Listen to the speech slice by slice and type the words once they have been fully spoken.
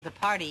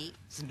party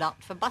is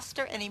not for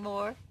Buster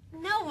anymore.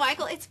 No,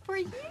 Michael, it's for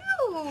you.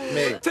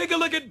 Me. Take a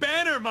look at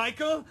Banner,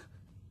 Michael.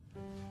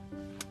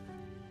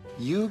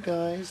 You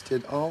guys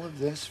did all of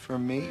this for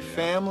me?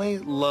 Family,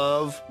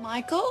 love.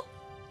 Michael?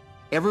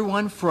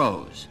 Everyone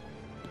froze.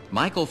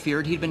 Michael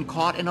feared he'd been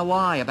caught in a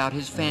lie about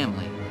his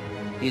family.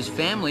 His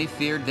family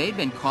feared they'd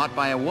been caught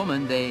by a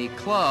woman they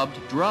clubbed,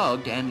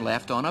 drugged, and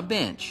left on a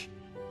bench.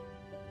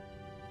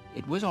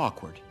 It was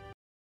awkward.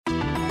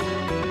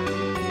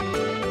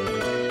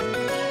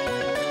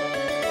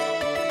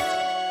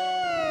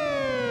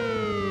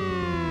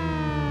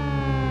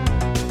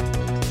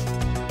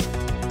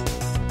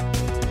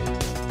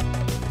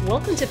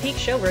 Welcome to Peak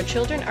Show, where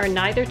children are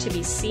neither to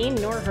be seen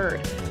nor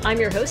heard. I'm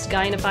your host,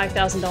 guy in a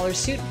 $5,000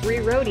 suit, Bree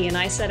Rohde, and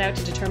I set out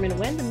to determine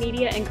when the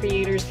media and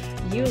creators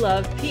you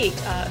love peaked.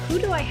 Who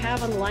do I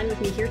have on the line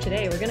with me here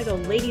today? We're going to go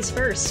ladies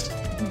first.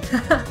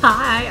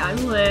 Hi,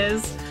 I'm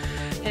Liz,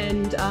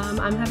 and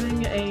I'm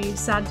having a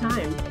sad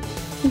time.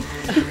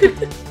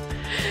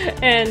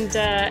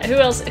 And who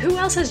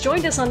else has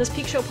joined us on this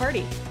Peak Show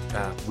party?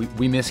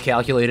 We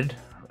miscalculated.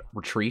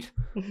 Retreat.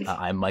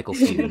 I'm Michael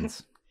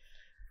Stevens.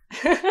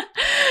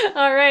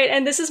 All right,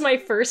 and this is my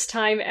first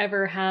time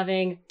ever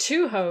having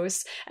two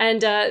hosts,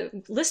 and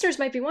listeners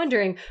might be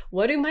wondering,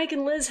 what do Mike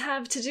and Liz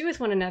have to do with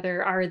one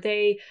another? Are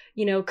they,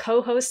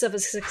 co-hosts of a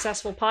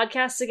successful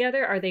podcast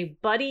together? Are they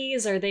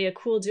buddies? Are they a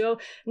cool duo?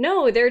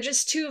 No, they're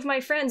just two of my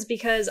friends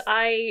because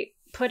I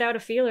put out a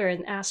feeler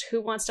and asked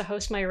who wants to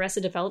host my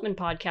Arrested Development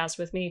podcast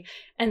with me,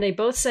 and they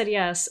both said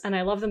yes, and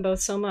I love them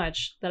both so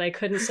much that I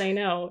couldn't say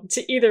no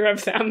to either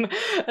of them.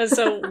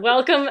 So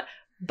welcome.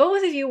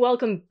 Both of you,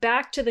 welcome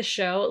back to the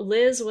show.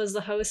 Liz was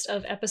the host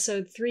of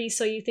episode 3,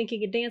 So You Think You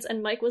Can Dance,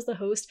 and Mike was the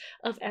host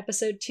of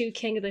episode 2,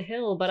 King of the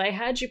Hill. But I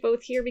had you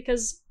both here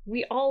because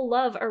we all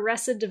love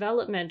Arrested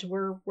Development.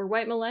 We're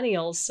white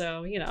millennials,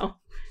 so,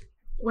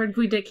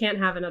 We can't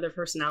have another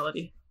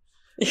personality.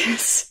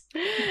 Yes.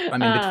 I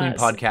mean, between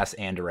podcasts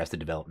and Arrested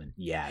Development,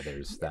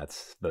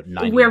 that's about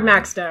 90. We're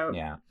maxed out.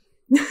 Yeah.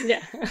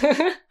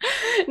 Yeah.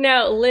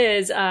 Now,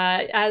 Liz,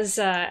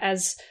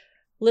 as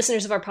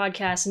listeners of our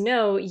podcast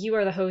know, you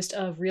are the host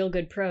of Real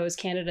Good Pros,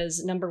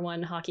 Canada's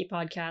 #1 hockey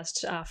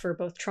podcast for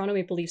both Toronto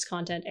Maple Leafs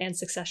content and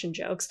Succession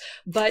jokes.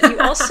 But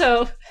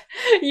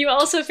you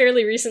also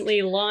fairly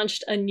recently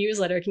launched a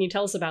newsletter. Can you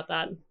tell us about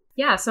that?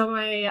 Yeah, so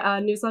my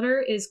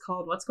newsletter is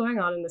called What's Going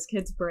On in This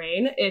Kid's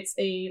Brain. It's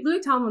a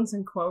Louis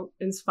Tomlinson quote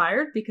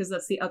inspired because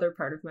that's the other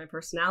part of my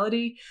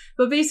personality.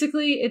 But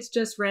basically, it's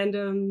just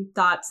random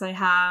thoughts I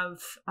have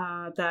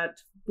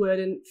that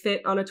wouldn't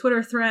fit on a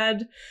Twitter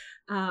thread,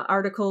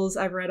 articles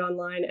I've read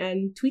online,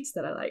 and tweets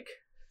that I like.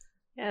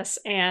 Yes,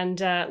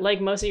 and like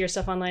most of your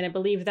stuff online, I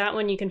believe that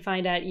one you can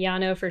find at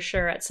Yano for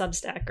sure at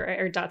Substack,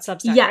 or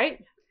 .substack, yeah.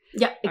 Right?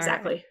 Yeah,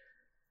 exactly. Right.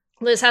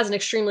 Liz has an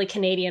extremely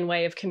Canadian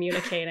way of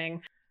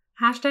communicating.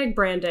 Hashtag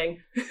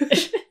branding.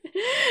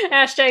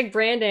 Hashtag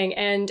branding.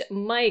 And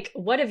Mike,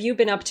 what have you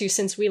been up to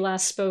since we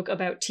last spoke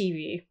about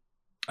TV?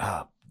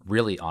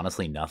 Really,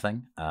 honestly,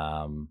 nothing.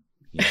 No,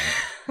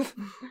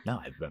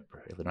 I really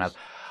don't have.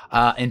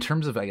 In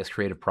terms of, I guess,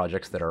 creative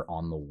projects that are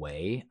on the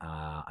way,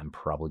 I'm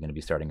probably going to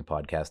be starting a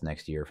podcast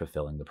next year,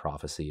 fulfilling the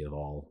prophecy of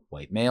all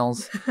white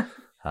males.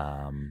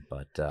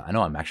 But I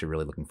know I'm actually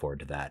really looking forward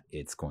to that.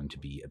 It's going to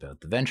be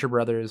about the Venture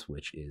Brothers,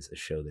 which is a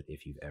show that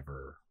if you've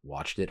ever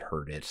watched it,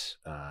 heard it,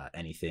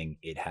 anything,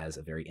 it has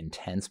a very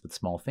intense but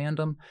small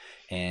fandom.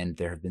 And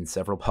there have been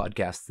several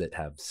podcasts that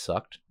have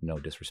sucked. No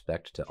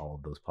disrespect to all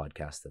of those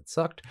podcasts that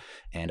sucked.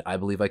 And I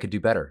believe I could do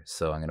better.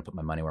 So I'm going to put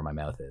my money where my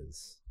mouth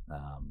is.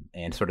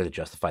 And sort of to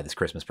justify this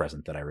Christmas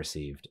present that I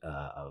received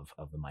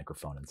of the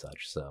microphone and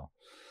such. So,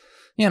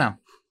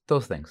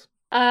 those things.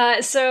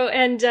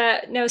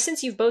 Now,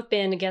 since you've both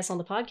been guests on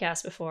the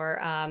podcast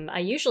before, I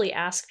usually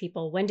ask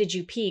people, when did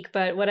you peak?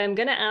 But what I'm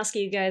going to ask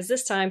you guys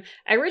this time,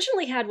 I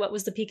originally had what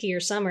was the peak of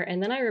your summer,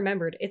 and then I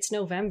remembered it's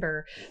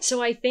November.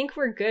 So I think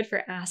we're good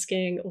for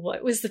asking,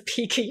 what was the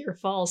peak of your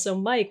fall? So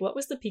Mike, what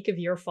was the peak of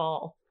your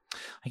fall?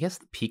 I guess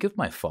the peak of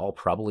my fall,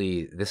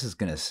 probably, this is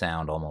going to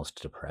sound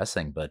almost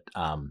depressing, but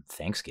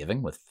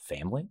Thanksgiving with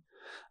family.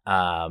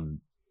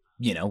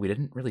 We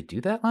didn't really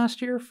do that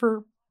last year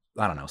for,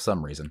 I don't know,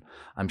 some reason.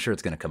 I'm sure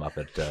it's going to come up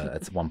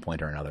at one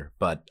point or another,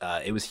 but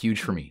it was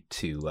huge for me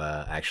to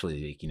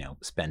actually,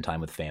 spend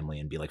time with family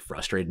and be like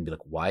frustrated and be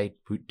like, why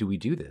do we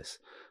do this?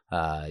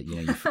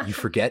 You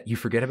forget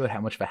about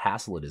how much of a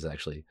hassle it is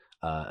actually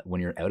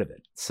when you're out of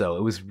it.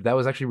 So that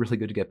was actually really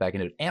good to get back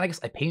into it. And I guess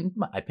I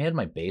painted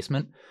my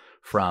basement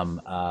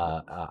from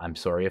I'm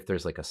sorry if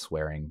there's like a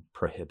swearing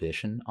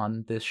prohibition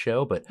on this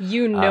show, but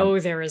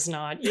there is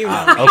not.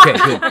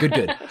 Okay,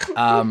 good.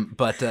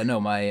 But no,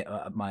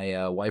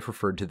 my wife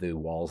referred to the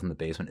walls in the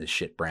basement as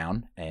shit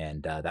brown,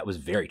 and that was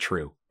very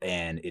true.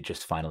 And it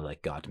just finally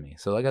got to me.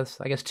 So I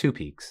guess 2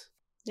 peaks.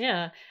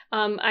 Yeah.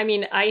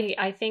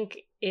 I think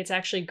it's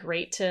actually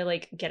great to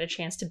get a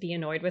chance to be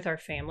annoyed with our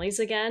families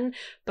again.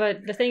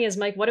 But the thing is,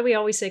 Mike, what do we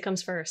always say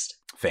comes first?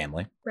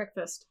 Family.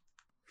 Breakfast.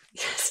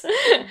 Yes.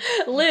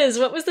 Liz,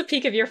 what was the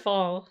peak of your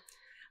fall?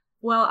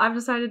 Well, I've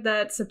decided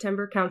that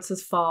September counts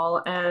as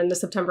fall, and in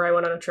September I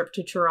went on a trip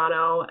to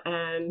Toronto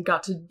and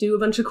got to do a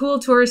bunch of cool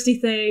touristy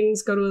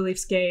things, go to a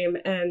Leafs game,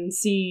 and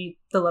see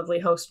the lovely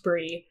host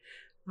Bree.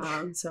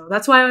 So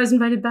that's why I was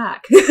invited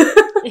back.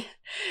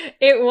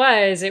 It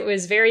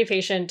was very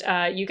patient.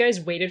 You guys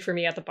waited for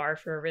me at the bar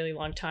for a really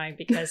long time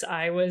because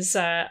I was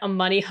a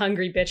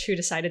money-hungry bitch who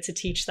decided to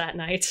teach that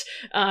night.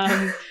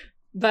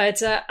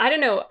 But I don't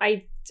know.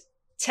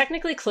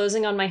 Technically,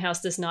 closing on my house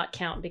does not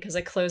count because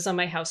I closed on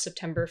my house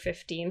September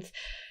 15th.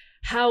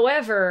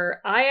 However,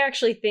 I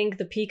actually think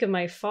the peak of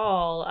my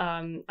fall,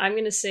 I'm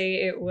going to say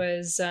it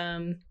was...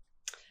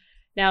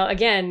 Now,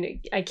 again,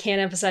 I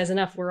can't emphasize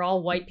enough, we're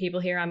all white people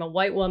here. I'm a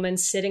white woman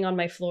sitting on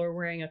my floor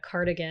wearing a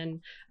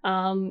cardigan.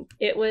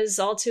 It was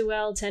All Too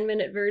Well,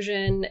 10-minute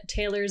version,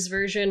 Taylor's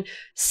version,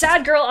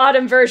 Sad Girl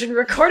Autumn version,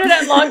 recorded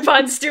at Long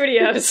Pond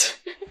Studios.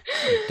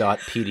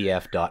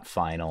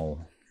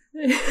 .pdf.final.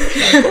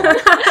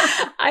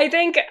 I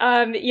think,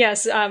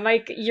 yes,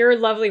 Mike, your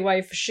lovely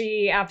wife,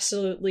 she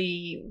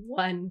absolutely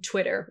won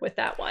Twitter with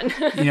that one.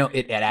 You know,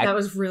 that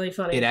was really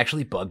funny. It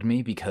actually bugged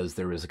me because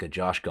there was like a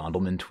Josh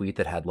Gondelman tweet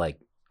that had like,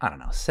 I don't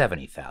know,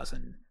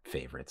 70,000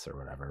 favorites or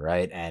whatever,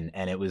 right? And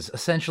it was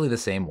essentially the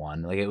same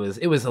one. Like it was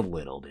a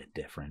little bit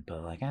different,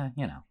 but like,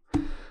 you know,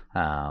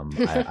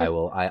 I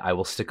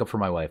will stick up for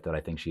my wife that I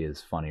think she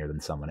is funnier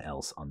than someone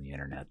else on the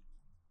internet.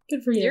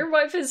 Good for you. Your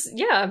wife is,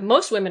 yeah,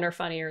 most women are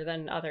funnier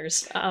than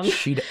others.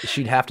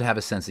 She'd have to have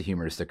a sense of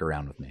humor to stick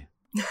around with me.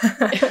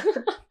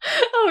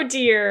 Oh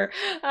dear.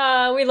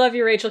 We love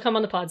you, Rachel. Come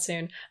on the pod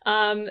soon.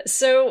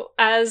 So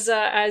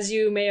as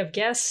you may have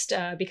guessed,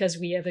 because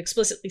we have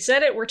explicitly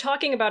said it, we're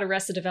talking about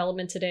Arrested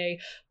Development today,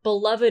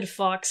 beloved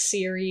Fox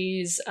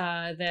series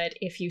that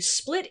if you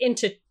split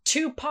into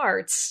two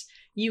parts,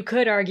 you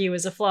could argue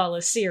is a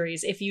flawless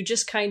series. If you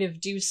just kind of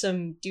do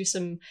some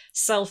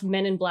self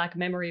Men in Black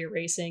memory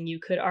erasing, you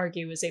could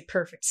argue is a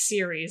perfect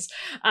series.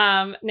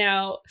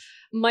 Now,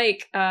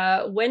 Mike,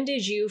 when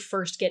did you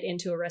first get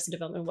into Arrested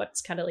Development?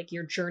 What's kind of like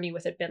your journey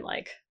with it been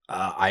like?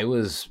 I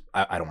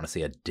don't want to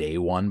say a day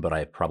one, but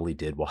I probably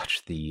did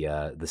watch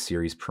the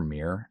series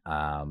premiere.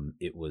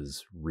 It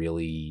was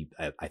really,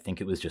 I think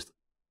it was just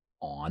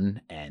on,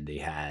 and they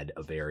had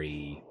a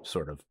very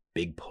sort of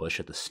big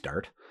push at the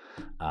start.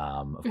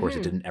 Of course,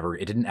 it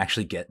didn't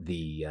actually get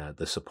the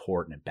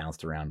support, and it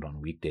bounced around on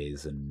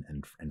weekdays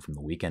and from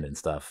the weekend and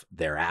stuff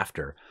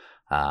thereafter.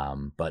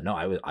 But no,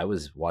 I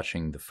was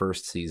watching the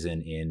first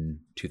season in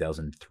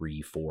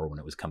 2003-04 when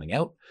it was coming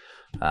out,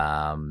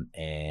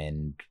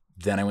 and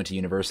then I went to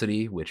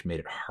university, which made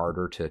it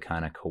harder to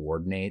kind of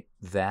coordinate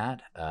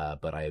that.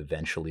 But I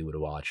eventually would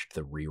have watched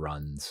the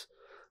reruns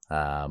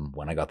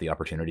when I got the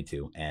opportunity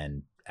to,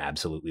 and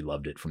absolutely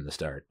loved it from the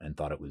start, and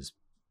thought it was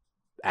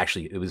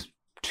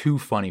too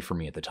funny for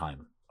me at the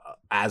time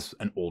as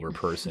an older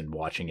person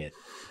watching it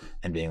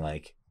and being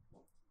like,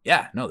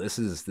 yeah, no, this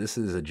is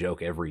a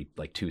joke every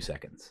like 2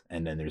 seconds,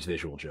 and then there's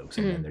visual jokes,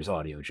 and then there's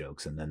audio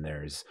jokes, and then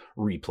there's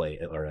replay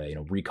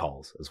or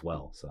recalls as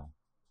well. So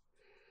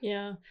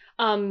yeah.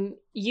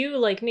 You,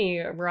 like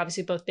me, were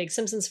obviously both big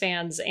Simpsons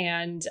fans,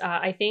 and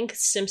I think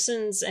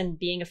Simpsons and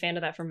being a fan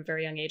of that from a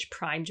very young age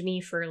primed me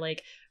for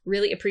like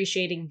really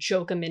appreciating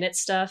joke-a-minute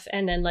stuff,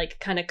 and then like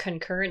kind of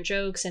concurrent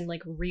jokes and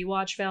like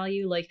rewatch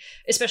value, like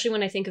especially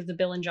when I think of the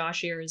Bill and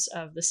Josh years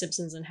of The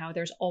Simpsons and how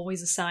there's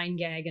always a sign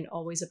gag and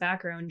always a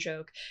background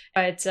joke.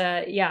 But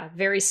yeah,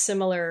 very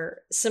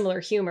similar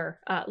humor.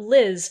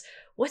 Liz,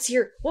 what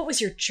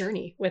was your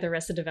journey with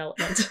Arrested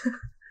Development?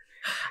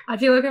 I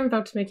feel like I'm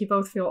about to make you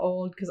both feel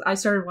old because I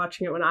started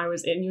watching it when I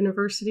was in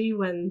university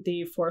when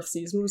the 4th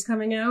season was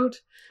coming out.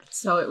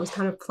 So it was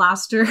kind of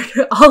plastered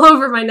all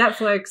over my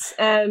Netflix.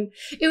 And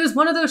it was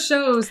one of those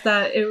shows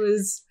that it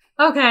was,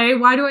 okay,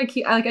 why do I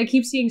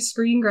keep seeing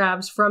screen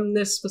grabs from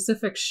this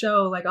specific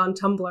show, like on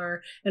Tumblr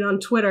and on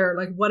Twitter,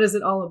 like what is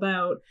it all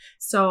about?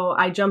 So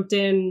I jumped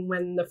in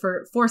when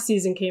the 4th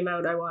season came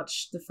out. I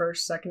watched the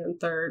 1st, 2nd, and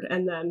 3rd,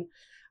 and then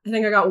I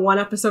think I got one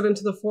episode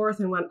into the 4th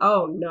and went,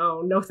 oh,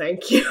 no,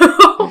 thank you.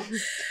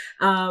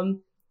 I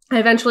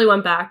eventually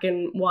went back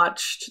and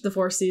watched the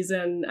 4th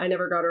season. I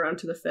never got around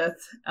to the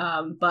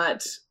 5th,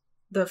 but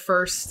the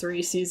first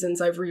 3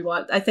 seasons I've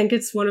rewatched. I think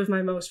it's one of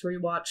my most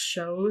rewatched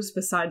shows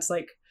besides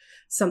like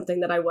something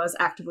that I was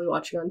actively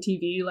watching on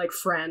TV, like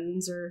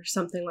Friends or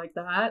something like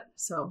that.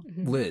 So,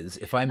 Liz,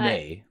 if I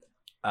may...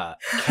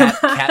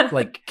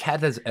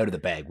 Kat is out of the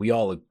bag. We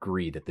all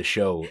agree that the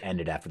show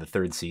ended after the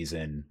 3rd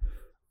season.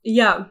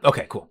 Yeah.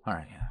 Okay, cool. All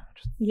right.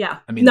 Yeah.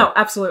 I mean, no,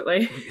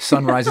 absolutely.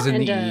 Sunrises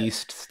in the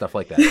east, stuff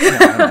like that.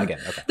 No, again,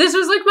 okay. This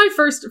was like my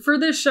first, for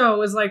this show,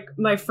 was like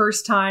my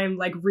first time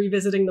like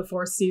revisiting the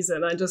 4th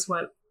season. I just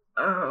went,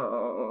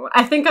 oh,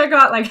 I think I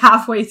got like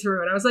halfway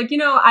through and I was like,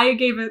 I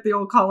gave it the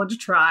old college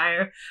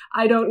try.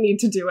 I don't need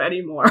to do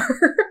anymore.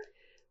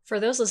 For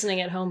those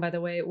listening at home, by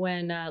the way,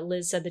 when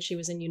Liz said that she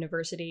was in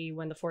university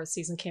when the 4th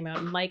season came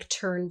out, Mike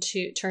turned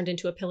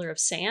into a pillar of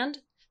sand.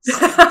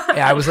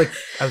 Yeah, I was trying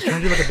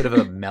to do like a bit of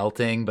a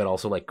melting, but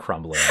also like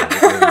crumbling.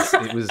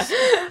 It was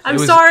I'm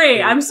sorry.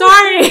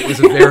 It was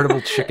a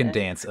veritable chicken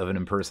dance of an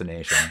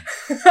impersonation.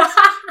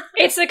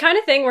 It's the kind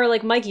of thing where,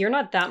 like, Mike, you're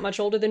not that much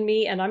older than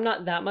me, and I'm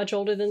not that much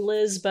older than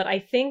Liz, but I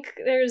think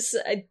it's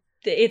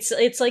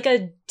like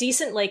a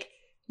decent, like,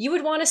 you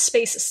would want to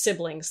space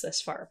siblings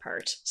this far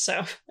apart.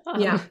 So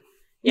yeah.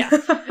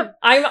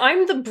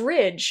 I'm the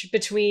bridge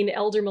between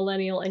elder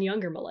millennial and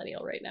younger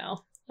millennial right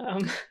now.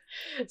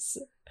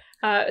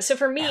 So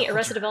for me,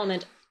 Arrested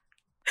Development.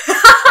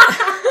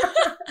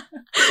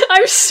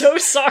 I'm so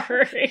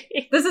sorry.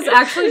 This is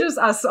actually just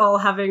us all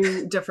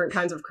having different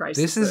kinds of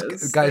crises.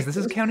 This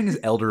is counting as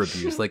elder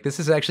abuse. Like, this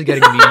is actually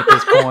getting mean at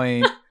this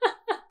point.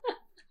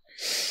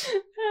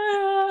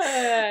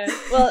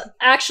 Well,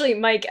 actually,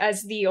 Mike,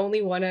 as the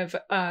only one of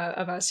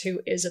us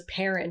who is a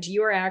parent,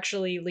 you are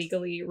actually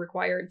legally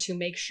required to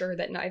make sure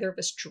that neither of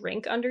us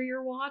drink under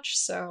your watch.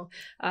 So,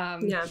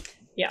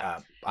 yeah.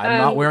 I'm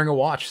not wearing a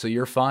watch, so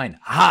you're fine.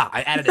 Aha!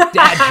 I added a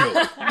dad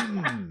joke.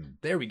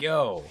 There we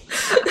go.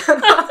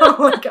 Oh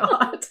my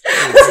god.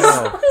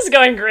 This is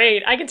going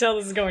great. I can tell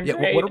this is going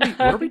great. What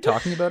are we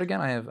talking about again?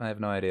 I have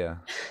no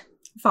idea.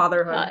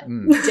 Fatherhood.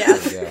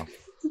 Death. There we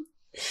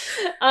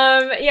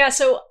go. Yeah,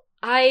 so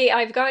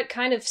I've got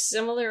kind of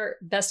similar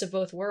best of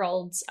both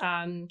worlds.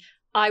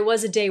 I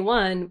was a day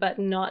one, but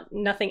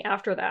nothing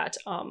after that.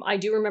 I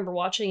do remember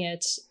watching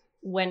it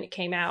when it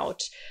came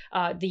out,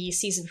 the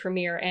season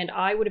premiere, and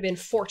I would have been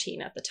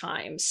 14 at the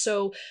time.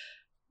 So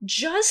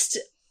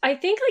I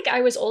think like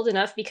I was old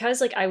enough because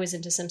like I was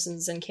into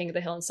Simpsons and King of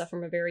the Hill and stuff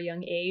from a very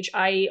young age.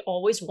 I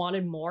always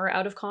wanted more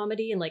out of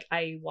comedy, and like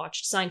I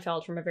watched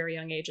Seinfeld from a very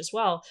young age as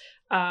well.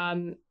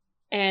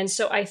 And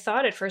so I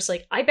thought at first,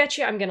 like, I bet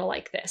you I'm going to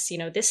like this. You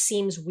know, this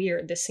seems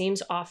weird. This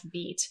seems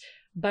offbeat.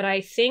 But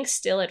I think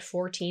still at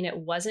 14, it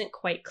wasn't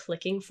quite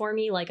clicking for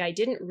me. Like, I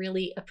didn't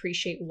really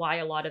appreciate why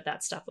a lot of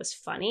that stuff was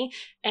funny.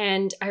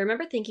 And I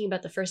remember thinking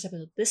about the first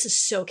episode, this is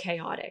so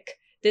chaotic.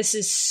 This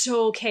is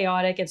so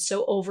chaotic and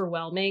so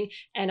overwhelming.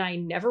 And I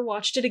never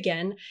watched it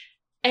again.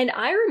 And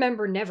I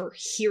remember never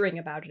hearing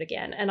about it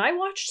again. And I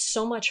watched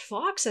so much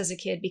Fox as a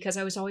kid because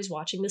I was always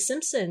watching The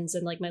Simpsons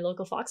and like my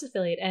local Fox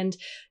affiliate. And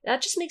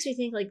that just makes me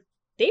think like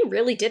they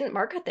really didn't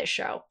market this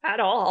show at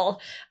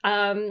all.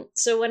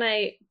 So when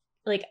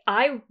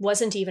I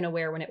wasn't even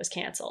aware when it was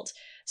canceled.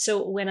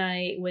 So when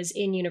I was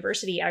in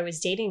university, I was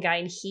dating a guy,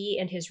 and he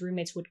and his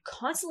roommates would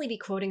constantly be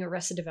quoting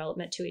Arrested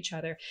Development to each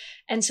other.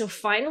 And so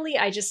finally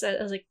I was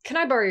like, can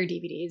I borrow your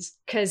DVDs?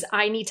 Because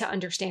I need to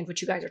understand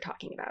what you guys are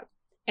talking about.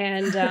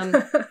 And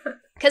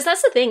because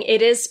that's the thing,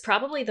 it is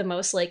probably the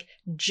most like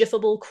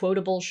gifable,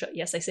 quotable show.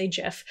 Yes, I say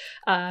GIF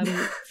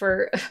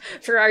for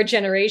our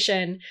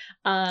generation.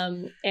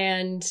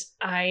 And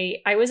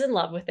I was in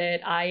love with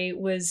it. I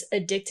was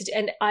addicted,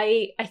 and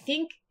I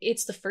think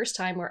it's the first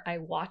time where I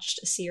watched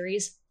a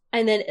series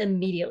and then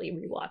immediately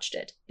rewatched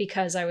it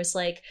because I was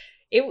like,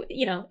 it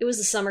was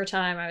the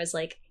summertime. I was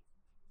like,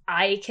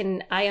 I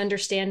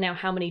understand now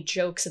how many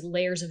jokes and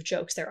layers of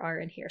jokes there are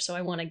in here. So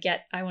I want to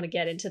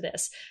get into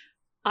this.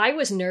 I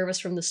was nervous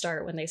from the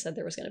start when they said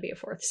there was going to be a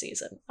 4th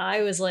season.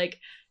 I was like,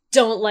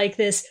 don't like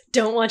this.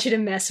 Don't want you to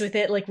mess with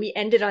it. Like, we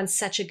ended on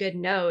such a good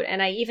note.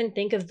 And I even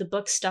think of the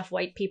book Stuff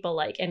White People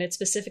Like. And it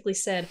specifically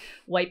said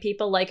white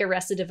people like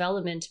Arrested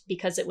Development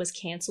because it was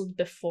canceled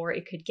before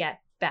it could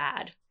get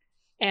bad.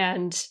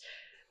 And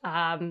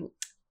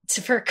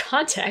for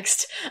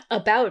context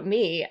about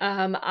me,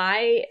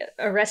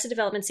 Arrested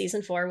Development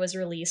Season 4 was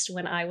released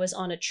when I was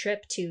on a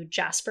trip to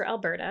Jasper,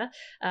 Alberta,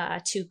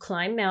 to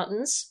climb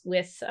mountains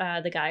with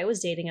the guy I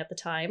was dating at the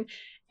time.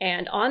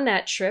 And on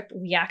that trip,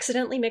 we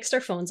accidentally mixed our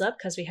phones up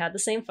because we had the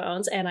same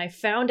phones, and I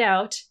found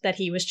out that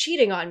he was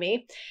cheating on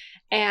me.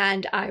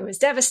 And I was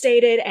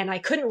devastated, and I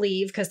couldn't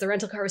leave because the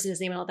rental car was in his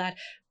name and all that.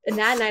 And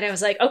that night I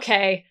was like,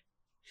 okay,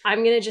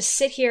 I'm going to just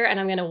sit here and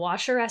I'm going to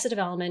watch Arrested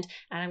Development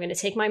and I'm going to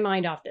take my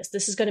mind off this.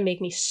 This is going to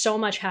make me so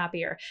much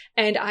happier.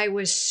 And I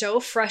was so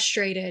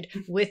frustrated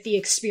with the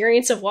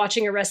experience of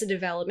watching Arrested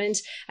Development.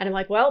 And I'm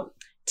like, well,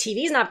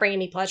 TV's not bringing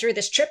me pleasure.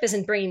 This trip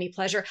isn't bringing me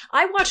pleasure.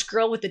 I watched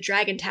Girl with the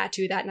Dragon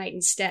Tattoo that night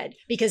instead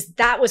because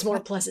that was more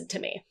pleasant to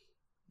me.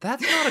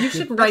 That's not You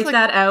should write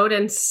that out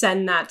and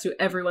send that to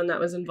everyone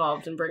that was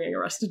involved in bringing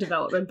Arrested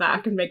Development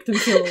back and make them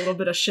feel a little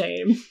bit of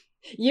shame.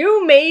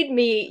 You made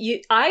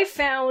me. I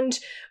found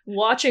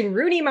watching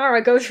Rooney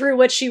Mara go through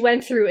what she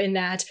went through in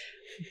that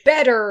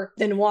better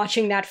than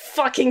watching that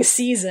fucking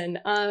season.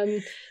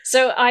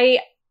 So I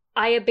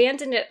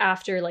abandoned it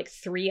after like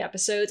 3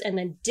 episodes and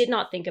then did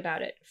not think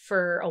about it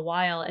for a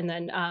while. And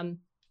then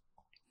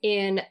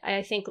in,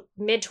 I think,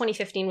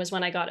 mid-2015 was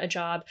when I got a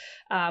job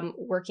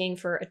working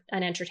for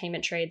an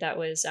entertainment trade that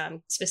was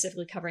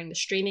specifically covering the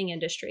streaming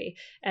industry.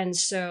 And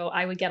so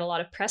I would get a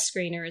lot of press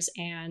screeners,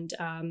 and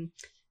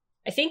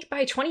I think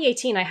by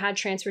 2018, I had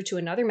transferred to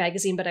another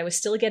magazine, but I was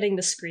still getting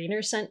the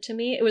screener sent to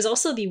me. It was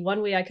also the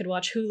one way I could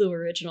watch Hulu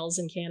originals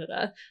in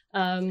Canada.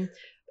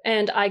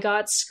 And I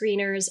got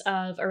screeners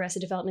of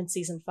Arrested Development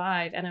Season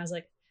 5, and I was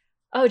like,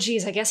 oh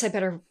geez, I guess I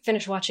better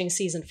finish watching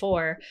season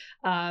 4.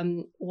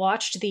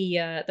 Watched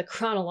the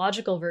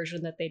chronological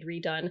version that they'd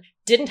redone.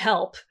 Didn't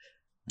help.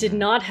 Did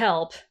not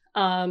help.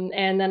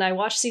 And then I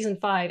watched season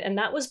 5, and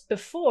that was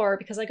before,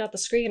 because I got the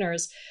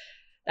screeners,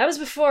 that was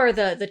before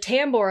the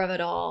tambour of it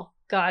all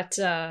got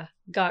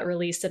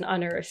released and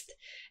unearthed.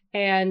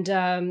 And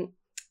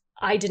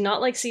I did not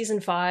like season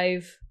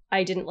 5.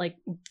 I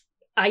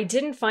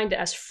didn't find it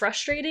as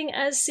frustrating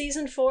as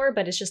season 4,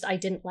 but it's just I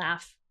didn't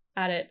laugh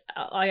at it.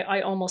 I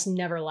almost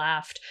never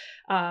laughed.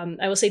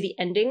 I will say the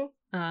ending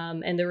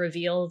and the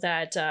reveal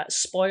that,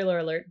 spoiler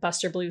alert,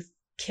 Buster Bluth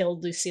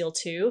killed Lucille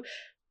too.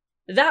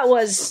 That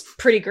was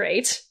pretty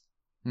great.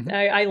 Mm-hmm.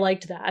 I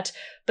liked that.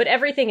 But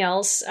everything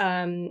else,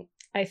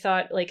 I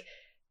thought, like,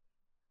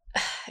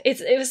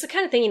 it was the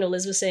kind of thing,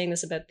 Liz was saying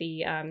this about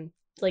the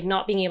like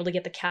not being able to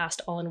get the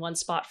cast all in one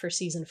spot for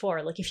season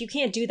 4. Like, if you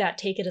can't do that,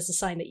 take it as a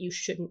sign that you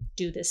shouldn't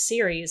do this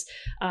series.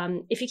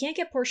 If you can't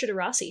get Portia de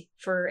Rossi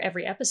for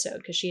every episode,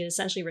 because she is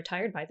essentially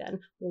retired by then,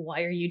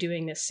 why are you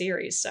doing this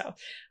series? So,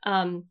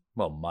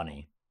 well,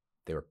 money.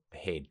 They were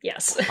paid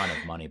yes. a ton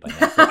of money by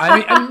Netflix. I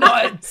mean, I'm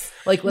not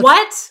like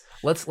what?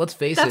 Let's face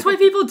That's it. That's why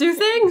people do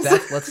things.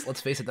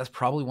 Let's face it. That's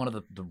probably one of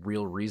the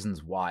real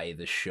reasons why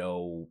the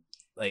show,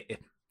 like,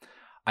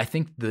 I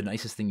think the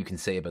nicest thing you can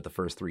say about the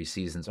first 3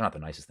 seasons, or not the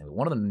nicest thing, but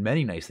one of the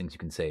many nice things you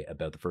can say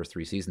about the first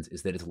 3 seasons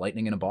is that it's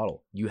lightning in a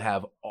bottle. You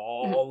have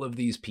all of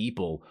these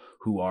people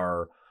who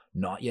are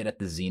not yet at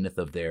the zenith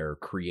of their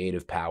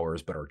creative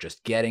powers, but are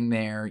just getting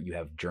there. You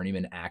have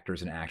journeyman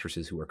actors and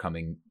actresses who are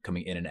coming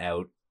in and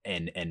out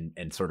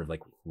and sort of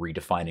like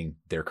redefining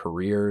their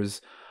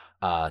careers.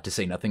 To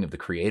say nothing of the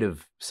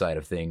creative side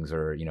of things,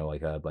 or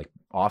like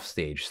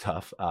offstage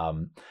stuff.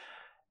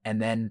 And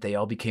then they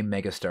all became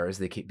megastars.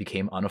 They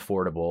became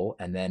unaffordable.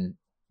 And then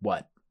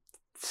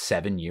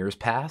 7 years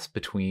passed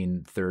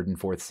between 3rd and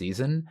 4th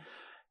season.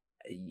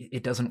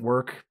 It doesn't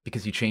work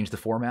because you change the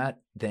format.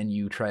 Then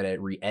you try to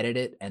re-edit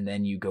it, and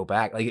then you go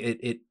back. Like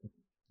it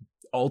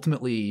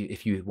ultimately,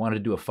 if you wanted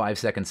to do a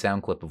 5-second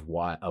sound clip of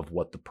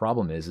what the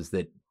problem is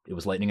that it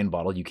was lightning in a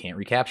bottle. You can't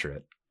recapture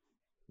it.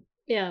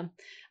 Yeah.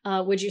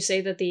 Would you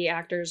say that the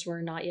actors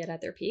were not yet at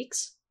their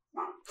peaks?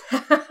 What?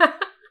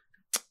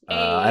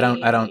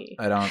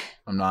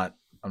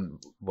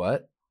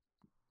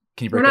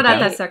 Can you break We're not that at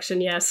down? that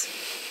section, yes.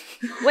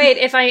 Wait,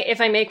 if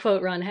I may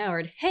quote Ron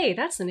Howard, hey,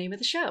 that's the name of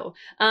the show.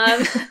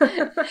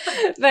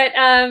 But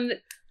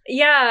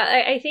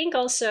yeah, I think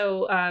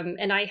also,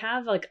 and I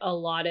have like a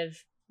lot of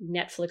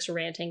Netflix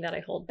ranting that I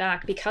hold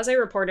back because I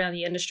reported on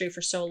the industry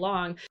for so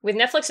long. With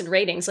Netflix and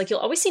ratings, like you'll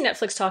always see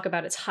Netflix talk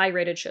about its high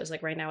rated shows.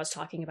 Like right now it's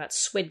talking about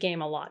Squid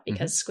Game a lot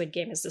because Squid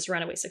Game is this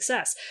runaway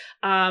success.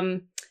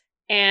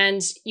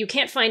 And you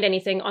can't find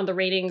anything on the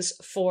ratings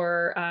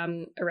for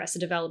Arrested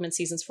Development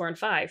seasons 4 and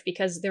 5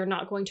 because they're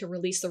not going to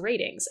release the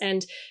ratings.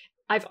 And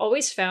I've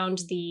always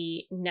found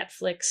the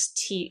Netflix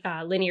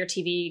linear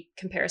TV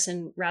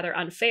comparison rather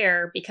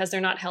unfair because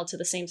they're not held to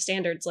the same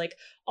standards. Like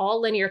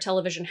all linear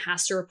television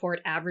has to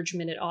report average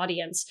minute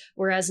audience,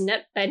 whereas and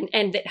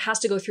it has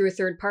to go through a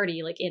third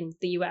party. Like in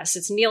the US,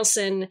 it's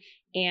Nielsen,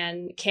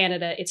 and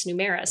Canada, it's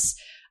Numeris.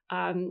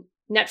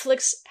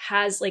 Netflix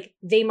has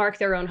they mark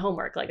their own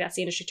homework. Like that's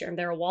the industry term.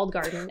 They're a walled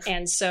garden.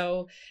 And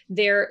so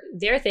their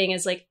thing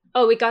is like,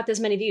 oh, we got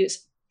this many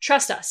views.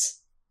 Trust us.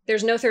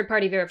 There's no third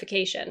party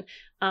verification.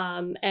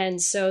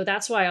 And so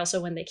that's why also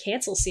when they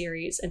cancel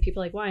series and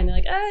people are like, why? And they're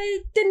like,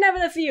 I didn't have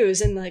enough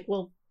views. And like,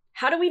 well,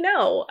 how do we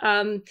know?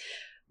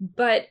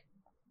 But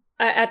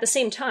at the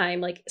same time,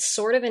 like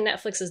sort of in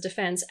Netflix's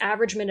defense,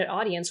 average minute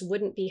audience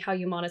wouldn't be how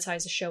you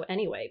monetize a show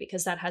anyway,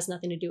 because that has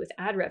nothing to do with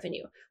ad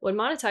revenue. What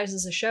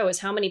monetizes a show is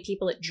how many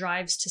people it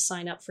drives to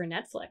sign up for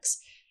Netflix.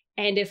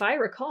 And if I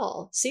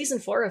recall, season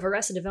 4 of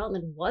Arrested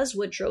Development was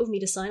what drove me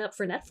to sign up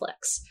for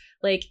Netflix.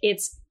 Like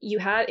if you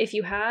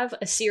have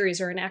a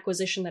series or an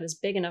acquisition that is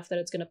big enough that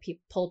it's going to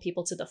pull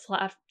people to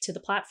the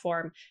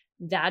platform,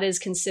 that is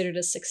considered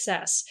a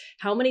success.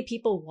 How many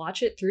people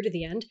watch it through to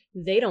the end?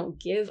 They don't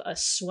give a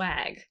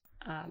swag.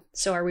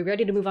 So are we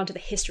ready to move on to the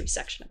history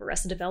section of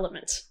Arrested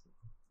Development?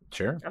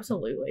 Sure.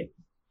 Absolutely.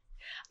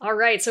 All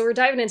right, so we're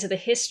diving into the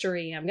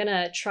history. I'm going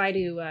to try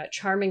to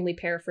charmingly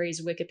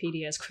paraphrase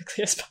Wikipedia as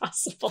quickly as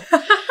possible.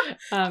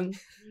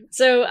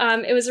 So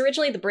it was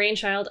originally the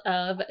brainchild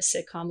of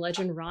sitcom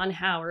legend Ron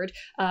Howard,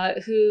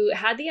 who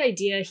had the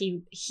idea.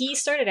 He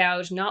started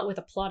out not with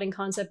a plotting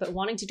concept, but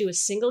wanting to do a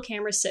single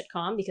camera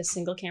sitcom, because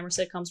single camera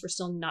sitcoms were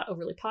still not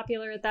overly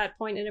popular at that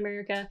point in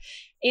America,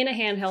 in a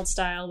handheld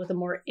style with a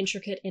more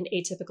intricate and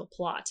atypical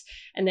plot.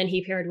 And then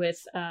he paired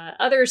with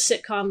other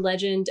sitcom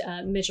legend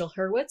Mitchell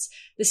Hurwitz.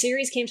 The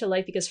series came to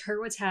life because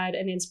Hurwitz had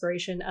an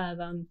inspiration of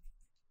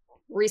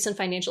recent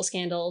financial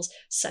scandals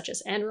such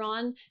as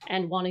Enron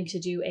and wanting to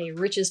do a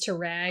riches to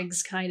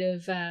rags kind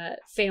of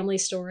family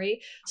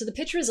story. So the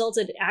pitch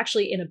resulted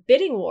actually in a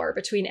bidding war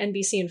between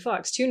NBC and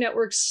Fox, two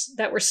networks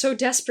that were so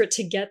desperate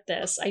to get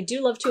this. I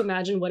do love to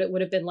imagine what it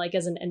would have been like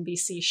as an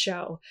NBC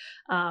show.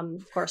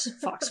 Of course,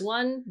 Fox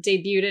won,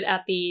 debuted it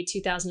at the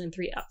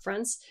 2003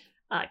 upfronts.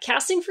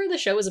 Casting for the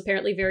show was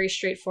apparently very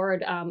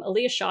straightforward.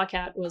 Aaliyah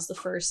Shawkat was the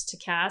first to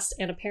cast,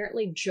 and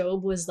apparently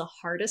Job was the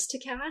hardest to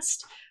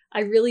cast.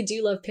 I really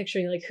do love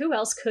picturing, like, who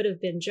else could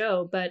have been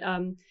Job? But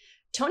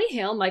Tony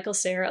Hale, Michael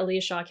Cera, Aaliyah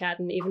Shawkat,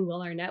 and even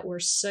Will Arnett were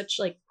such,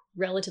 like,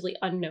 relatively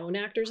unknown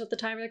actors at the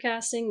time of their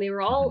casting. They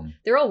were all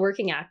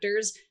working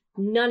actors,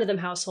 none of them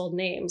household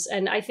names.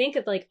 And I think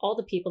of, like, all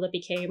the people that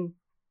became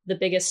the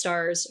biggest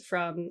stars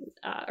from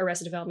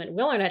Arrested Development,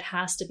 Will Arnett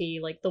has to be,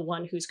 like, the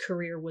one whose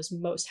career was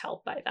most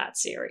helped by that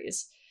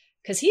series,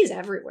 because he's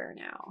everywhere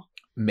now.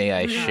 May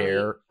I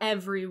share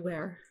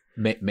everywhere?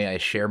 May I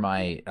share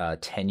my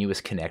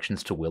tenuous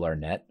connections to Will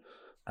Arnett?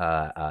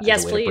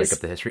 Yes, as a way please. to break up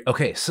the history.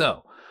 Okay,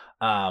 so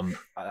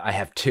I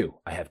have two.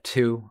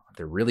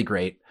 They're really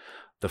great.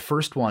 The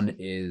first one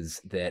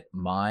is that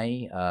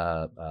my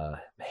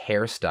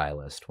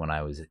hairstylist when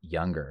I was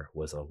younger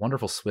was a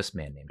wonderful Swiss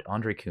man named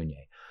Andre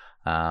Cugnet.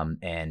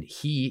 And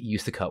he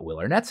used to cut Will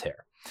Arnett's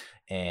hair.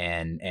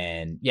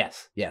 And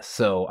yes.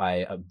 So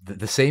I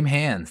the same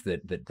hands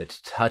that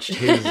touched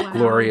his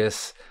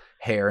glorious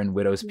hair in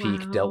Widow's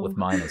Peak dealt with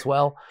mine as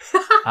well.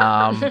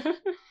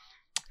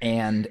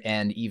 And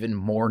even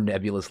more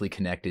nebulously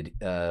connected,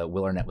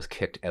 Will Arnett was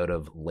kicked out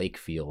of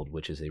Lakefield,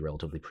 which is a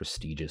relatively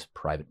prestigious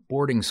private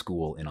boarding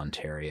school in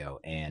Ontario,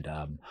 and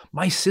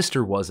my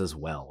sister was as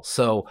well.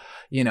 So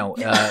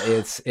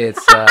it's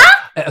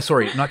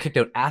sorry, not kicked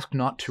out. Asked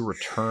not to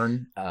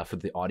return. For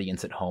the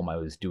audience at home, I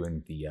was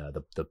doing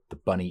the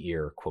bunny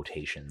ear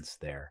quotations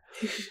there.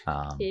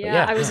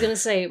 I was gonna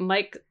say,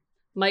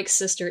 Mike's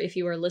sister, if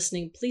you are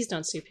listening, please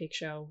don't sue Peak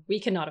Show. We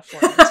cannot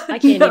afford it. I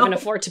can't even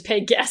afford to pay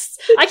guests.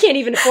 I can't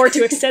even afford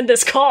to extend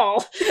this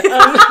call.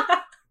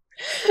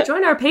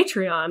 Join our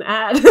Patreon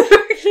ad.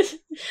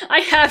 I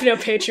have no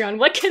Patreon.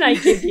 What can I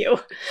give you?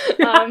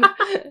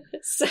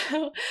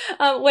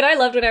 What I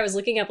loved when I was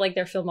looking up, like,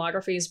 their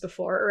filmographies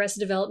before Arrested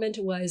Development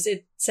was,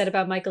 it said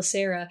about Michael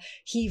Cera,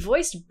 he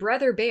voiced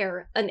Brother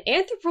Bear, an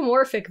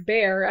anthropomorphic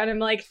bear. And I'm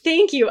like,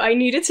 thank you. I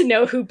needed to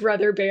know who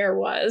Brother Bear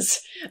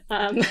was.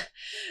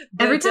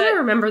 Every time I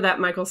remember that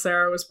Michael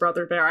Cera was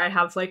Brother Bear, I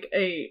have like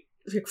a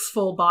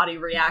full body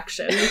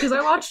reaction, because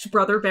I watched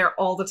Brother Bear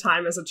all the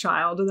time as a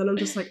child, and then I'm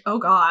just like, oh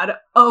god,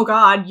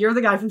 you're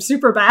the guy from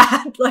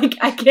Superbad. Like,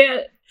 I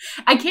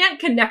can't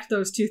connect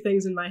those two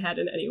things in my head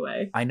in any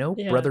way. I know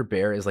Brother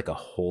Bear is like a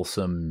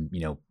wholesome,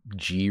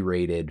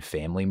 G-rated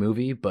family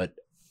movie, but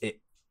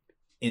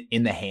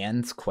in the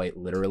hands, quite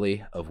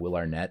literally, of Will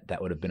Arnett,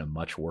 that would have been a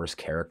much worse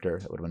character.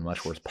 That would have been a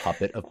much worse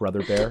puppet of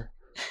Brother Bear.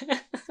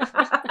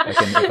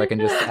 if I can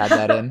just add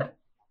that in.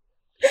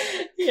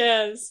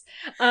 Yes.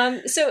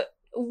 So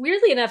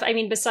weirdly enough, I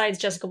mean, besides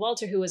Jessica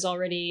Walter, who was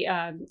already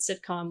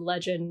sitcom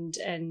legend,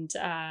 and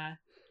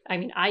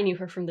I knew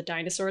her from the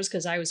Dinosaurs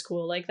because I was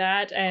cool like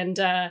that, and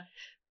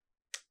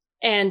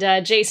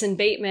Jason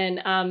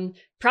Bateman.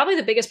 Probably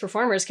the biggest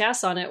performers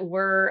cast on it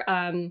were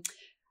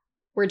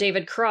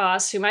David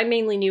Cross, whom I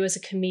mainly knew as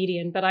a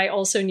comedian, but I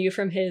also knew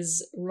from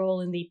his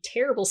role in the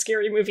terrible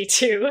Scary Movie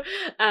 2,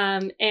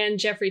 and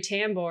Jeffrey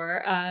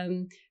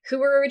Tambor, who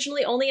were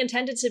originally only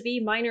intended to be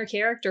minor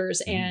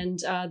characters, and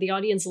the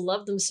audience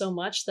loved them so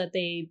much that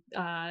they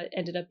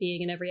ended up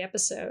being in every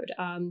episode.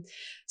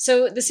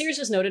 So the series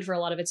was noted for a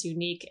lot of its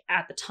unique,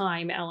 at the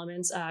time,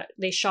 elements.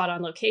 They shot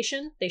on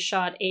location. They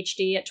shot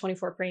HD at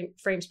 24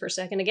 frames per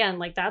second. Again,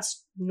 like,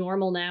 that's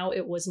normal now.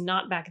 It was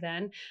not back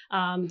then.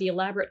 The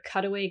elaborate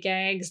cutaway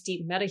gags,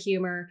 deep meta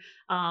humor,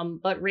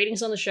 but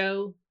ratings on the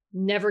show,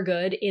 never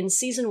good. In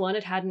season 1,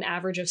 it had an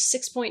average of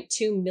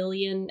 6.2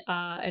 million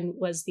and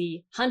was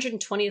the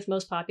 120th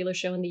most popular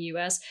show in the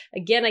US.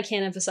 Again, I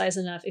can't emphasize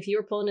enough, if you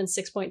were pulling in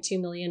 6.2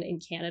 million in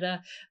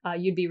Canada,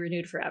 you'd be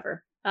renewed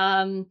forever.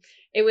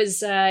 It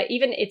was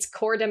even its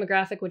core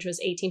demographic, which was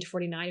 18 to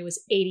 49, it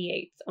was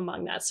 88th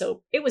among that.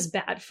 So it was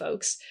bad,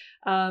 folks.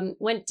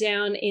 Went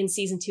down in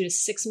season 2 to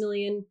 6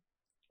 million,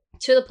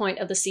 to the point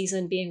of the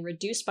season being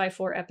reduced by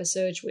 4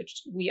 episodes,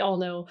 which we all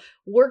know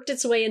worked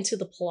its way into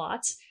the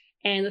plot.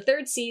 And the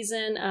third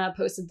season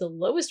posted the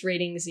lowest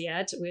ratings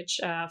yet,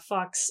 which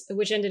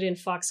ended in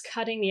Fox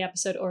cutting the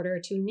episode order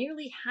to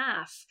nearly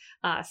half,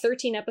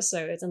 13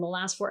 episodes. And the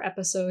last 4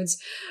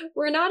 episodes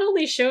were not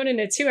only shown in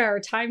a 2-hour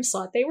time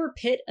slot, they were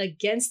pit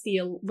against the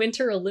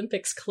Winter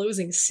Olympics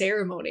closing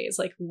ceremonies.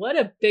 Like, what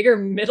a bigger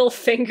middle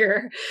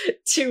finger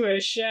to a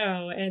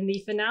show. And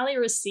the finale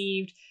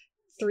received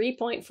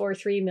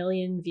 3.43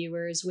 million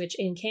viewers, which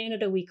in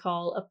Canada we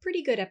call a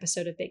pretty good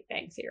episode of Big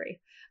Bang Theory.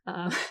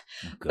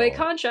 By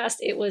contrast,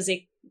 it was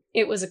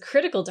a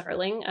critical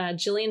darling.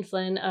 Gillian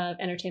Flynn of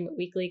Entertainment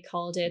Weekly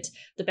called it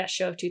the best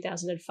show of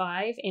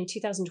 2005. In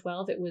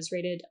 2012, it was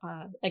rated,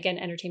 again,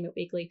 Entertainment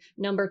Weekly,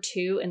 number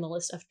 2 in the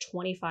list of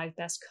 25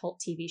 best cult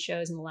TV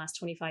shows in the last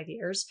 25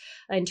 years.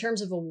 In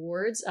terms of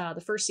awards,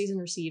 the first season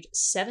received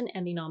 7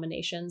 Emmy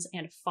nominations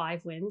and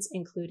 5 wins,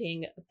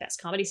 including Best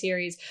Comedy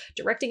Series,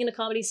 Directing in a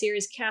Comedy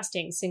Series,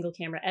 Casting, Single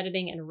Camera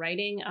Editing, and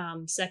Writing.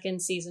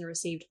 Second season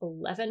received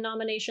 11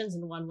 nominations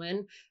and 1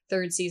 win.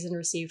 Third season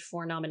received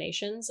 4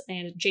 nominations,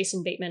 and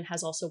Jason Bateman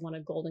has also won a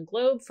Golden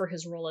Globe for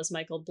his role as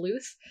Michael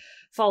Bluth.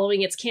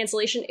 Following its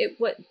cancellation,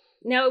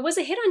 Now it was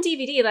a hit on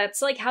DVD.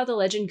 That's like how the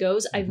legend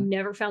goes. I've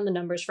never found the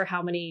numbers for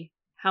how many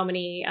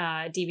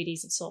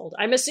DVDs it sold.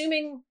 I'm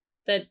assuming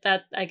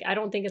that I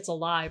don't think it's a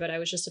lie, but I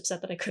was just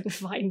upset that I couldn't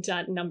find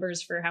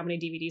numbers for how many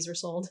DVDs were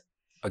sold.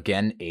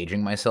 Again,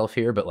 aging myself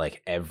here, but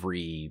like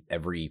every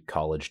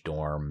college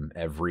dorm,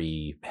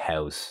 every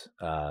house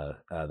that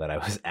I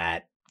was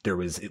at, there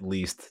was at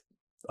least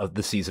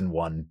the season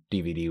 1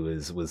 DVD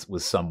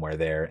was somewhere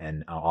there,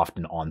 and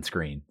often on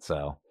screen.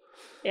 So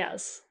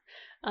yes,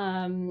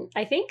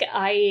 I think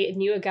I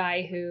knew a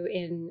guy who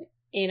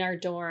in our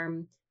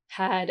dorm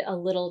had a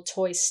little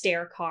toy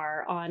stair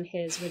car on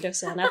his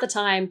windowsill, and at the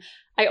time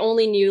I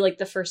only knew like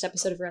the first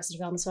episode of Arrested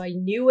Development, so I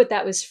knew what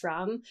that was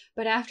from.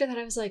 But after that,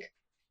 I was like,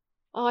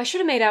 oh, I should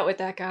have made out with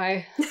that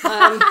guy.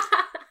 So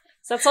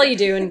that's all you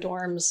do in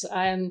dorms.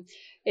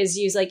 Is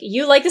use like,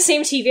 you like the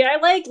same TV I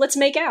like, let's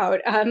make out.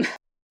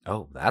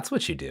 Oh, that's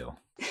what you do.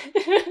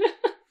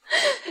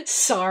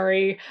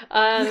 Sorry.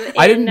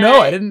 I didn't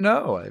know.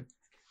 I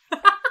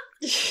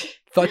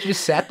thought you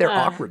just sat there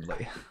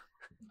awkwardly.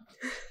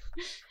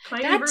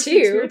 My That university too.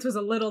 experience was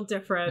a little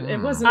different. It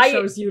wasn't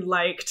shows you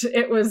liked.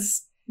 It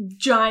was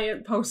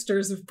giant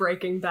posters of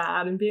Breaking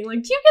Bad and being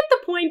like, do you get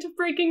the point of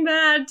Breaking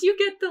Bad? Do you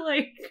get the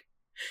like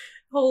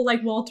whole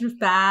like Walter's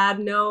bad?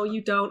 No,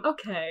 you don't.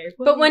 Okay.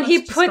 Well, but when he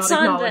let's just puts not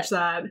on acknowledge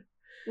that.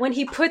 when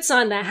he puts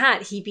on the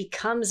hat, he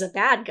becomes a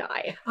bad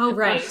guy. Oh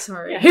right,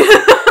 sorry.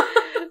 Yeah.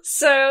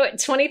 So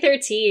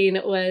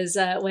 2013 was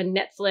when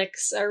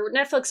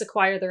Netflix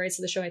acquired the rights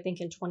to the show, I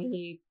think in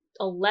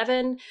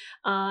 2011.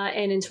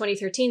 And in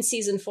 2013,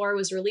 season 4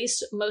 was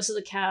released. Most of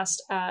the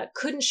cast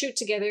couldn't shoot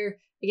together.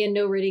 Again,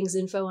 no ratings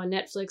info on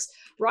Netflix.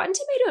 Rotten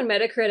Tomato and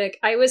Metacritic,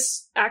 I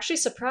was actually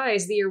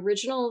surprised. The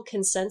original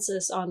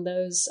consensus on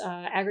those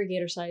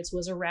aggregator sites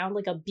was around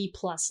like a B+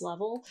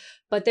 level,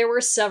 but there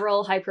were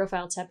several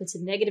high-profile tepid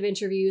to negative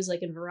interviews,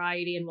 like in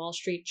Variety and Wall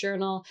Street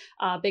Journal.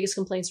 Biggest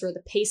complaints were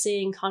the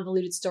pacing,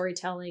 convoluted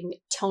storytelling,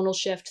 tonal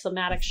shift,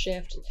 thematic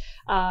shift.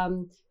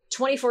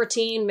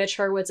 2014, Mitch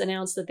Hurwitz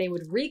announced that they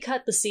would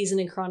recut the season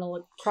in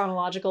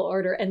chronological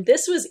order, and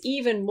this was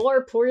even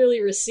more poorly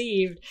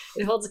received.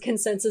 It holds a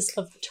consensus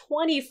of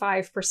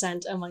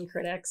 25% among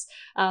critics.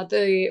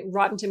 The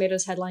Rotten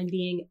Tomatoes headline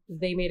being,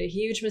 "They made a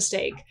huge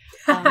mistake."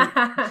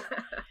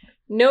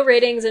 No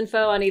ratings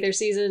info on either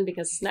season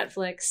because it's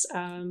Netflix.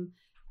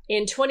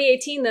 In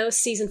 2018, though,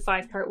 season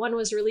 5, part 1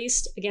 was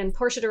released. Again,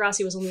 Portia de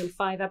Rossi was only in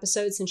 5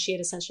 episodes since she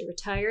had essentially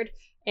retired.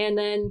 And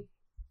then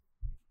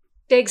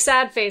big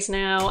sad face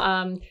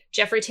now.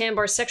 Jeffrey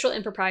Tambor's sexual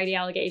impropriety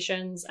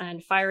allegations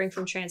and firing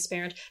from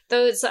Transparent.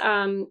 Those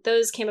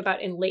came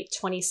about in late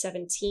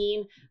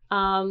 2017.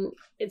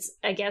 It's,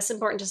 I guess,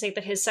 important to state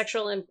that his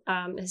sexual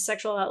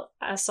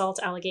assault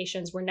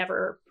allegations were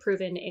never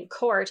proven in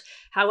court.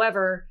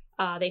 However,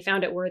 they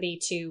found it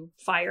worthy to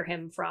fire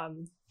him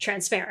from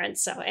Transparent.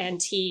 So,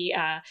 and he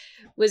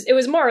it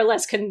was more or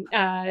less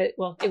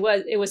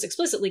it was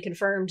explicitly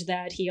confirmed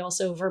that he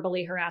also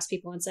verbally harassed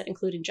people on set,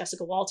 including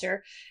Jessica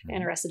Walter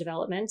and Arrested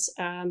Development.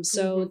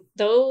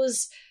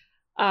 Those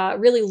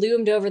really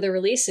loomed over the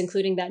release,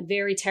 including that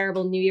very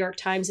terrible New York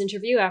Times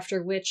interview,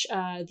 after which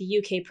the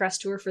UK press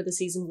tour for the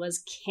season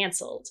was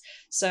cancelled.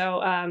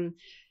 So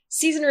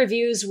season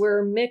reviews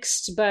were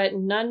mixed, but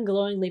none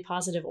glowingly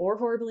positive or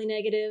horribly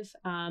negative.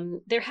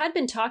 There had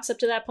been talks up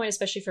to that point,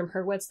 especially from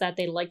Hurwitz, that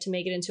they'd like to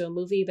make it into a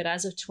movie, but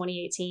as of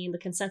 2018, the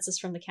consensus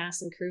from the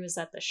cast and crew is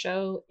that the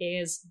show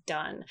is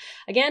done.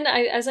 Again,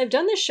 as I've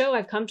done this show,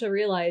 I've come to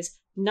realize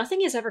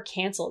nothing is ever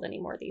canceled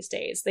anymore these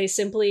days. They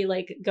simply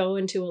like go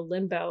into a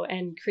limbo,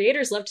 and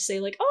creators love to say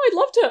like, "Oh,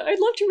 I'd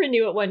love to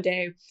renew it one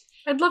day."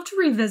 I'd love to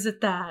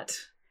revisit that.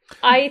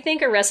 I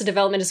think Arrested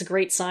Development is a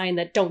great sign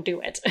that don't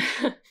do it.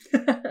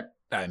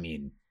 I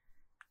mean,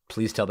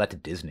 please tell that to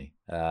Disney.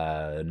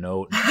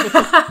 No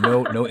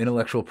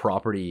intellectual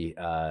property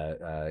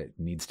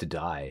needs to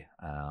die.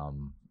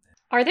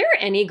 Are there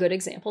any good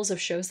examples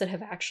of shows that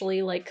have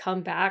actually like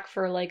come back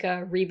for like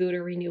a reboot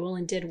or renewal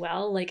and did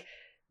well? Like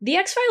the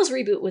X-Files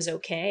reboot was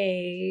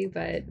okay,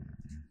 but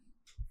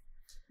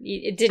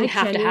it didn't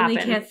have to happen.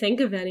 I can't think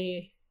of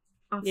any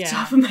off the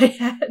top of my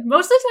head.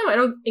 Most of the time I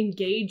don't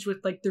engage with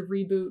like the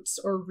reboots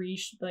or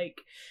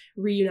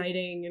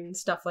reuniting and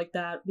stuff like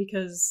that,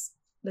 because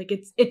like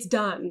it's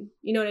done.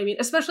 You know what I mean?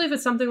 Especially if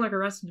it's something like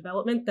Arrested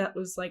Development that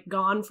was like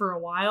gone for a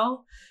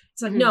while.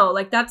 It's like, no,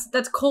 like that's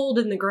cold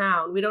in the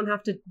ground. We don't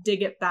have to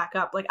dig it back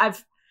up. Like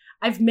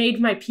I've made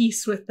my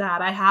peace with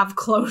that. I have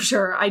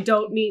closure. I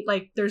don't need,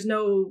 like, there's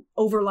no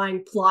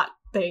overlying plot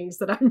things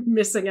that I'm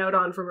missing out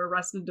on from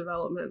Arrested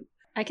Development.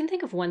 I can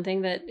think of one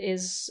thing that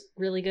is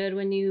really good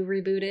when you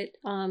reboot it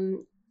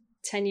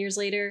 10 years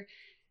later.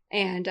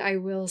 And I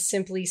will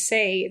simply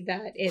say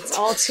that it's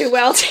All Too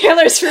Well,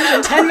 Taylor's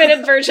version,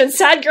 10-minute version,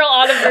 Sad Girl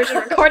Autumn version,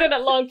 recorded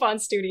at Long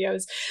Pond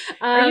Studios.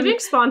 Are you being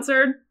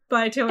sponsored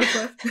by Taylor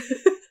Swift?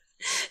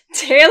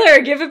 Taylor,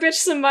 give a bitch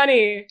some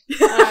money.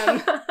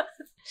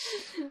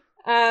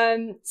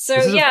 So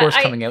this is yeah, of course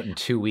coming out in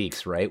 2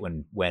 weeks, right?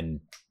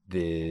 When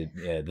the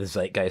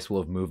zeitgeist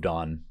will have moved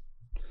on.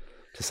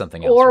 to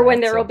something else. Or right? when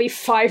there will be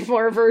 5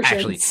 more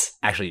versions.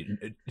 Actually,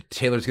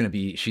 Taylor's going to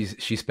be,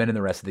 she's spending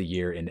the rest of the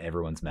year in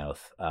everyone's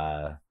mouth.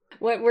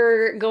 What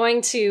we're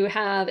going to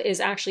have is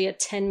actually a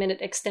 10-minute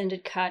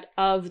extended cut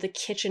of the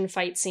kitchen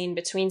fight scene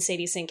between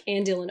Sadie Sink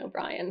and Dylan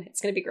O'Brien.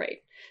 It's going to be great.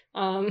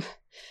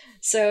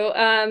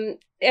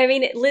 I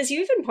mean, Liz,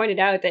 you even pointed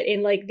out that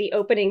in like the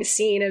opening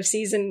scene of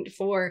season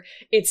 4,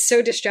 it's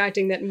so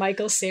distracting that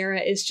Michael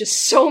Cera is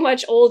just so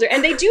much older,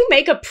 and they do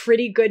make a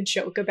pretty good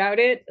joke about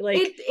it.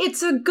 Like,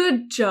 it's a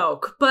good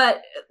joke,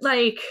 but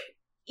like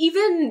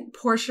even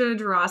Portia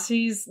de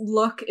Rossi's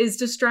look is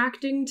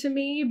distracting to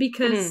me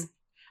because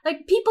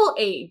like people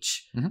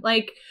age.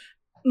 Like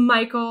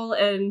Michael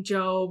and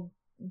Joe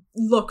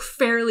look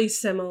fairly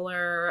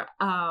similar.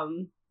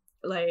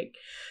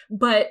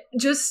 But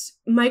just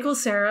Michael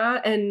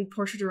Cera and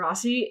Portia de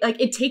Rossi, like,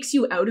 it takes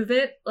you out of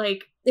it.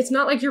 Like, it's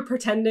not like you're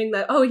pretending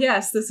that, oh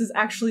yes, this is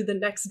actually the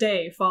next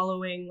day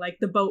following like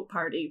the boat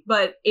party,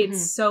 but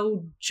it's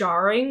so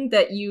jarring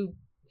that you,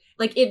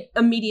 like, it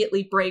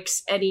immediately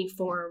breaks any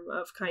form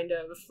of kind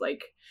of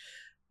like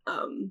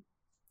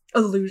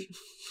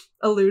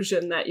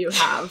illusion that you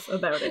have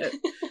about it.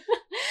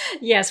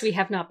 Yes, we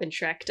have not been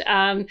tricked.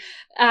 I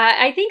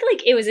think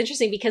like it was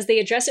interesting because they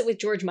address it with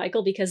George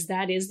Michael because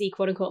that is the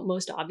quote unquote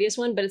most obvious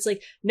one. But it's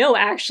like, no,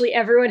 actually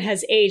everyone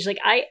has aged. Like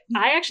I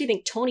actually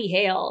think Tony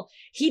Hale,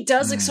 he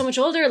does look so much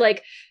older.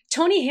 Like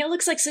Tony Hale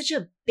looks like such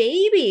a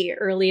baby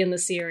early in the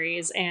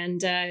series.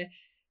 And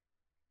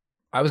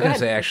I was going to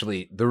say,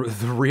 actually, the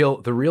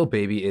real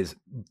baby is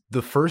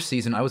the first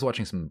season. I was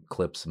watching some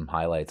clips, some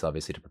highlights,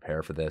 obviously to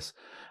prepare for this.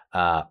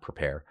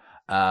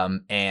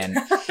 And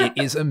it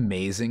is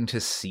amazing to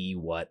see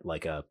what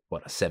a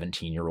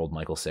 17-year-old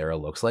Michael Cera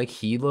looks like.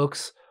 He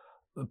looks,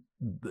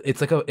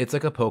 it's like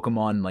a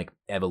Pokemon like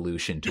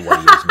evolution to what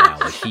he is now.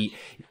 Like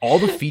all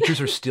the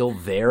features are still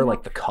there,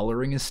 like the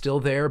coloring is still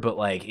there, but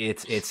like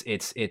it's like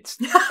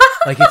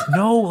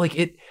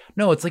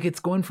it's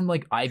going from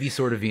like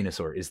Ivysaur to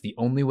Venusaur is the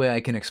only way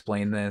I can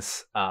explain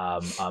this.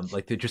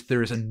 Like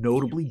there is a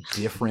notably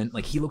different,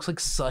 like he looks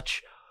like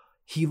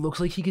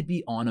he could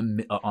be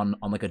on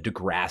like a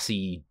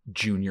Degrassi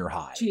junior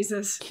high.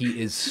 Jesus.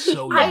 He is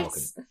so young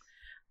looking.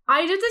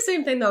 I did the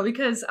same thing though,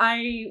 because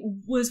I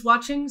was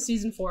watching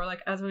season 4, like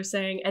as I was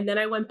saying, and then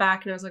I went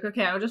back and I was like,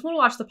 okay, I just want to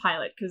watch the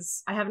pilot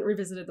because I haven't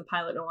revisited the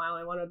pilot in a while.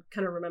 I want to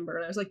kind of remember.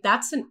 And I was like,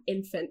 that's an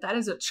infant. That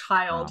is a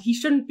child. Oh. He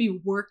shouldn't be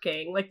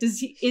working. Like,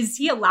 is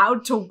he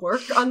allowed to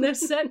work on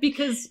this set?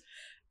 Because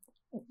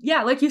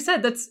yeah, like you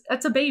said,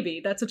 that's a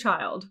baby. That's a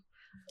child.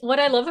 What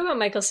I love about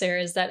Michael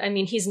Cera is that, I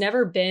mean, he's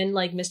never been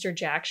like Mr.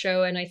 Jack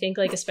Show. And I think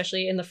like,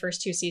 especially in the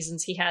first 2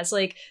 seasons, he has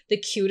like the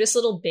cutest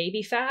little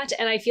baby fat.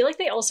 And I feel like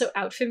they also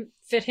outfit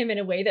him in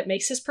a way that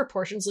makes his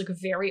proportions look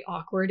very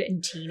awkward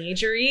and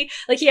teenagery.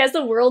 Like he has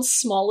the world's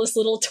smallest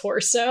little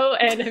torso.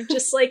 And I'm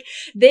just like,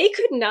 they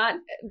could not...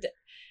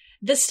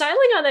 The styling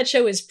on that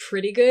show is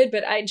pretty good,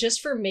 but just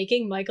for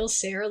making Michael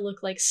Cera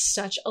look like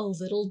such a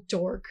little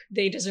dork,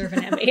 they deserve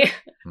an Emmy.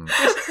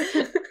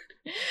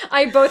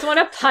 I both want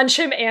to punch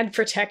him and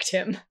protect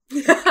him.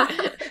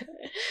 Like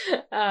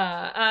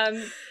I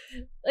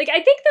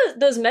think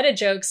those meta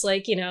jokes,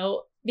 like, you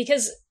know,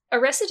 because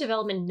Arrested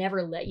Development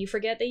never let you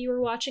forget that you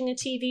were watching a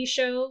TV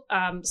show.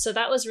 So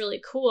that was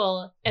really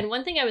cool. And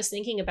one thing I was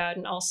thinking about,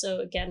 and also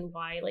again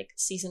why like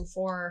season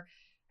 4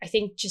 I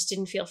think just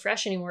didn't feel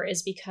fresh anymore,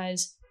 is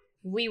because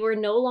we were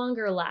no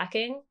longer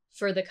lacking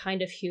for the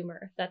kind of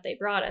humor that they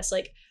brought us.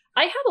 Like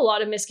I have a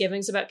lot of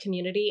misgivings about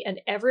Community,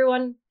 and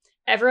everyone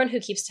who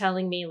keeps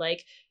telling me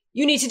like,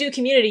 you need to do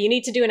Community, you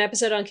need to do an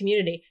episode on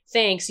Community.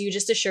 Thanks. You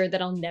just assured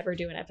that I'll never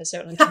do an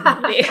episode on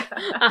Community.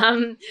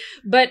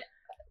 But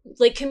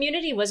like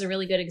Community was a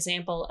really good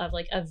example of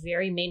like a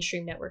very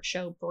mainstream network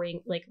show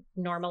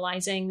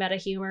normalizing meta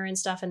humor and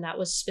stuff. And that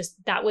was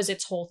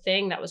its whole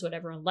thing. That was what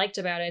everyone liked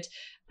about it.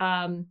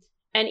 And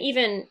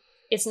even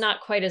it's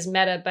not quite as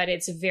meta, but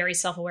it's very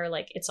self-aware.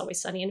 Like It's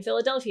Always Sunny in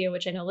Philadelphia,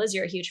 which I know, Liz,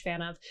 you're a huge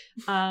fan of.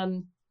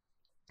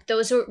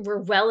 Those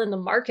were well in the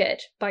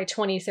market by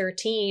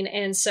 2013.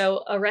 And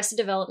so Arrested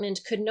Development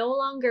could no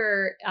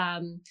longer,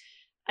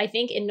 I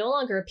think it no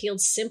longer appealed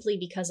simply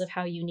because of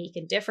how unique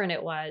and different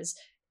it was.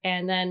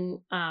 And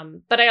then,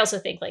 but I also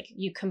think like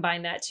you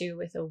combine that too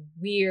with a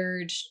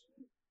weird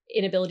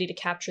inability to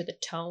capture the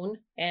tone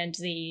and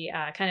the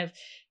kind of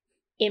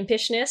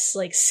impishness,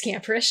 like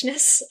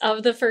scamperishness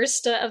of the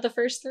first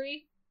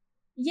 3.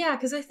 Yeah,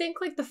 because I think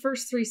like the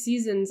first 3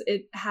 seasons,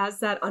 it has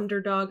that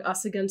underdog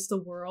us against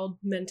the world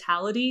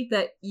mentality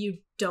that you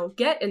don't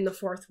get in the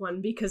 4th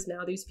one, because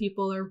now these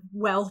people are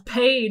well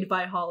paid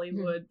by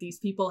Hollywood. These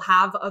people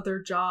have other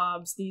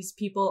jobs. These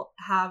people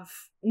have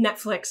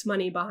Netflix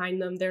money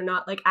behind them. They're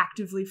not like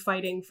actively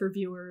fighting for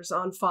viewers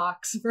on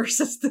Fox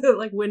versus the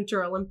like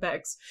Winter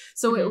Olympics.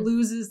 So it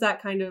loses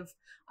that kind of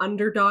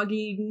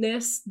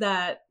underdogginess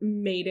that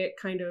made it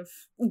kind of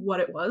what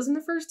it was in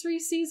the first 3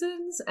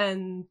 seasons.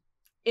 And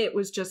it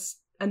was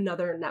just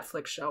another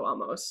Netflix show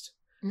almost.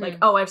 Like,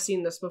 oh, I've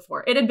seen this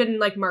before. It had been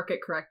like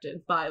market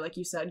corrected by, like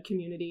you said,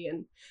 Community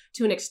and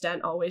to an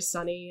extent Always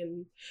Sunny,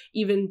 and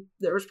even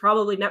there was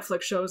probably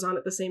Netflix shows on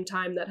at the same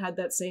time that had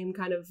that same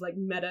kind of like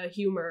meta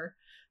humor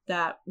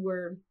that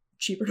were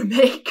cheaper to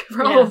make,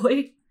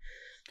 probably.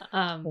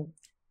 And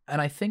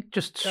I think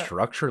just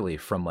structurally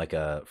from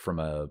a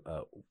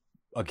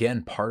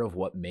again, part of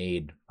what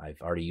made,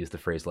 I've already used the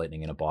phrase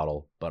lightning in a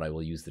bottle, but I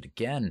will use it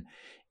again,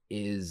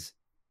 is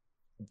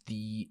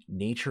the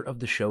nature of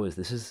the show is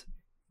this is,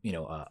 you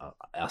know,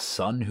 a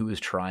son who is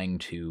trying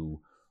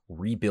to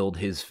rebuild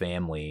his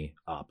family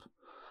up.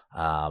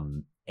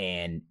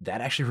 And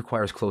that actually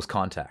requires close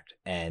contact.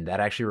 And that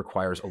actually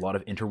requires a lot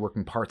of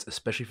interworking parts,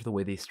 especially for the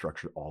way they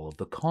structure all of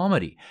the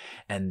comedy.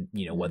 And,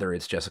 you know, whether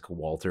it's Jessica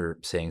Walter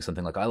saying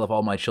something like, I love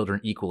all my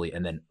children equally,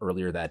 and then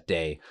earlier that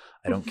day,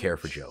 I don't care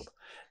for Job.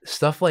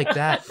 Stuff like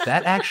that,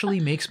 that actually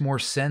makes more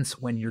sense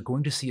when you're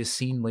going to see a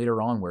scene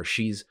later on where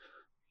she's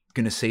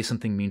going to say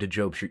something mean to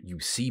Job. You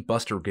see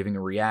Buster giving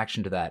a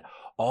reaction to that.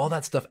 All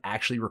that stuff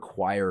actually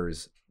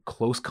requires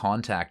close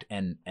contact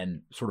and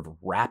sort of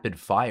rapid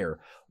fire.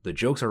 The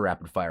jokes are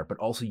rapid fire, but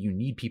also you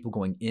need people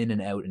going in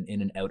and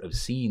out of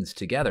scenes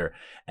together.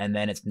 And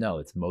then it's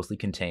mostly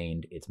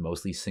contained. It's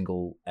mostly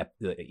single.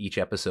 Each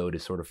episode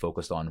is sort of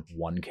focused on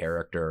one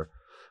character,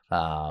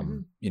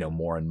 you know,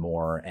 more and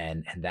more.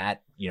 And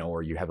that, you know,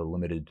 or you have a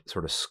limited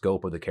sort of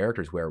scope of the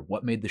characters, where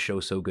what made the show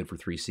so good for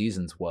 3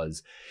 seasons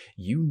was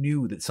you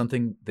knew that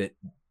something that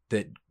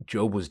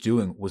Job was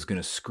doing was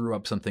going to screw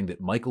up something that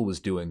Michael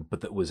was doing,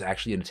 but that was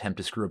actually an attempt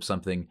to screw up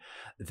something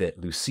that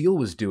Lucille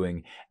was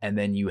doing. And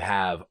then you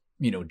have,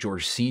 you know,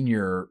 George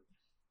Sr.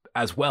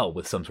 as well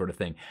with some sort of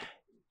thing.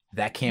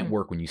 That can't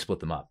work when you split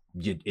them up.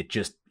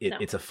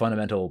 It's a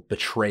fundamental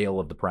betrayal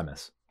of the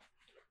premise.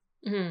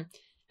 And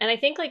I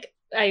think, like,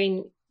 I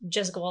mean,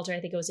 Jessica Walter,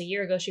 I think it was a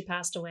year ago she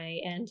passed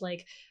away, and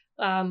like,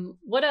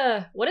 what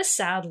a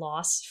sad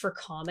loss for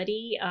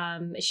comedy.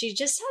 She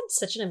just had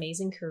such an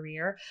amazing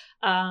career.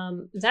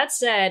 That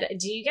said,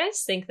 do you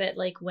guys think that,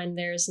 like, when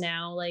there's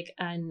now like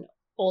an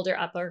older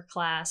upper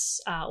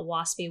class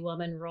waspy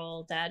woman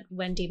role, that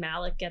Wendy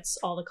Malick gets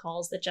all the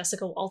calls that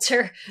Jessica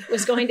Walter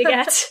was going to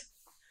get?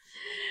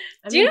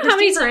 Do you know how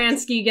many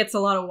Baranski gets a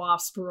lot of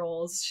WASP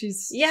roles?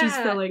 She's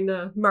filling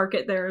the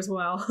market there as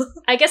well.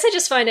 I guess I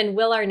just find in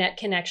Will Arnett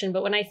connection,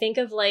 but when I think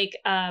of like,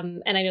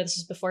 and I know this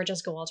is before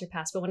Jessica Walter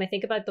passed, but when I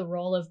think about the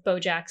role of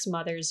BoJack's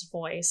mother's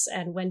voice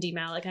and Wendy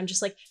Malick, I'm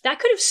just like, that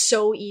could have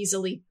so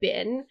easily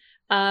been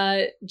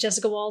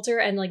Jessica Walter,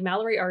 and like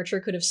Mallory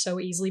Archer could have so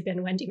easily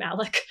been Wendy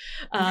Malick.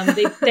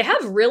 They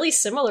have really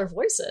similar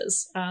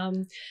voices.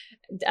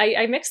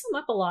 I mix them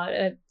up a lot,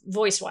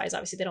 voice wise.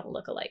 Obviously, they don't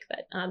look alike,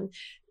 but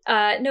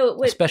no,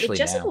 with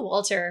Jessica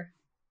Walter.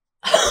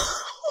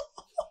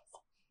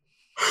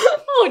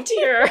 Oh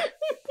dear.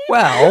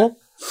 Well,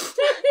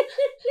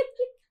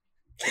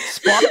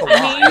 spot the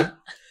line.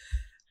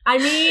 I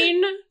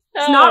mean,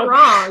 it's not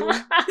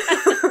wrong.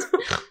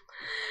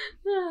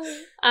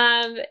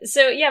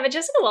 So yeah, but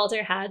Jessica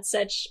Walter had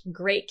such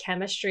great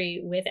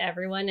chemistry with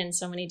everyone in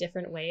so many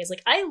different ways.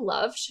 Like, I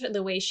loved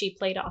the way she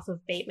played off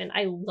of Bateman.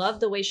 I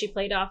loved the way she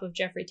played off of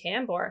Jeffrey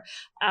Tambor.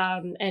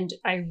 And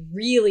I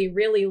really,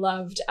 really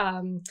loved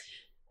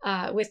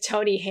with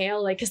Tony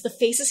Hale, like, because the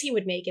faces he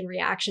would make in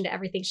reaction to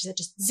everything she said,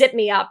 just zip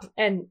me up.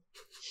 And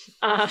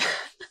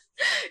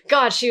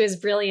God, she was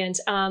brilliant.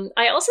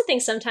 I also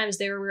think sometimes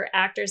there were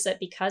actors that,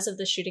 because of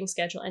the shooting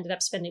schedule, ended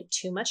up spending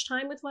too much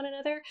time with one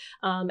another.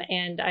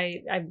 And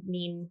I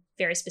mean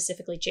very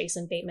specifically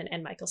Jason Bateman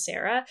and Michael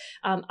Cera.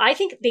 I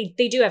think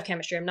they do have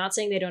chemistry. I'm not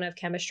saying they don't have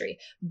chemistry,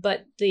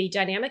 but the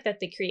dynamic that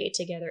they create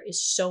together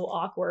is so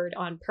awkward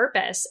on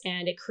purpose,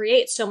 and it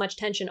creates so much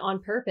tension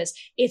on purpose.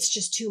 It's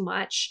just too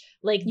much.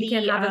 Like, you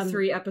can't have a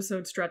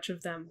 3-episode stretch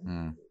of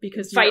them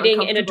because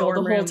fighting in a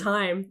dorm the room whole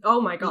time.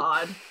 Oh my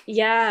God.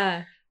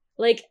 Yeah.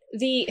 Like,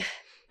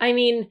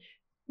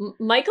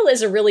 Michael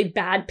is a really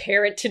bad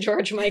parent to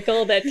George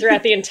Michael that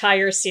throughout the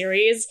entire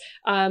series.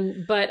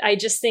 But I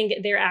just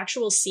think their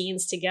actual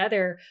scenes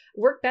together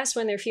work best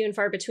when they're few and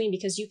far between,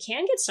 because you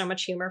can get so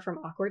much humor from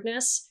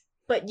awkwardness,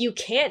 but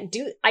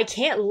I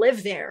can't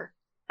live there.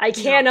 I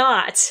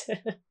cannot.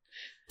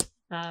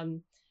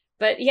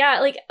 But yeah,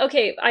 like,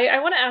 okay, I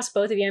want to ask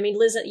both of you. I mean,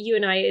 Liz, you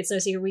and I, it's no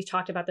secret, we've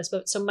talked about this,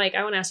 but so Mike,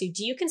 I want to ask you,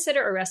 do you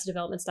consider Arrested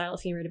Development style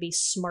of humor to be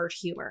smart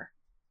humor?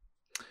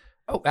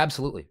 Oh,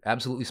 absolutely.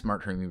 Absolutely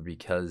smart humor,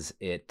 because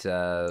it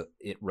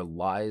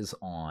relies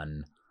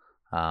on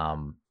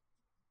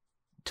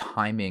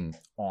timing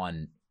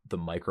on the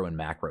micro and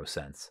macro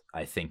sense,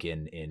 I think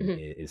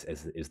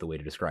is the way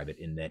to describe it,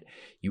 in that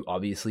you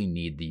obviously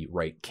need the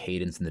right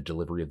cadence and the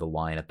delivery of the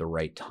line at the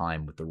right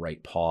time with the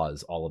right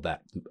pause, all of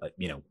that,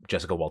 you know,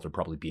 Jessica Walter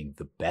probably being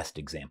the best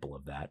example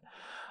of that.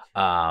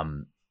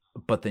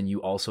 But then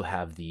you also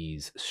have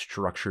these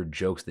structured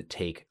jokes that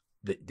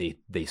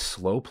they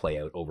slow play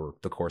out over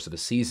the course of a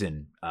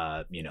season.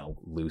 You know,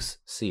 Loose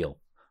Seal,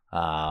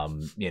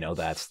 you know,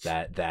 that's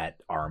that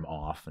arm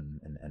off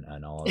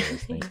and all of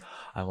those things.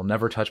 I will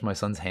never touch my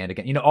son's hand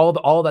again. You know,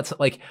 all that's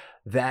like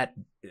that.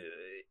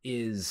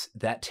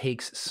 that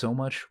takes so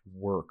much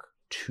work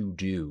to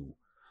do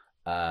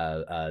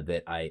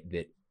that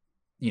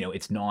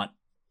it's not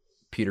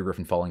Peter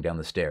Griffin falling down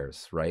the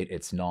stairs, right?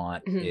 It's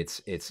not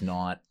it's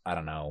not, I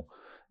don't know,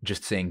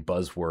 just saying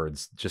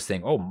buzzwords, just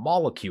saying, oh,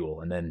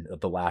 molecule, and then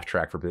the laugh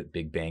track for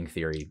Big Bang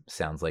Theory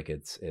sounds like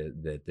it's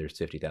that there's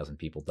 50,000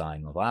 people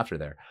dying of laughter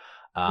there.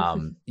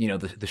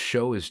 The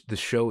show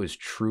is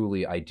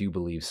truly, I do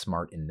believe,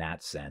 smart in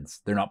that sense.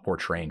 They're not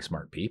portraying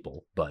smart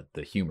people, but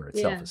the humor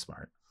itself is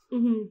smart.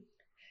 Mm-hmm.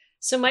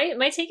 So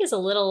my take is a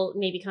little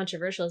maybe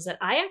controversial, is that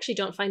I actually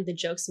don't find the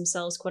jokes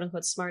themselves quote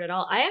unquote smart at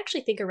all. I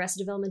actually think Arrested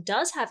Development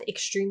does have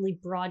extremely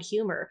broad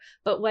humor,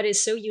 but what is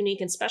so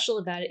unique and special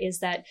about it is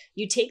that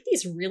you take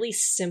these really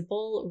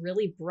simple,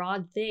 really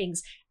broad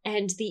things,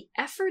 and the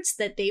efforts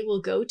that they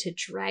will go to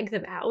drag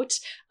them out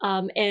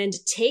and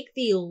take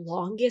the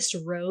longest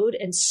road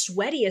and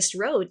sweatiest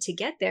road to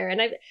get there.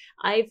 And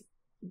I've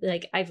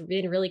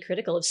been really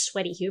critical of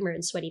sweaty humor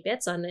and sweaty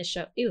bits on this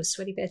show. Ew,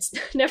 sweaty bits.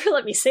 Never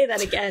let me say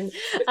that again.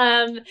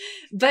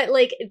 But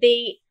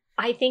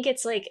I think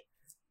it's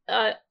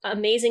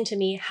amazing to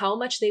me how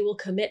much they will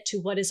commit to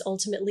what is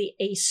ultimately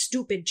a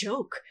stupid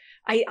joke.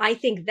 I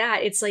think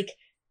that it's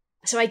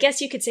so I guess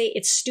you could say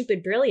it's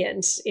stupid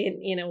brilliant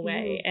in a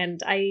way.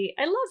 And I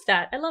love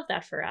that. I love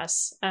that for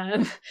us.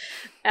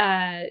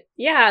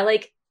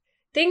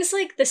 Things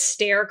like the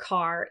stair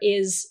car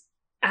is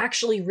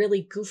actually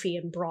really goofy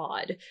and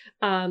broad,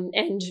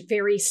 and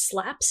very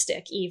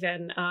slapstick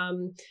even.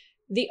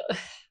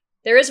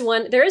 There is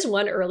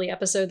one early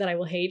episode that I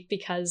will hate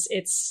because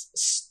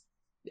its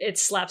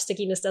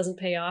slapstickiness doesn't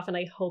pay off, and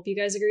I hope you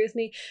guys agree with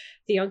me.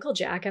 The Uncle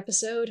Jack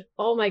episode.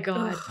 Oh my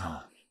God.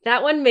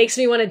 That one makes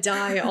me want to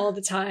die all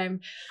the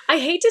time. I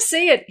hate to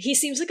say it. He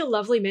seems like a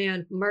lovely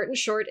man. Martin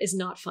Short is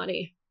not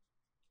funny.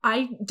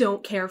 I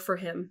don't care for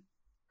him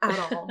at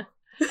all.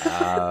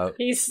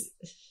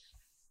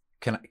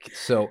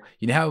 So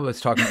you know how I was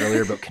talking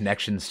earlier about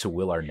connections to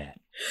Will Arnett?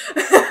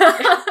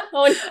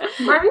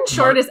 Martin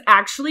Short is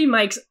actually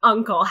Mike's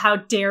uncle. How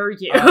dare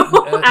you?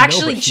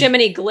 Actually,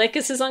 Jiminy Glick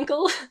is his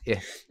uncle. Yeah.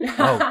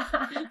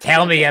 Oh,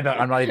 tell me about.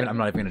 I'm not even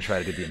going to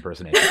try to do the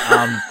impersonation.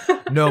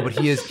 No, but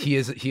he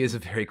is a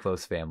very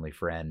close family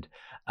friend,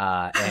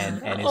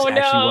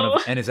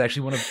 and is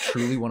actually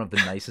one of the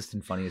nicest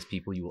and funniest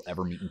people you will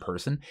ever meet in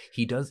person.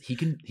 He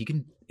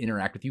can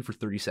interact with you for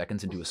 30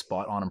 seconds and do a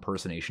spot on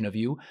impersonation of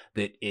you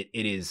that it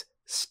is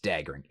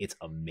staggering. It's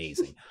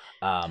amazing.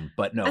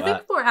 But no, I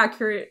think more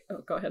accurate.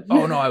 Oh, go ahead.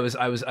 Oh no, I was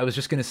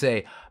just gonna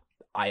say,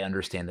 I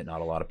understand that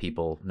not a lot of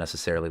people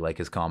necessarily like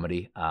his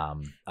comedy.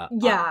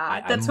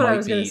 That's what I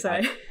was gonna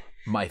say.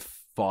 My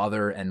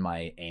father and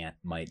my aunt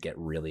might get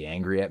really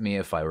angry at me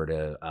if I were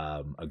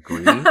to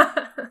agree.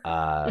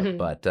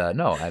 But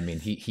no, I mean,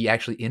 he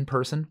actually in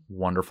person,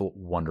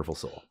 wonderful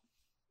soul.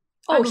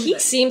 Oh, he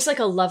seems like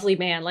a lovely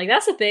man.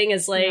 That's the thing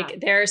is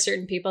there are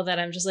certain people that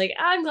I'm just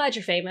I'm glad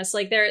you're famous.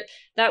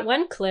 That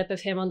one clip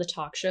of him on the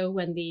talk show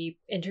when the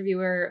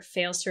interviewer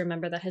fails to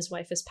remember that his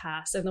wife has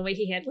passed, and the way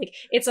he had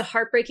it's a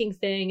heartbreaking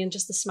thing, and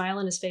just the smile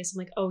on his face. I'm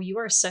like, oh, you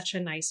are such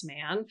a nice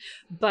man.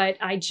 But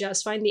I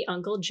just find the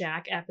Uncle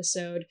Jack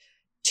episode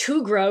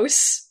too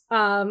gross.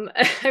 I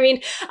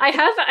mean, I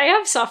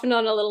have softened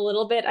on a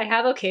little bit. I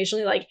have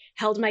occasionally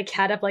held my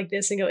cat up like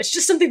this and go, it's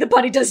just something the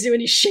bunny does do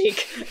when you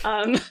shake.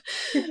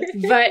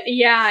 But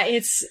yeah,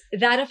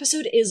 that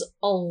episode is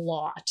a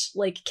lot,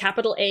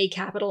 capital A,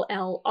 capital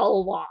L, a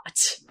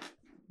lot.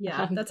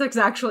 Yeah, that's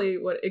exactly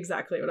what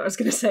I was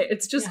going to say.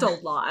 It's just a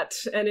lot,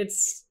 and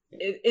it's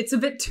a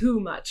bit too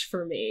much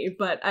for me,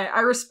 but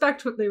I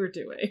respect what they were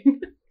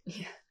doing.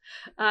 Yeah.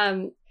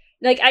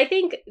 I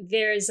think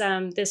there's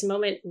this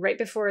moment right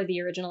before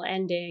the original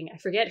ending. I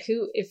forget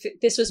if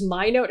this was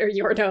my note or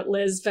your note,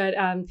 Liz, but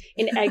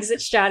in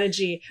Exit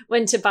Strategy,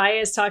 when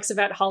Tobias talks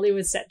about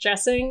Hollywood set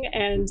dressing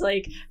and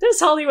those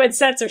Hollywood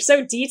sets are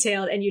so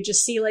detailed, and you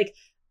just see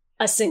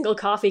a single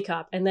coffee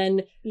cup, and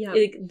then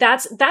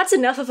that's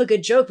enough of a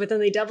good joke. But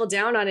then they double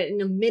down on it,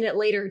 and a minute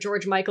later,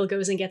 George Michael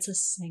goes and gets a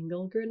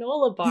single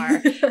granola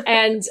bar,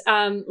 and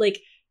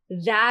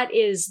that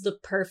is the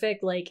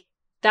perfect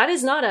that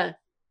is not a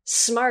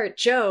smart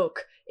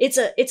joke. It's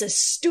a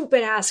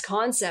stupid ass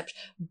concept,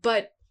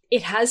 but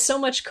it has so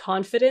much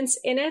confidence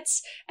in it,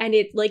 and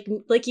it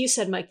like you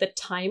said, Mike, the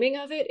timing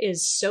of it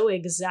is so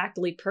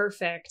exactly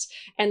perfect,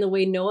 and the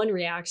way no one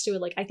reacts to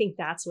it, I think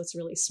that's what's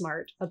really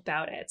smart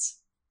about it.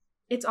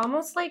 It's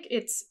almost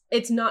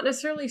it's not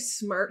necessarily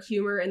smart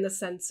humor in the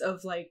sense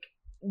of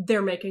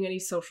they're making any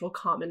social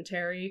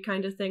commentary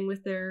kind of thing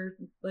with their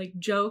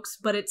jokes,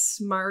 but it's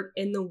smart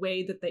in the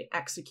way that they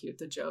execute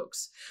the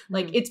jokes.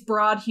 It's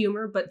broad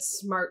humor but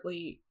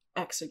smartly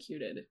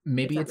executed.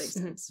 Maybe it's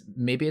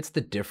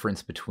the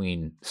difference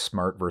between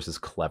smart versus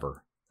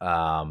clever,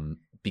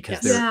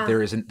 because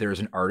there is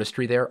an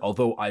artistry there.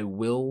 Although I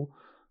will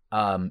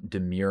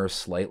demur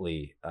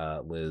slightly,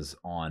 Liz,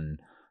 on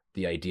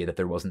the idea that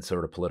there wasn't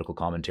sort of political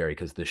commentary,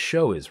 because the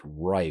show is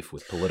rife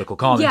with political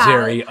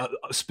commentary,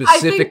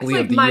 specifically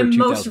of the year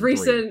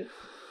 2003.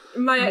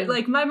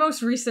 my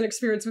most recent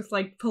experience with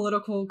like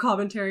political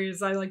commentary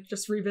is I like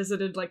just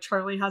revisited like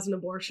Charlie has an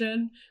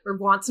abortion or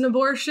wants an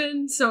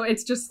abortion, so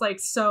it's just like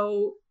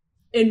so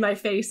in my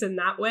face in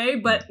that way.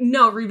 But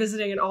no,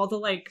 revisiting and all the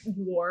like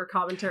war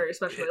commentary,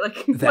 especially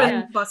like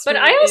when Buster but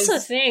I also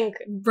is think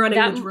running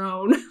that the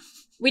drone.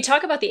 we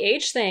talk about the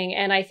age thing,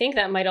 and I think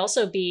that might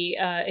also be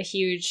a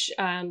huge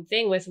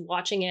thing with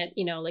watching it.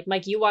 You know, like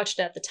Mike, you watched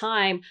it at the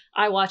time.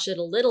 I watched it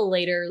a little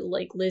later.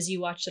 Like Liz, you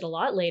watched it a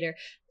lot later.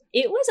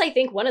 It was, I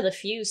think, one of the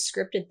few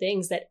scripted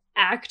things that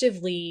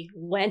actively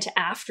went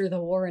after the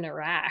war in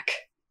Iraq.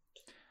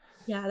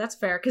 Yeah, that's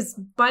fair. Because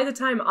by the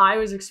time I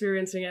was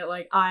experiencing it,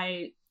 like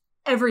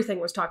everything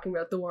was talking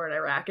about the war in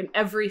Iraq, and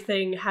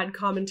everything had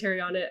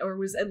commentary on it, or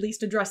was at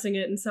least addressing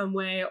it in some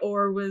way,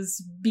 or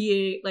was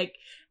being like,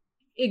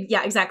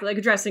 yeah, exactly, like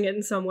addressing it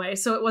in some way.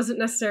 So it wasn't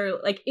necessarily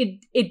like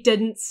it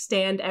didn't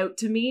stand out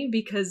to me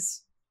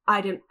because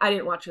I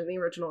didn't watch it in the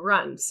original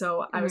run.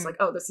 So I was like,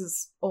 oh, this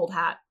is old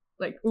hat,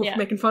 like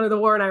making fun of the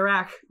war in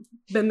Iraq.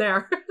 Been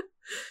there.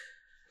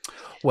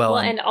 Well,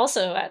 and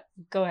also,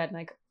 go ahead,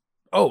 Mike.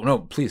 Oh no,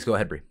 please go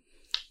ahead, Brie.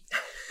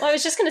 Well, I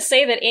was just going to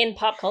say that in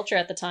pop culture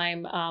at the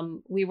time,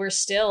 we were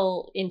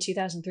still in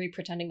 2003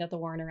 pretending that the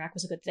war in Iraq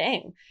was a good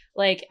thing.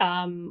 Like,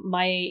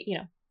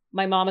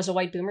 my mom is a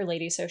white boomer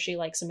lady, so she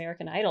likes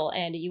American Idol,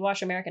 and you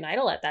watch American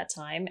Idol at that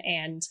time,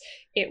 and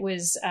it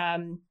was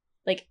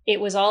it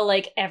was all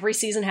like every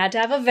season had to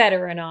have a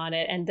veteran on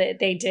it, and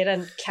they did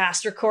a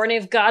cast recording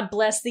of "God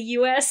Bless the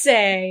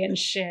USA" and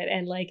shit,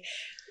 and like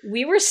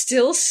we were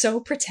still so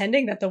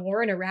pretending that the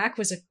war in Iraq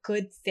was a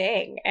good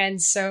thing. And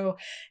so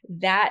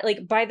that,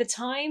 like, by the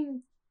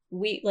time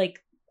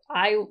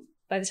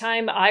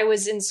I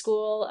was in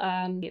school,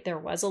 there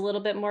was a little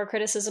bit more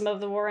criticism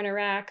of the war in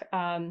Iraq.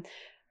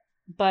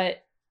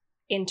 But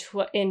in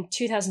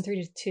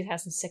 2003 to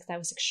 2006, that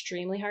was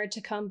extremely hard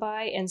to come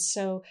by. And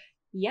so,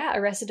 yeah,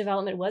 Arrested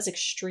Development was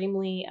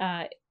extremely,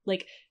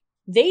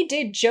 they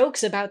did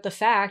jokes about the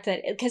fact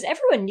that, because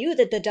everyone knew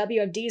that the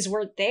WMDs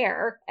weren't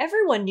there.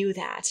 Everyone knew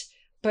that.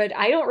 But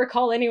I don't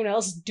recall anyone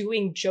else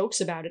doing jokes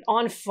about it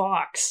on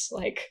Fox.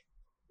 Like,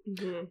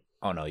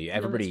 oh no,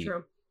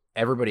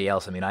 everybody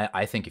else. I mean,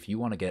 I think if you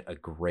want to get a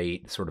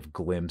great sort of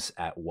glimpse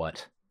at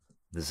what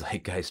the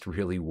zeitgeist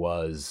really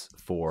was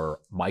for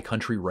My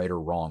Country, Right or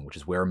Wrong, which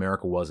is where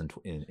America was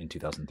in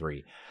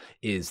 2003,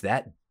 is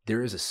that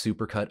there is a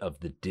supercut of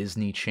the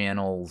Disney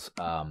Channel's.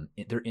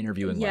 They're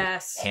interviewing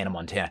like Hannah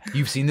Montana.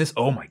 You've seen this?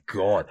 Oh my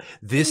god,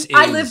 this is.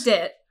 I lived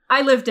it.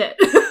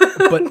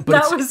 But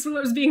that was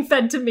what was being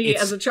fed to me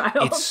as a child.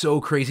 It's so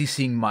crazy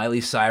seeing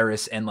Miley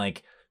Cyrus and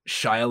like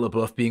Shia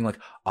LaBeouf being like,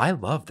 "I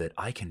love that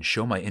I can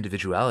show my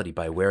individuality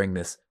by wearing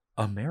this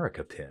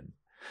America pin."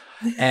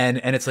 And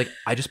it's like,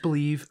 I just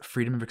believe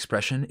freedom of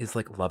expression is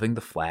like loving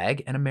the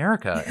flag and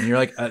America. And you're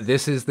like,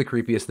 this is the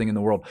creepiest thing in the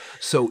world.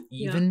 So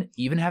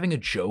even having a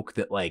joke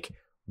that like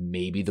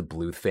maybe the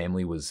Bluth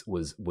family was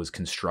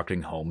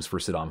constructing homes for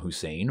Saddam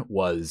Hussein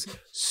was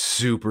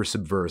super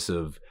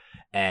subversive,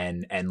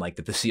 and like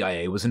that the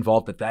CIA was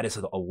involved, that is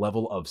a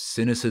level of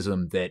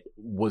cynicism that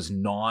was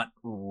not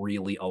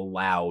really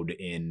allowed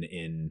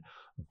in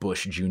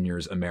Bush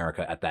Jr.'s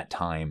America at that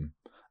time,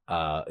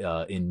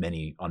 in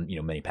many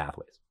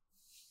pathways.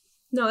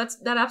 No,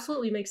 that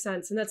absolutely makes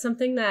sense. And that's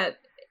something that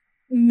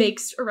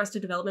makes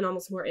Arrested Development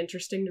almost more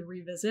interesting to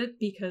revisit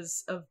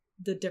because of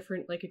the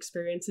different like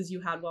experiences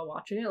you had while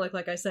watching it.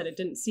 Like I said, it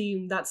didn't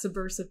seem that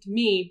subversive to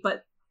me,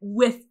 but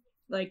with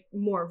like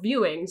more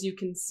viewings, you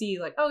can see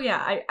like, oh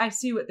yeah, I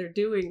see what they're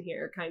doing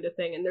here kind of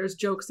thing. And there's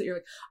jokes that you're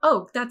like,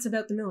 oh, that's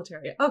about the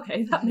military.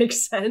 Okay, that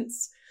makes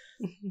sense.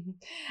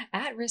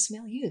 At-risk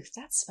male youth,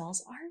 that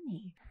spells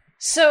army.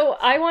 So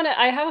I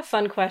have a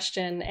fun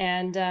question,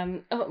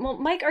 and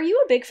Mike, are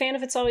you a big fan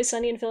of It's Always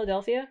Sunny in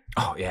Philadelphia?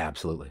 Oh yeah,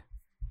 absolutely.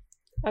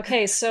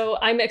 Okay, so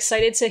I'm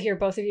excited to hear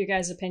both of you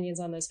guys' opinions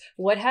on this.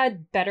 What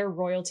had better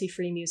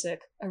royalty-free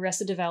music,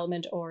 Arrested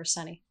Development or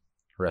Sunny?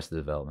 Arrested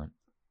Development.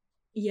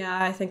 Yeah,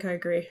 I think I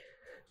agree.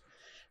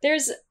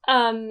 There's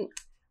I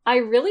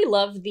really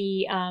love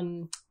the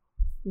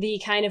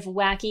kind of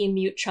wacky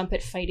mute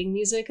trumpet fighting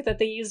music that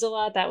they used a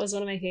lot. That was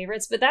one of my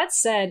favorites. But that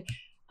said,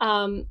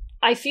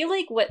 I feel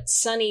like what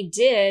Sunny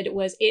did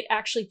was it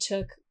actually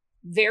took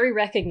very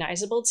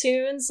recognizable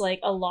tunes.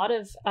 Like a lot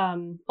of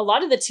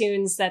the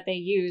tunes that they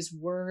used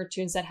were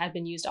tunes that had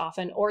been used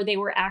often, or they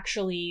were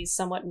actually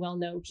somewhat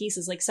well-known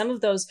pieces. Like some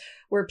of those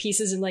were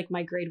pieces in like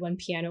my grade 1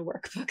 piano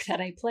workbook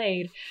that I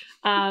played.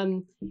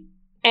 And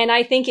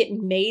I think it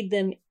made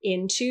them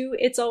into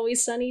It's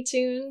Always Sunny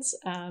tunes.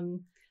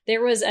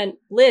 There was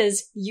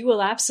Liz, you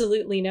will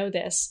absolutely know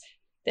this.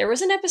 There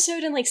was an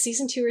episode in like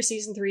season 2 or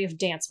season 3 of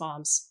Dance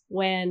Moms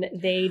when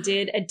they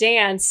did a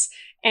dance,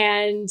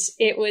 and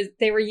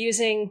they were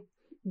using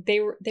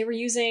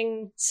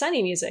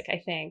Sunny music,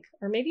 I think,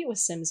 or maybe it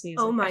was Sims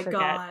music. Oh my I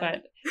forget, god!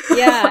 But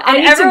yeah, I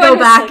need to go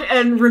back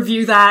and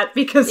review that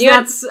because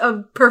that's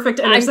a perfect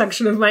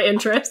intersection of my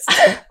interests.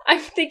 I'm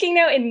thinking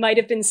now it might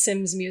have been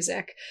Sims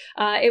music.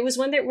 It was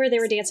one where they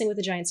were dancing with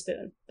a giant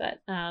spoon.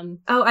 But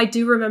oh, I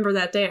do remember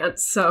that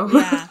dance. So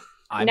yeah,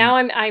 now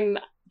I'm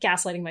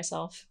gaslighting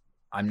myself.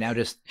 I'm now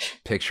just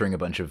picturing a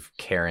bunch of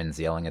Karens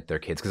yelling at their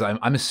kids because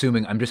I'm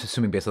just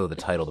assuming based on the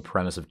title, the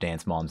premise of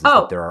Dance Moms is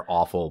that there are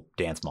awful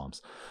dance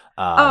moms.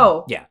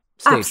 Yeah.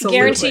 Absolutely.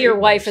 Guarantee your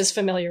wife is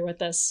familiar with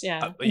this.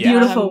 Yeah.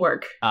 Beautiful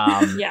work.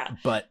 Yeah.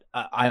 But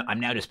I'm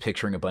now just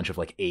picturing a bunch of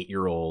like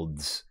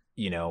 8-year-olds,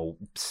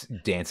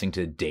 dancing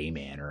to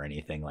Dayman or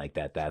anything like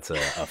that. That's a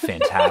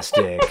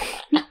fantastic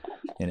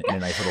in a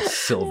nice little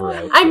silver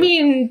outfit. I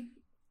mean,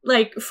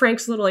 like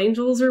Frank's Little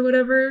Angels or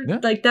whatever. Yeah.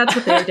 Like that's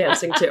what they were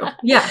dancing to.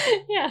 Yeah.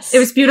 Yes. It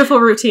was beautiful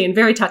routine,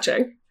 very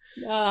touching.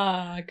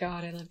 Oh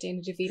God, I love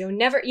Danny DeVito.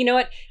 Never, you know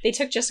what? They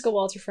took Jessica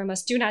Walter from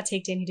us. Do not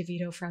take Danny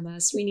DeVito from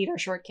us. We need our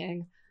short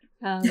king.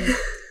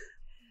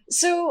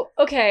 So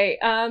okay,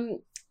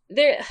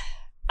 there,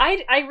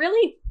 I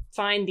really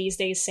find these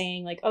days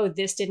saying like, oh,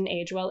 this didn't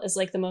age well is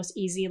like the most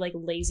easy, like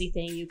lazy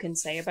thing you can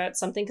say about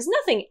something because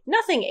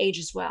nothing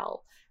ages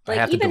well. Like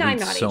I have to even I'm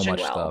delete not so aging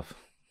much well. stuff.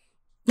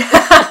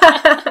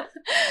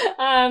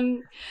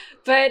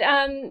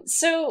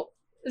 So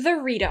the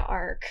Rita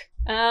arc.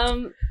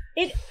 I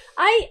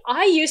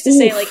used to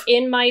say like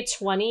in my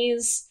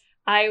 20s,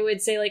 I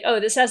would say like, oh,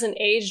 this hasn't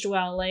aged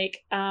well.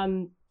 Like,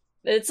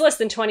 it's less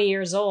than 20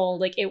 years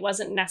old. Like it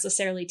wasn't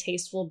necessarily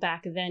tasteful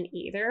back then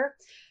either.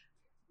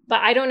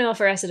 But I don't know if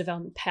Arrested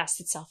Development passed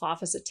itself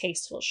off as a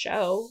tasteful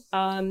show.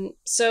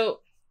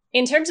 So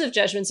in terms of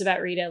judgments about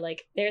Rita,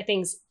 like they're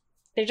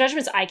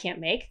judgments I can't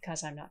make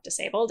because I'm not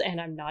disabled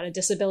and I'm not a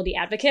disability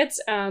advocate.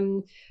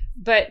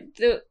 But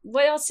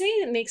what I'll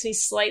say that makes me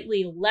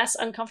slightly less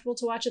uncomfortable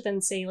to watch it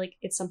than say like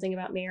it's something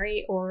about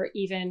Mary or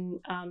even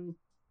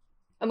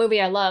a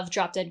movie I love,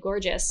 Drop Dead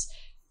Gorgeous,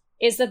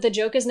 is that the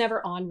joke is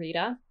never on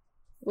Rita,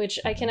 which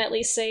I can at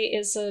least say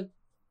is a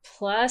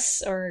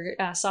plus or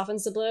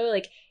softens the blow.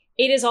 Like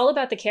it is all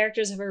about the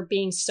characters of her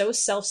being so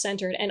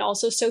self-centered and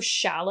also so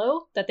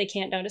shallow that they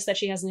can't notice that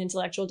she has an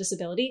intellectual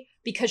disability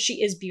because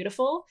she is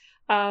beautiful.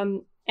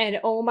 And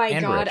oh my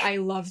God, rich. I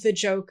love the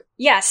joke.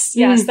 Yes,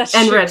 that's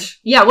and true. rich.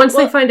 Yeah, once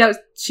they find out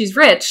she's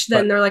rich,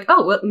 then they're like,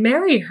 oh, well,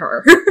 marry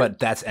her. But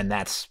that's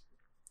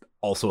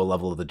also a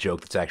level of the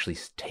joke that's actually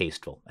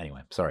tasteful.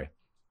 Anyway, sorry.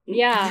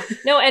 Yeah.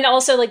 No, and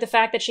also like the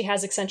fact that she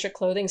has eccentric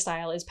clothing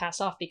style is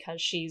passed off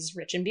because she's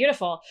rich and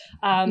beautiful.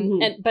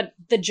 But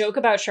the joke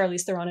about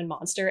Charlize Theron and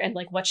Monster and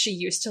like what she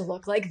used to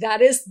look like,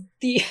 that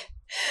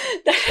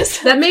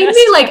made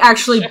me like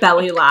actually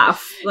belly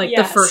laugh like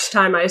the first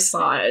time I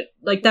saw it.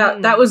 Like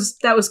that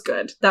was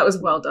good. That was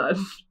well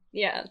done.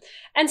 Yeah.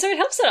 And so it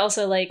helps that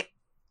also like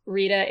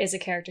Rita is a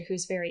character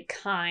who's very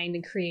kind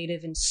and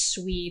creative and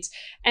sweet.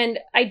 And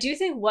I do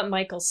think what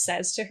Michael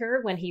says to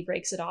her when he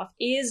breaks it off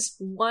is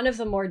one of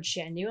the more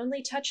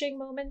genuinely touching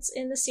moments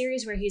in the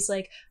series where he's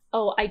like,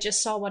 oh, I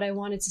just saw what I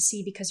wanted to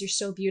see because you're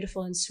so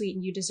beautiful and sweet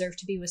and you deserve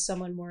to be with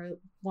someone more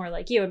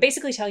like you. And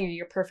basically telling her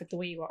you're perfect the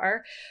way you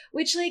are,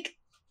 which like,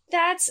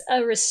 that's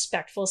a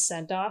respectful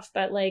send-off.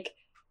 But like,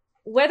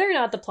 whether or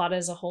not the plot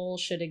as a whole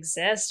should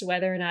exist,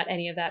 whether or not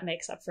any of that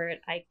makes up for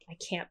it, I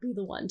can't be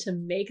the one to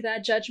make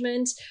that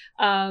judgment.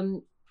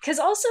 Because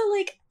also,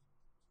 like,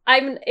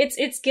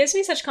 it gives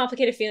me such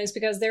complicated feelings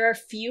because there are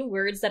few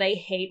words that I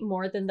hate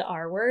more than the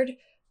R word.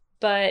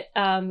 But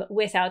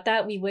without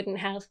that, we wouldn't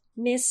have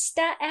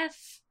Mr.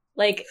 F.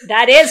 Like,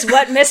 that is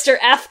what Mr.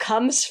 F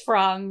comes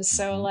from.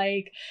 So,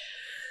 like,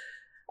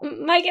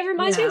 Mike, it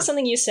reminds me of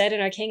something you said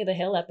in our King of the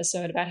Hill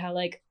episode about how,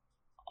 like,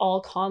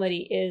 all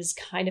comedy is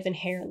kind of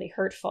inherently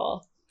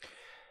hurtful.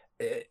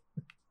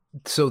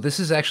 So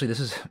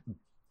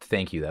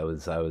thank you. I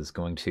was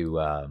going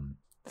to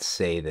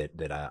say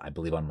that I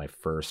believe on my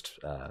first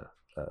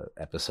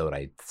episode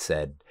I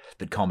said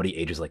that comedy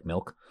ages like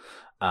milk,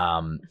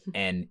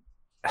 and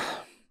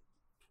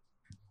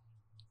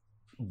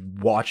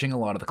watching a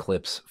lot of the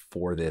clips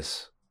for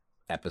this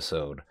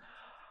episode,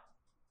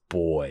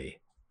 boy,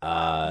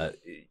 a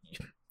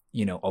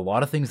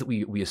lot of things that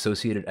we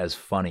associated as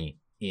funny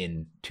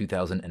in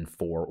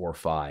 2004 or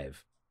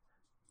 5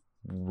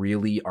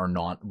 really we're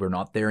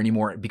not there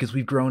anymore because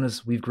we've grown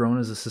as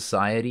a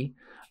society.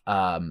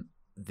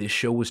 This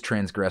show was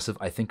transgressive.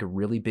 I think a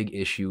really big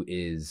issue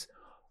is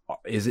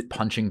it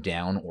punching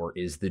down or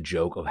is the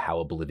joke of how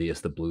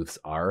oblivious the Bluths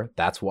are?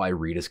 That's why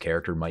Rita's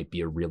character might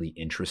be a really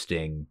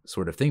interesting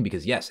sort of thing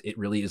because yes, it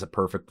really is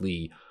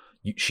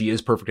she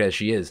is perfect as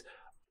she is.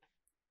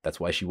 That's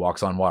why she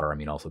walks on water. I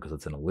mean, also because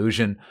it's an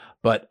illusion,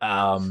 but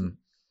but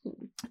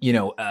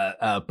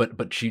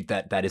she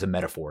that is a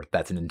metaphor.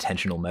 That's an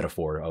intentional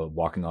metaphor of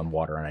walking on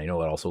water, and I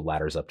know it also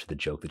ladders up to the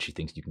joke that she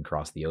thinks you can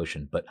cross the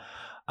ocean. But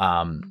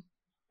the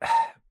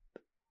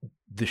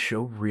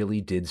show really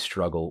did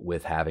struggle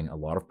with having a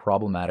lot of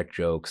problematic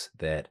jokes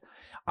that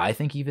I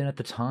think even at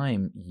the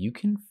time you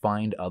can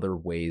find other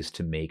ways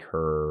to make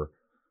her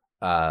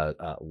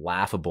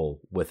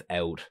laughable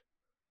without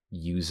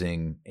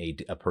using a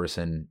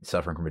person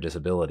suffering from a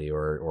disability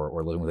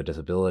or living with a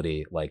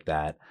disability like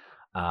that.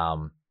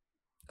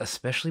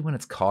 Especially when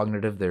it's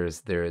cognitive, there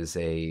is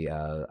a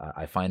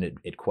I find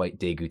it quite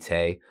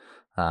dégoûté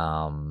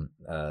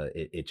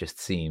It just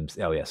seems.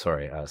 Oh yeah,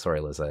 sorry,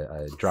 Liz.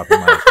 I dropped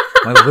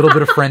my little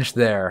bit of French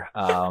there.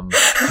 Do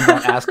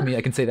not ask me.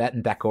 I can say that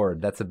in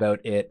d'accord. That's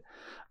about it.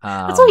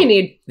 That's all you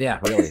need. Yeah,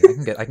 really.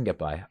 I can get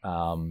by.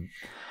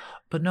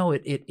 But no,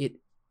 it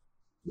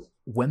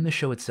when the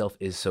show itself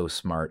is so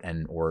smart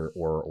and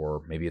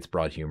or maybe it's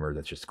broad humor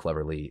that's just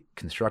cleverly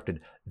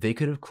constructed, they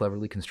could have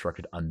cleverly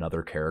constructed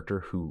another character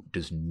who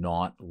does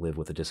not live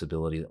with a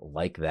disability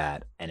like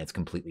that, and it's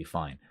completely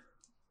fine.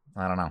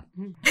 I don't know.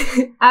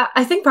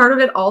 I think part of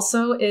it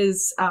also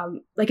is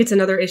like it's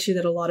another issue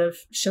that a lot of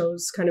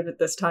shows kind of at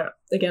this time,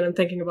 again, I'm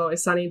thinking of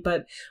Always Sunny,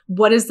 but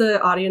what is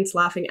the audience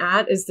laughing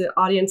at? Is the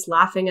audience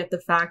laughing at the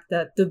fact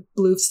that the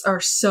Bluths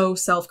are so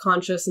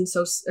self-conscious and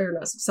so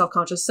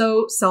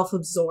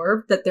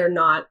self-absorbed that they're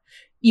not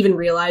even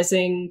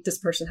realizing this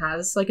person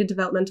has like a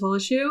developmental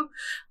issue?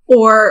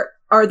 Or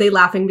are they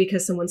laughing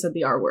because someone said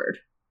the R word?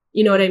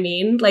 You know what I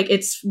mean? Like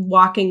it's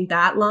walking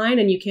that line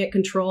and you can't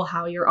control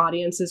how your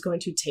audience is going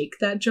to take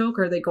that joke.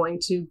 Are they going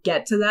to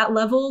get to that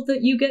level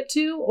that you get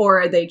to? Or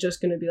are they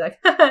just going to be like,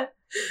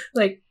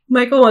 like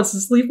Michael wants to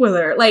sleep with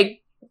her.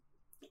 Like,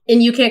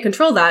 and you can't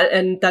control that.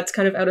 And that's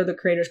kind of out of the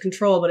creator's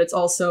control, but it's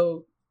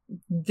also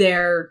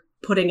they're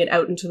putting it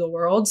out into the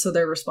world. So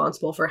they're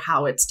responsible for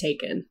how it's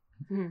taken.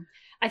 Mm-hmm.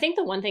 I think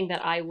the one thing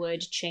that I would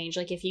change,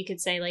 like if you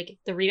could say like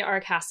the Rita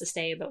arc has to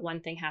stay, but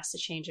one thing has to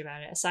change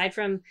about it, aside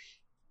from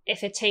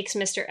if it takes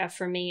Mr. F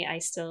from me, I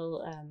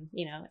still,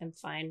 am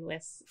fine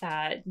with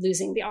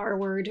losing the R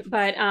word,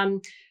 but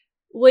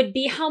would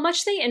be how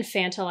much they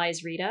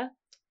infantilize Rita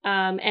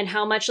and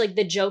how much like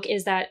the joke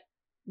is that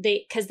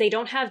because they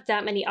don't have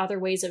that many other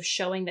ways of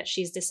showing that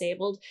she's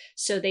disabled.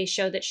 So they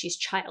show that she's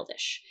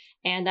childish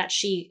and that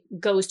she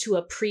goes to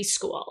a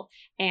preschool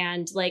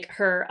and like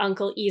her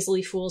uncle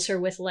easily fools her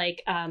with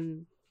like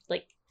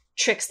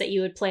tricks that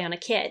you would play on a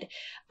kid.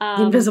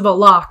 Invisible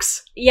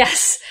locks.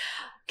 Yes.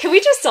 Can we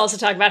just also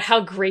talk about how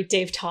great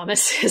Dave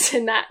Thomas is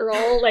in that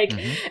role? Like,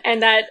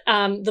 and that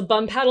the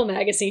Bum Paddle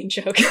magazine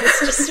joke is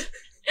just,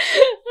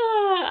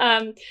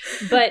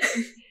 but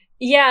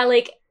yeah,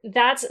 like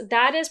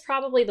that is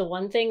probably the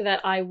one thing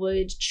that I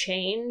would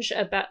change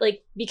about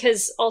like,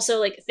 because also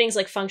like things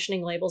like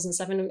functioning labels and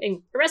stuff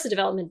and Arrested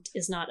Development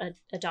is not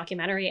a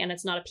documentary and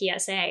it's not a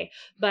PSA,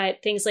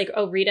 but things like,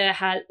 oh, Rita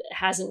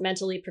hasn't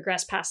mentally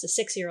progressed past a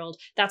 6-year-old.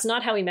 That's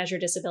not how we measure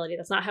disability.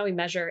 That's not how we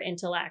measure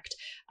intellect.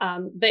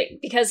 But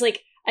because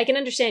like, I can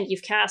understand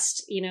you've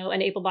cast,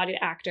 an able-bodied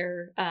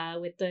actor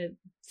with the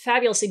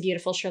fabulously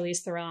beautiful Charlize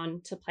Theron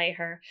to play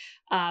her.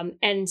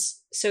 And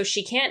so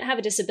she can't have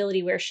a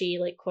disability where she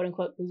like, quote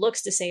unquote,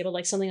 looks disabled,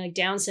 like something like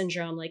Down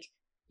syndrome. Like,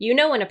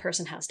 when a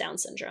person has Down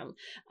syndrome.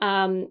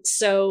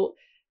 So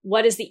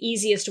what is the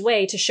easiest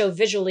way to show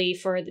visually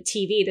for the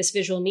TV, this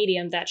visual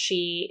medium, that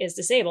she is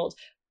disabled?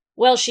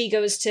 Well, she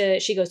goes to a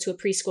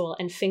preschool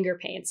and finger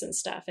paints and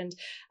stuff. And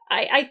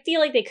I feel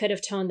like they could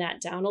have toned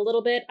that down a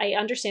little bit. I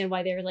understand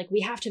why they're like,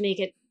 we have to make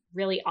it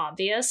really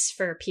obvious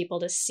for people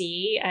to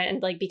see.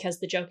 And like, because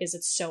the joke is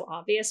it's so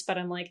obvious, but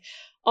I'm like,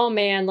 oh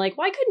man, like,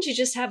 why couldn't you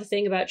just have a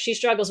thing about she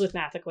struggles with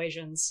math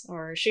equations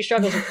or she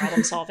struggles with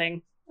problem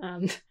solving? I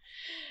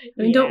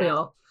mean, don't we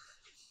all?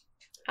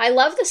 I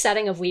love the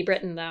setting of Wee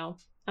Britain though.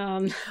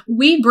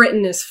 Wee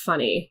Britain is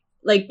funny.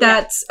 Like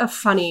that's a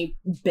funny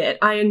bit.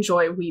 I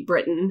enjoy Wee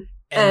Britain.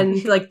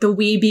 And like the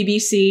wee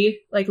BBC,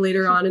 like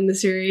later on in the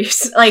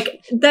series,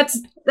 like that's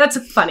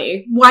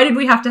funny. Why did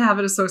we have to have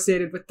it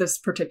associated with this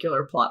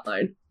particular plot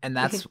line? And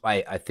that's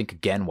why I think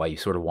again why you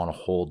sort of want to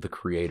hold the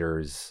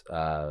creators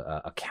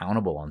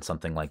accountable on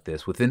something like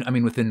this. Within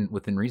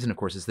reason, of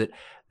course, is that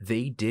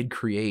they did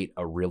create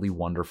a really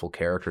wonderful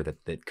character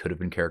that could have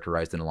been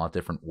characterized in a lot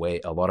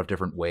of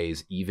different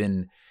ways,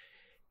 even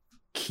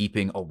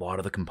keeping a lot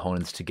of the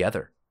components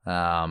together.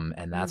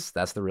 And that's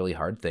the really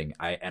hard thing.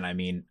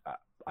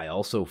 I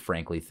also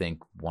frankly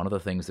think one of the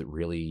things that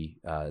really,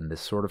 and this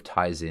sort of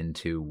ties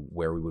into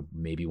where we would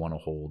maybe want to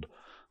hold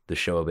the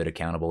show a bit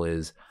accountable,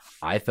 is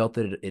I felt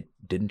that it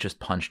didn't just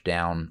punch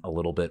down a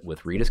little bit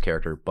with Rita's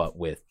character, but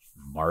with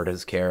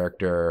Marta's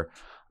character,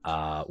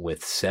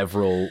 with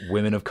several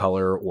women of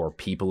color or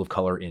people of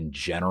color in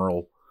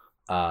general.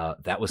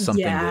 That was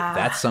something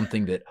that's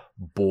something that,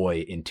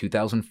 boy, in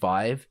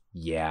 2005,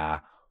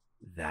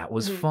 that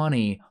was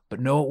funny,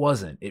 but no, it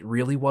wasn't. It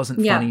really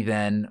wasn't funny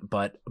then,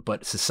 but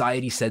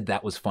society said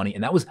that was funny,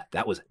 and that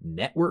was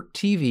network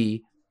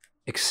TV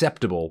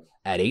acceptable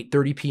at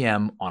 8:30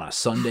 p.m. on a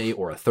Sunday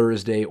or a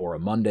Thursday or a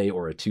Monday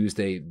or a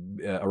Tuesday.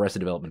 Arrested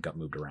Development got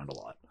moved around a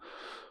lot.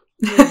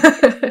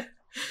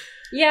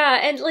 Yeah,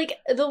 and like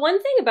the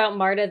one thing about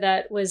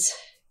Marta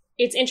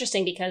it's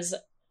interesting because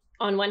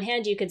on one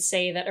hand you could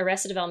say that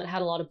Arrested Development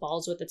had a lot of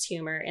balls with its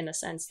humor in the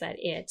sense that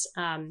it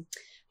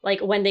like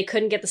when they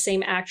couldn't get the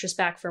same actress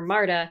back for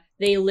Marta,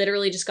 they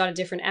literally just got a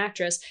different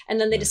actress. And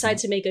then they decided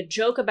to make a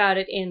joke about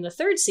it in the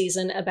 3rd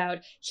season about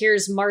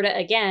here's Marta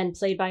again,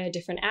 played by a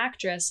different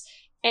actress.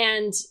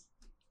 And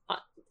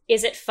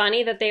is it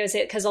funny that they was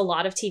it? Because a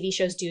lot of TV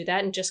shows do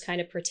that and just kind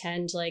of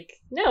pretend like,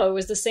 no, it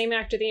was the same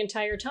actor the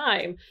entire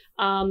time.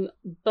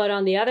 But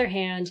on the other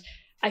hand,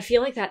 I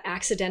feel like that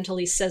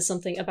accidentally says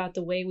something about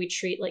the way we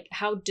treat, like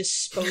how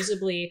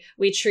disposably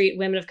we treat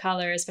women of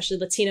color, especially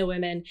Latina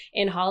women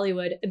in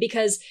Hollywood,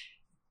 because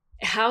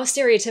how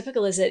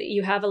stereotypical is it?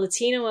 You have a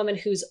Latina woman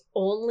whose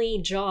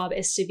only job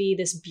is to be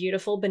this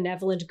beautiful,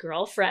 benevolent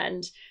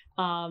girlfriend.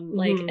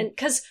 And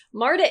because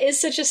Marta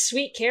is such a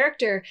sweet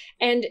character,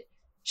 and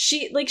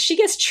she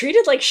gets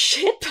treated like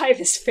shit by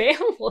this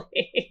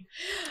family.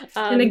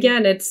 And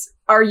again,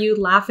 are you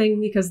laughing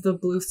because the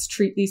Bluths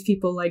treat these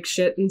people like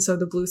shit and so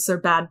the Bluths are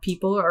bad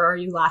people, or are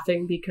you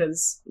laughing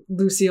because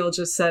Lucille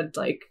just said,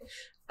 like,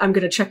 I'm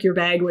gonna check your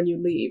bag when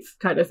you leave,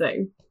 kind of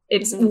thing?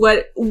 It's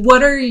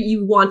what are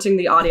you wanting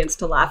the audience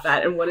to laugh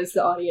at, and what is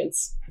the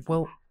audience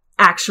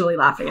actually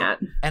laughing at?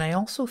 And I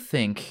also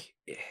think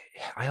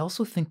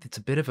it's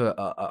a bit of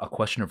a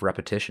question of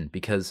repetition,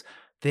 because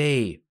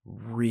they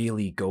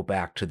really go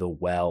back to the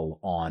well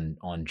on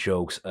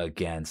jokes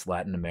against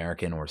Latin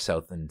American or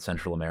South and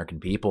Central American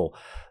people.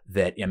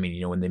 That, I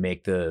mean, when they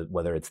make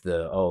whether it's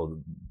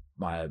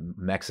my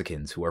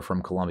Mexicans who are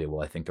from Colombia,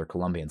 well, I think they're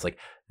Colombians. Like,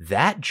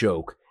 that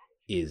joke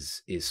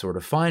is sort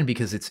of fine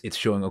because it's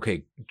showing,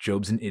 okay,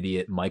 Job's an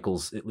idiot,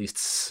 Michael's at least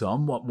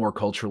somewhat more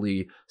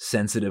culturally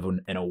sensitive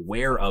and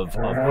aware of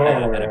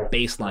at a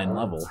baseline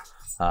level.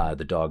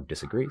 The dog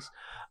disagrees.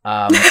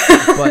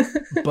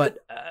 But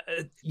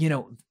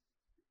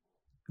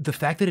the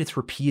fact that it's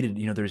repeated,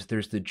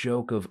 there's the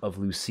joke of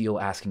Lucille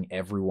asking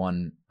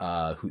everyone,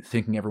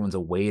 thinking everyone's a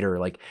waiter,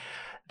 like,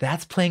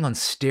 that's playing on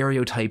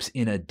stereotypes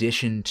in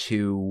addition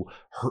to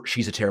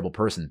she's a terrible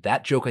person.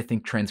 That joke, I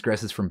think,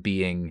 transgresses from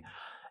being,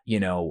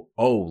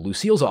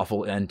 Lucille's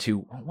awful, and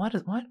to why do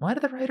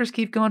the writers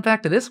keep going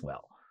back to this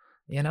well?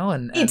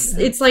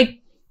 It's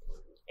like,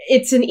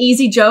 it's an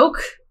easy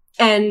joke.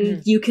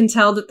 And you can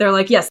tell that they're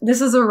like, yes,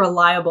 this is a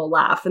reliable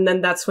laugh. And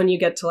then that's when you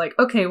get to, like,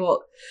 okay,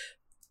 well,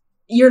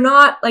 you're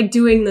not, like,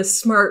 doing the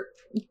smart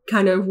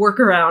kind of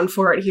workaround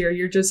for it here.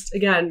 You're just,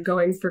 again,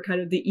 going for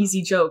kind of the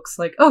easy jokes.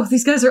 Like, oh,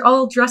 these guys are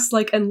all dressed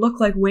like and look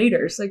like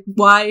waiters. Like,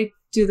 why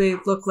do they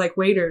look like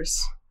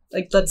waiters?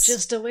 Like, that's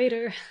just a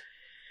waiter.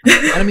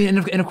 I mean,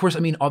 and of course, I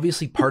mean,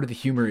 obviously part of the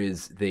humor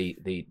is they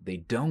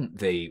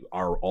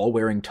are all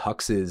wearing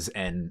tuxes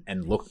and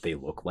they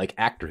look like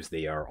actors.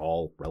 They are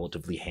all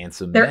relatively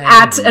handsome. They're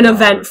at an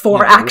event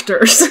for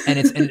actors.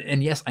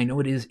 and yes, I know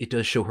it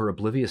does show her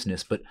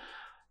obliviousness, but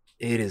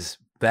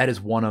that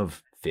is one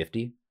of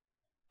 50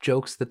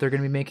 jokes that they're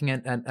going to be making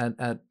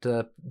at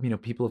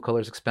people of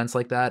color's expense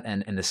like that,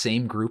 and the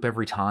same group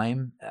every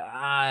time.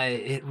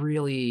 It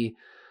really,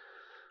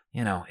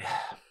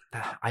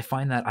 I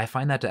find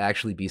that to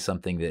actually be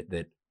something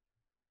that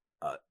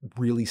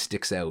really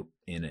sticks out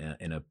in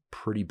a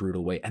pretty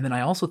brutal way. And then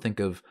I also think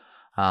of,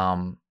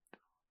 and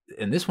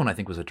this one I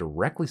think was a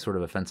directly sort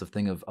of offensive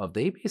thing of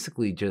they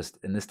basically just,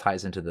 and this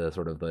ties into the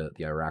sort of the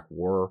Iraq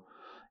War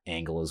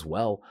angle as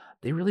well.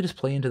 They really just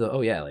play into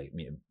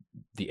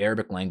the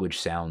Arabic language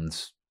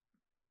sounds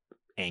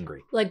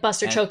angry, like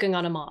Buster choking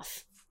on a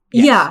moth.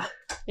 Yes.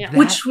 Yeah.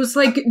 Which was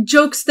like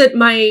jokes that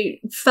my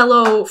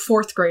fellow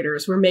fourth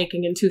graders were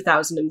making in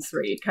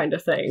 2003 kind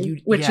of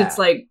thing. It's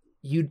like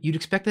you'd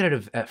expect that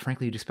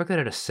you'd expect that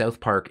out of South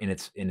Park in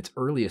its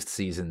earliest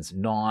seasons,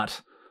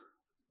 not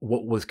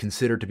what was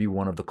considered to be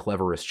one of the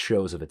cleverest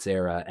shows of its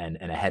era and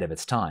ahead of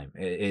its time.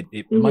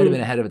 It might have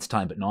been ahead of its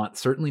time, but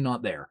certainly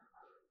not there.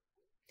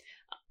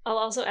 I'll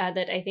also add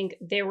that I think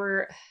they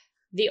were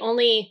the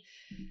only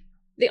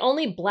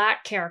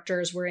Black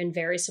characters were in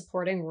very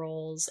supporting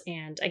roles,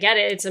 and I get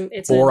it. It's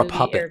a movie,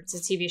 puppet. Or it's a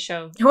TV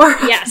show.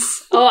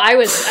 Yes. Oh, I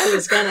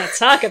was gonna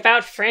talk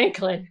about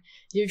Franklin.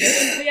 You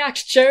didn't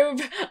react, Job.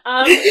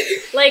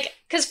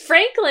 Because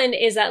Franklin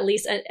is at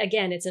least,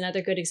 again, it's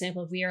another good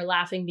example of we are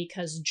laughing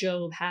because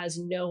Job has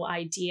no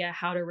idea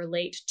how to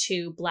relate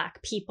to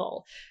Black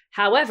people.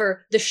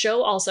 However, the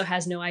show also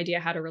has no idea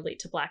how to relate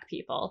to Black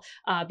people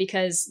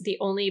because the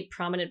only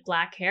prominent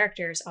Black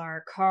characters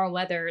are Carl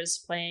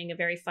Weathers playing a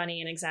very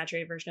funny and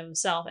exaggerated version of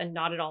himself and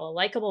not at all a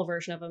likable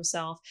version of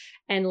himself.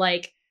 And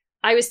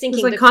I was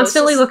thinking, like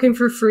constantly looking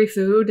for free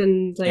food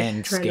and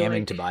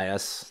scamming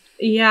Tobias.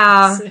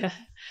 Yeah.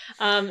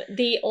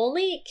 The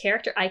only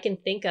character I can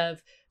think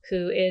of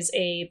who is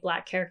a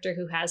Black character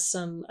who has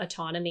some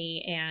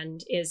autonomy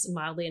and is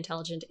mildly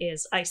intelligent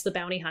is Ice the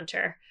Bounty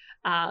Hunter.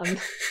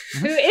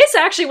 Who is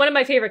actually one of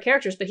my favorite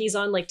characters, but he's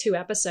on 2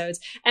 episodes.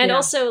 And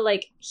also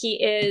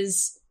he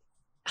is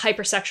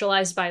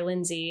hypersexualized by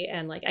Lindsay,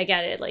 and I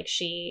get it,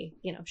 she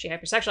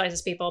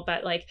hypersexualizes people,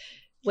 but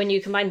when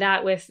you combine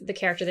that with the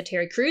character that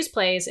Terry Crews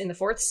plays in the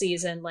 4th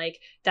season,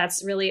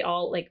 that's really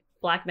all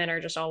Black men are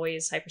just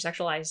always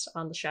hypersexualized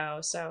on the show.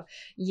 So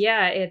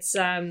yeah, it's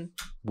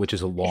which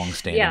is a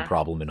long-standing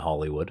problem in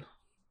Hollywood.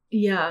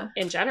 Yeah.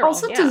 In general.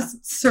 Also to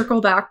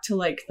circle back to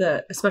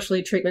the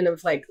especially treatment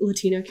of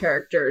Latino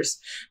characters.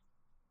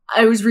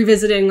 I was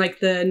revisiting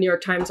the New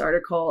York Times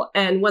article,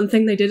 and one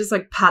thing they did is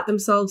pat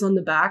themselves on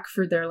the back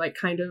for their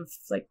kind of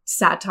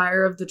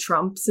satire of the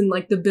Trumps and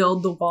the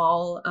Build the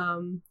Wall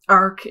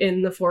arc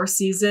in the 4th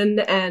season.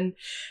 And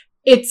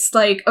it's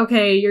like,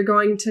 okay, you're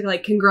going to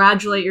like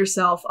congratulate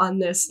yourself on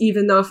this,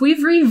 even though if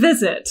we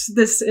revisit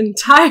this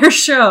entire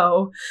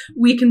show,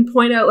 we can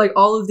point out like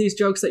all of these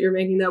jokes that you're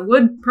making that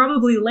would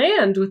probably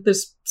land with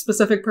this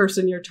specific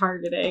person you're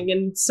targeting.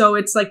 And so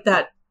it's like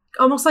that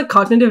almost like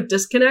cognitive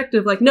disconnect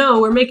of like, no,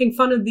 we're making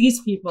fun of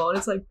these people. And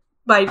it's like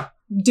by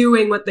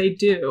doing what they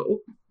do.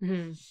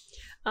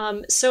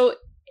 Mm-hmm. So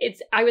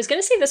I was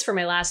going to say this for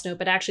my last note,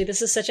 but actually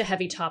this is such a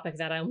heavy topic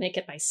that I'll make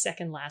it my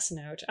second last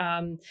note.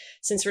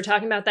 Since we're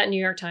talking about that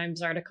New York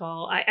Times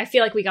article, I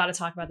feel like we got to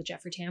talk about the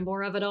Jeffrey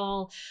Tambor of it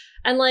all.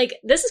 And like,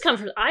 this has come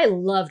from, I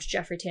loved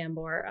Jeffrey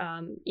Tambor.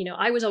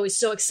 I was always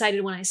so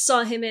excited when I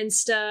saw him and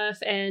stuff.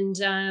 And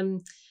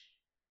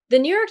the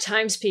New York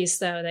Times piece,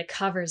 though, that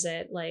covers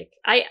it, like,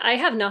 I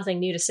have nothing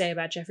new to say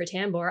about Jeffrey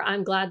Tambor.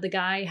 I'm glad the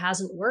guy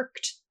hasn't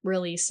worked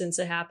really since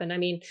it happened. I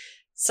mean,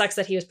 sucks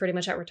that he was pretty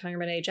much at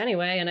retirement age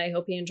anyway, and I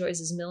hope he enjoys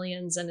his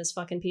millions and his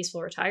fucking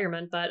peaceful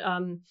retirement. But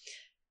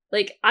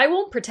like, I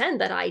won't pretend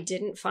that I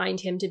didn't find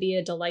him to be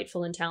a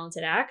delightful and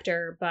talented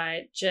actor,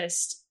 but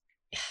just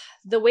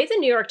the way the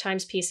New York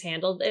Times piece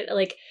handled it,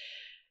 like,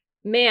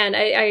 man,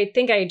 I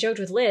think I joked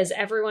with Liz,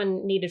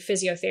 everyone needed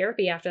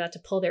physiotherapy after that to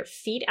pull their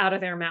feet out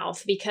of their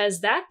mouth, because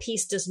that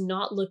piece does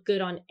not look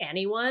good on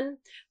anyone,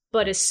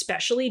 but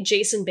especially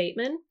Jason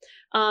Bateman.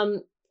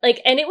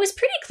 And it was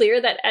pretty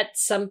clear that at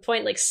some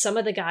point, like, some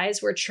of the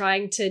guys were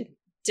trying to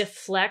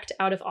deflect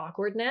out of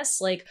awkwardness.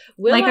 Like,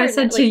 Will Arnett, I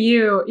said to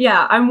you,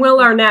 yeah, I'm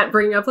Will Arnett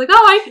bringing up like,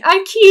 oh,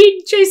 I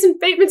keyed Jason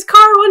Bateman's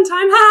car one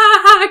time. Ha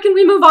ha ha, can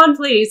we move on,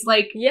 please?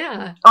 Like,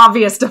 yeah,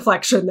 obvious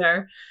deflection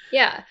there.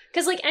 Yeah,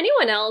 because like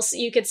anyone else,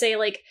 you could say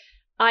like,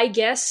 I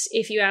guess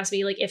if you ask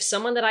me, like, if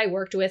someone that I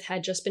worked with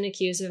had just been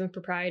accused of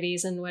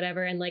improprieties and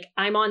whatever, and like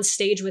I'm on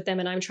stage with them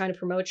and I'm trying to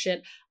promote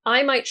shit,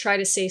 I might try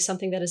to say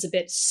something that is a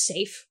bit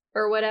safe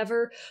or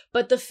whatever.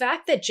 But the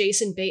fact that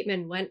Jason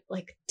Bateman went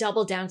like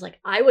double down, like,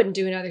 I wouldn't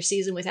do another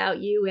season without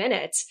you in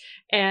it.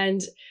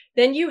 And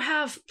then you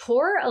have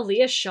poor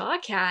Aaliyah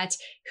Shawkat,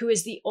 who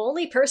is the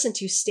only person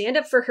to stand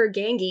up for her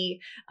gangy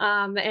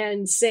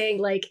and saying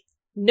like,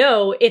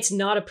 no, it's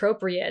not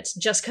appropriate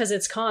just because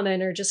it's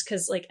common, or just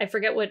because, like, I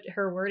forget what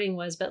her wording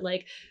was, but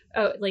like,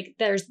 oh, like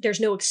there's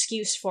no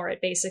excuse for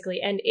it,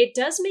 basically. And it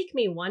does make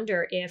me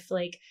wonder if,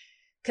 like,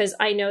 because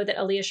I know that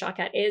Aaliyah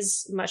Shawkat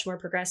is much more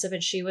progressive,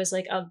 and she was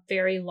like a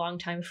very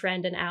longtime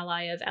friend and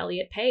ally of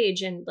Elliot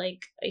Page, and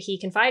like he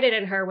confided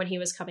in her when he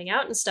was coming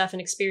out and stuff, and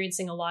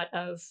experiencing a lot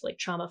of like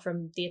trauma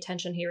from the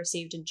attention he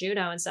received in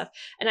Juno and stuff.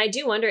 And I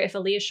do wonder if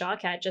Aaliyah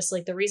Shawkat, just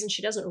like the reason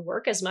she doesn't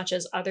work as much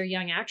as other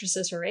young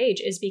actresses her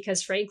age is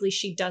because frankly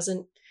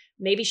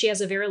maybe she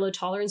has a very low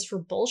tolerance for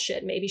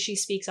bullshit. Maybe she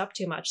speaks up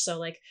too much. So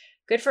like,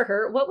 good for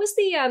her. What was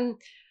the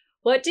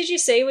what did you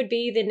say would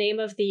be the name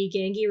of the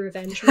Gangy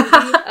Revenge movie?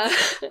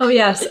 Oh,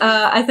 yes.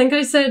 I think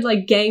I said,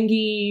 like,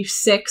 Gangy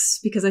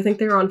 6, because I think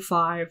they were on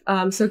 5.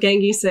 So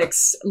Gangy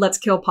 6, Let's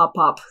Kill Pop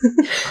Pop.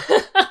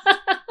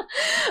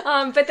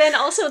 But then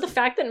also the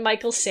fact that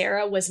Michael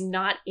Cera was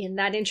not in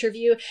that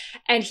interview,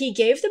 and he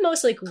gave the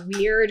most, like,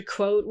 weird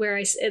quote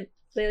where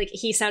like,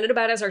 he sounded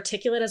about as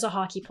articulate as a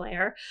hockey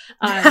player,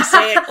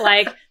 saying,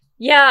 like,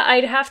 yeah,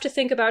 I'd have to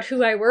think about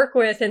who I work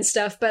with and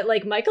stuff. But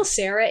like Michael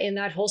Cera in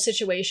that whole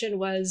situation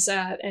was,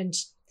 and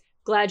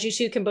glad you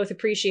two can both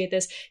appreciate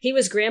this, he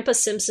was Grandpa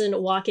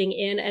Simpson walking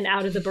in and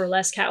out of the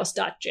burlesque house.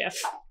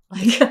 GIF.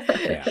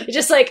 Like,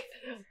 just like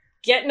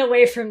getting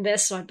away from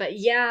this one. But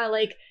yeah,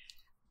 like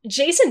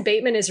Jason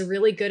Bateman is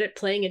really good at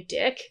playing a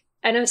dick.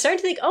 And I'm starting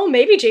to think, oh,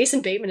 maybe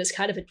Jason Bateman is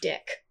kind of a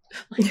dick.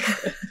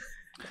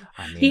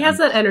 I mean, he has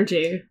that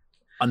energy.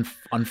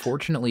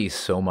 Unfortunately,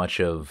 so much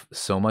of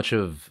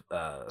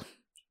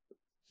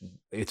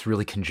it's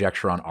really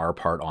conjecture on our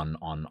part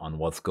on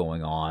what's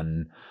going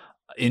on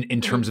in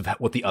terms of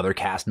what the other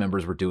cast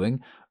members were doing.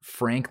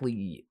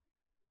 Frankly,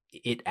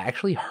 it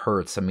actually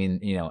hurts. I mean,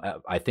 you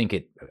know, I think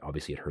it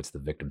hurts the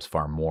victims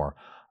far more.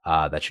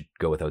 That should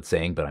go without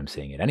saying, but I'm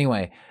saying it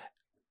anyway.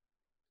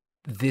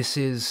 This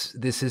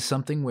is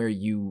something where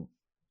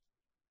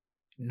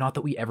not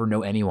that we ever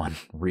know anyone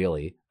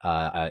really,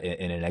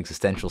 in an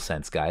existential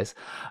sense, guys.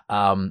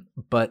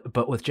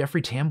 But with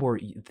Jeffrey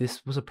Tambor,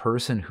 this was a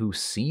person who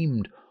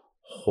seemed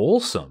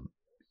wholesome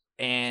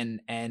and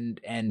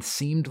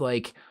seemed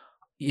like,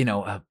 you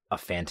know, a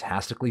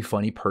fantastically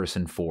funny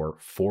person for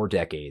 4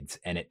 decades.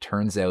 And it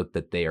turns out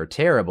that they are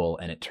terrible.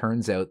 And it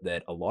turns out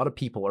that a lot of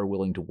people are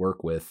willing to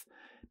work with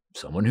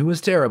someone who is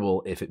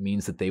terrible if it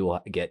means that they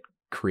will get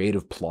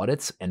creative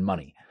plaudits and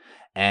money.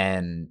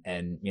 And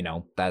you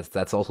know,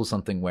 that's also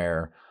something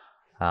where,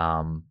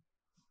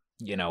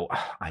 you know,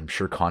 I'm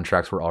sure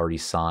contracts were already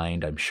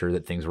signed. I'm sure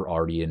that things were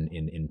already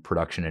in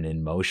production and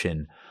in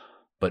motion.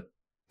 But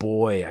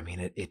boy, I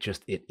mean,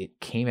 it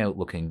came out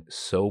looking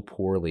so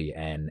poorly,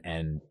 and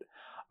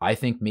I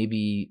think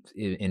maybe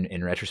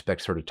in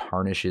retrospect sort of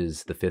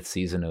tarnishes the 5th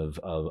season of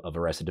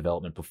Arrested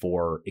Development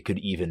before it could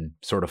even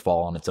sort of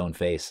fall on its own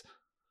face.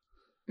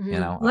 Mm-hmm. You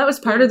know, well, that was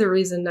part of the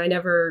reason I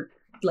never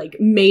like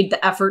made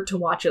the effort to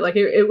watch it. Like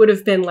it would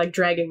have been like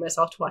dragging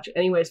myself to watch it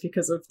anyways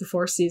because of the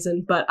 4th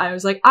season. But I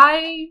was like,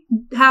 I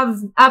have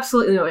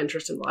absolutely no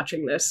interest in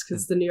watching this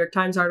because the New York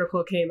Times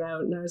article came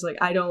out and I was like,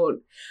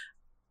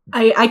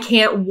 I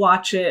can't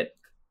watch it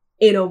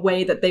in a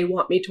way that they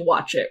want me to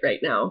watch it right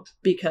now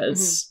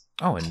because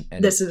and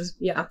this is,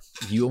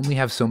 you only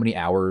have so many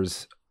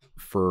hours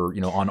for,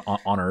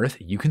 on Earth.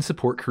 You can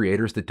support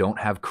creators that don't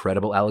have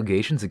credible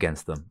allegations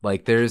against them.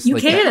 Like there's you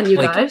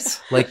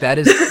guys like that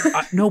is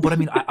no, but I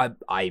mean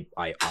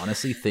I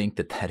honestly think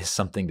that is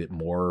something that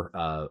more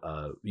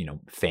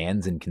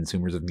fans and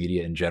consumers of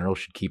media in general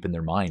should keep in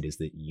their mind, is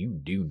that you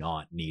do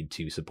not need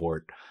to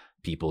support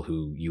people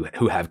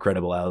who have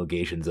credible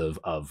allegations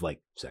of like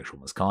sexual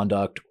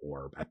misconduct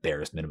or at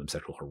barest minimum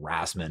sexual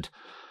harassment.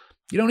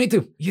 You don't need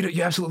to.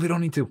 You absolutely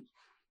don't need to.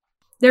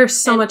 There's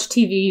so much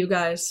TV, you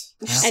guys.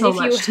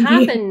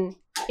 And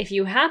if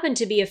you happen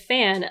to be a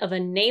fan of a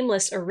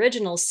nameless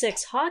Original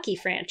Six hockey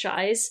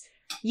franchise,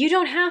 you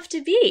don't have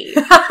to be.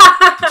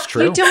 It's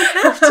true. You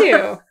don't have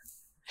to.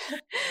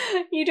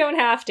 You don't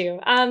have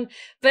to.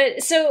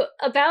 But so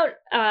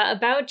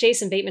about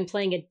Jason Bateman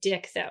playing a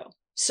dick, though.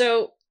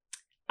 So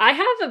I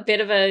have a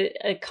bit of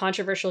a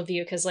controversial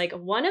view because, like,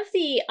 one of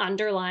the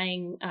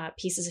underlying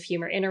pieces of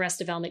humor in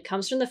Arrested Development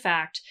comes from the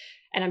fact,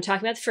 and I'm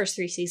talking about the first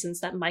 3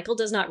 seasons, that Michael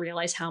does not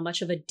realize how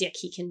much of a dick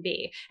he can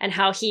be and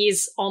how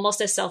he's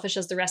almost as selfish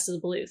as the rest of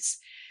the Bluths.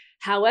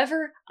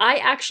 However, I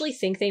actually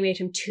think they made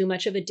him too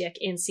much of a dick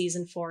in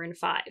season 4 and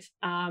 5.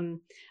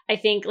 I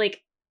think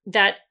like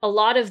that a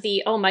lot of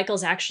the,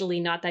 Michael's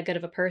actually not that good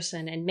of a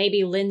person, and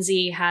maybe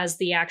Lindsay has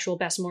the actual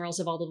best morals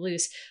of all the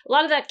Bluths. A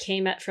lot of that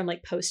came from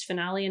like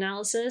post-finale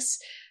analysis.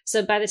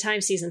 So by the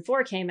time season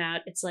 4 came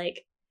out,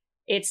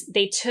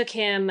 they took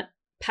him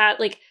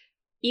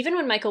even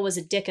when Michael was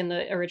a dick in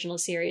the original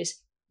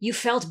series, you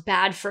felt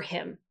bad for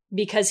him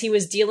because he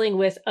was dealing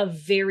with a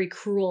very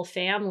cruel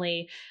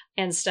family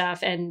and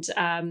stuff. And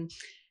I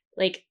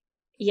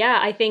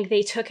think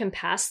they took him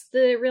past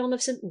the realm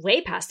of way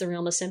past the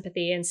realm of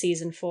sympathy in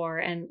season 4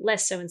 and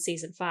less so in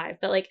season 5.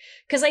 But like,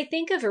 because I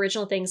think of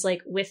original things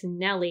like with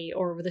Nellie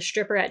or the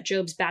stripper at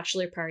Job's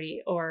bachelor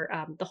party or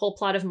the whole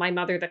plot of My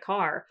Mother the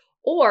Car,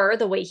 or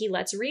the way he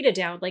lets Rita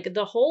down. Like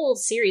the whole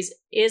series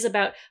is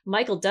about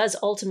Michael does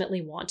ultimately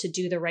want to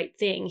do the right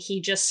thing. He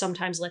just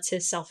sometimes lets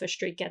his selfish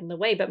streak get in the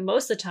way. But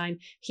most of the time,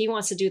 he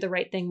wants to do the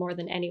right thing more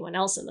than anyone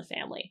else in the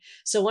family.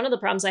 So one of the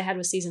problems I had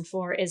with season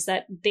 4 is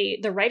that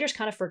the writers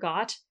kind of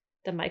forgot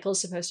that Michael's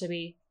supposed to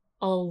be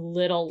a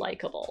little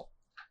likable.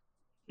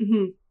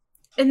 Mm-hmm.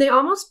 And they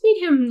almost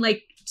made him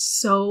like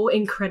so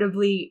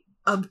incredibly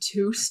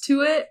obtuse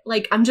to it.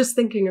 Like I'm just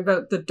thinking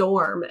about the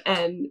dorm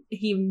and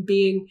him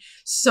being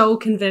so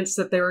convinced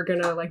that they were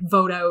gonna like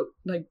vote out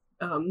like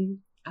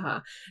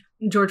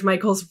George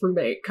Michael's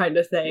roommate kind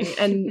of thing.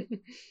 And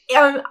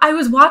I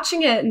was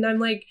watching it and I'm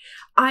like,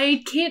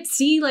 I can't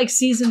see like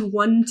season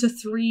 1 to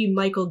 3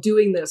 Michael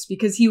doing this,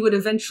 because he would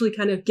eventually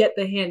kind of get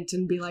the hint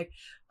and be like,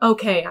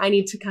 okay, I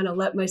need to kind of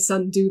let my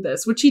son do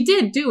this, which he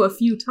did do a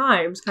few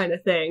times kind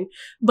of thing.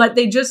 But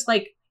they just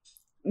like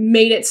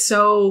made it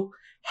so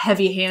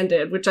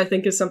heavy-handed, which I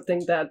think is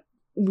something that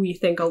we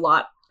think a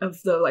lot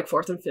of the like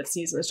 4th and 5th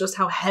season, is just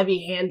how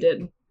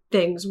heavy-handed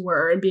things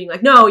were, and being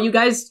like, no, you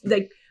guys,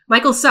 like,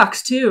 Michael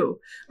sucks too.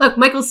 Look,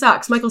 Michael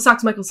sucks. Like,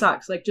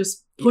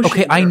 just push.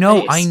 Okay, I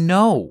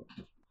know.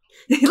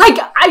 Like,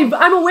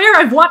 I'm aware.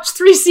 I've watched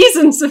 3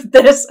 seasons of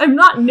this. I'm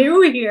not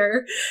new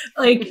here.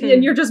 Like,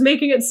 and you're just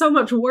making it so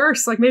much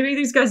worse. Like, maybe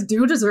these guys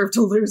do deserve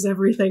to lose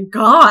everything.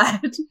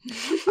 God.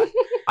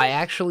 I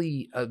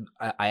actually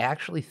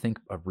think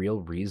a real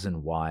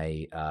reason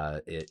why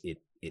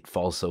it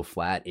falls so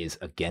flat is,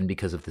 again,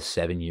 because of the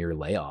 7-year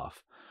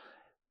layoff.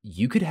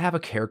 You could have a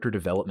character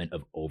development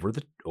of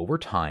over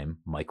time,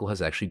 Michael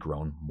has actually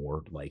grown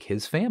more like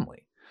his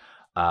family.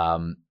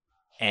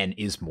 And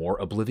is more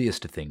oblivious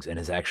to things, and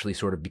has actually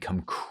sort of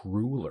become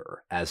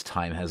crueler as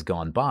time has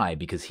gone by,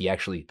 because he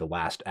actually, the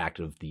last act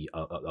of the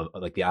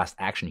last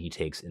action he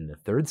takes in the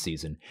 3rd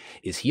season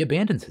is he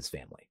abandons his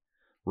family,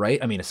 right?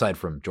 I mean, aside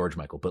from George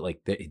Michael, but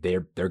like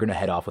they're going to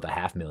head off with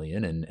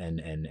 $500,000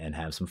 and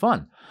have some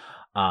fun,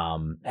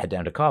 head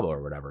down to Cabo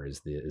or whatever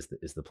is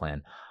the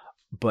plan.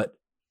 But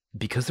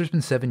because there's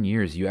been 7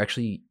 years, you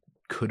actually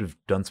could have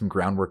done some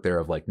groundwork there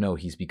of like, no,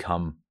 he's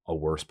become a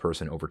worse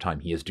person over time.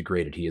 He has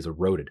degraded. He has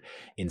eroded.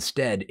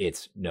 Instead,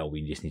 it's no,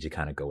 we just need to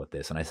kind of go with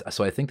this. And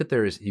so I think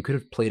that you could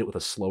have played it with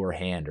a slower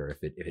hand, or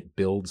if it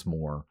builds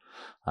more,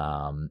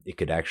 it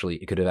could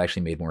have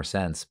actually made more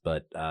sense.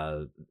 But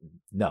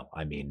no,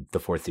 I mean, the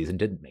 4th season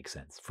didn't make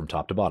sense from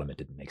top to bottom. It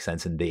didn't make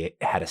sense, and they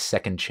had a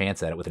second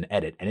chance at it with an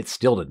edit, and it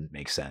still didn't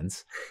make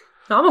sense.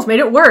 It almost made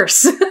it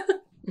worse.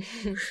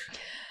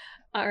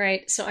 All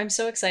right, so I'm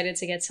so excited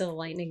to get to the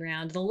lightning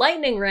round. The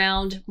lightning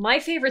round, my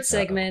favorite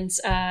segment.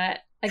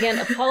 Again,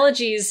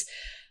 apologies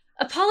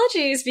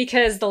Apologies,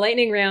 because the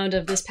lightning round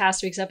of this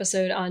past week's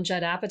episode on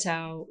Judd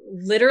Apatow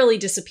literally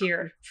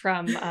disappeared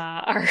from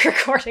our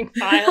recording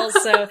files.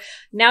 So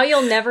now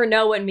you'll never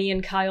know what me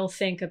and Kyle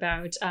think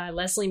about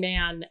Leslie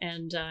Mann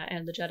and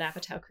the Judd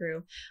Apatow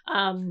crew.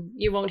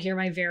 You won't hear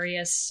my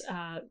various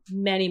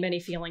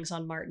many feelings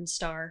on Martin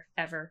Starr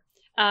ever.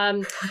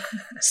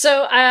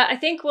 So I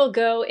think we'll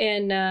go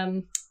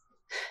in.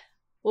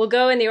 We'll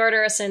go in the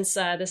order, since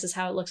this is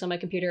how it looks on my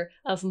computer,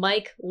 of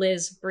Mike,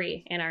 Liz,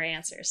 Bree in our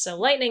answers. So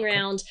lightning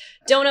round,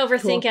 don't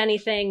overthink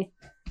anything,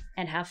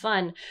 and have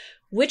fun.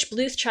 Which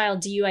Bluth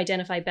child do you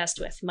identify best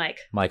with,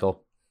 Mike?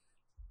 Michael.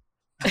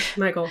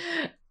 Michael.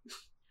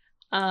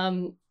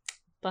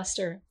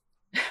 Buster.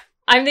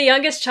 I'm the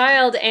youngest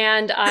child,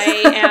 and I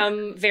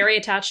am very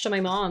attached to my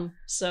mom.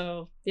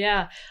 So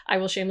yeah, I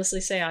will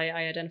shamelessly say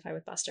I identify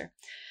with Buster.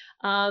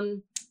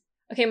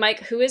 Okay, Mike,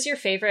 who is your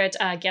favorite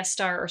guest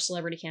star or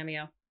celebrity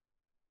cameo?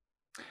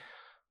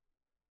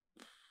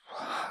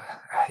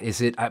 Is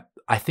it?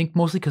 I think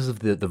mostly because of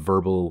the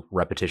verbal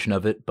repetition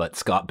of it, but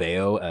Scott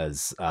Baio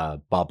as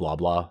Bob Blah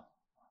Blah,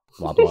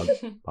 Blah Blah,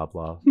 Bob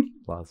Blah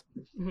Blahs.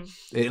 Mm-hmm.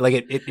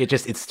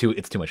 It's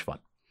too much fun.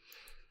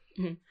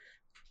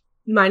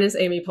 Mm-hmm. Mine is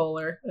Amy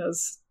Poehler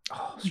as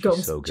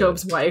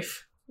Job's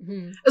wife.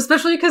 Mm-hmm.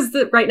 Especially because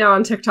right now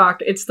on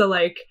TikTok, it's the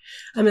like,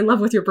 I'm in love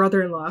with your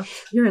brother-in-law.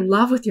 You're in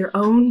love with your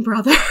own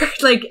brother.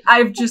 Like,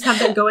 I've just had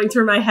that going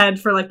through my head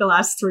for like the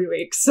last 3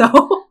 weeks.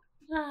 So,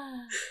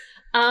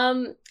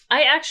 I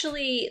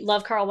actually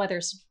love Carl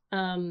Weathers.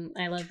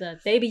 I love the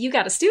baby. You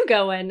got a stew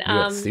going.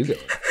 As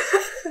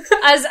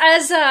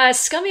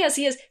scummy as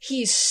he is,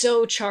 he's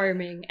so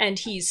charming and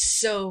he's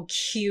so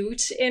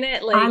cute in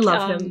it. Like, I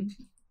love him.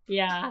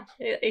 Yeah,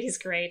 he's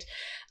great.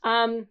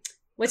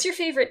 What's your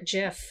favorite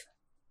GIF?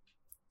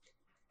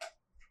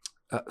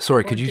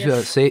 Sorry, could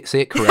you say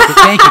it correctly?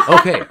 Thank you.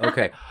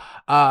 Okay.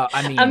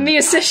 I mean,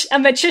 a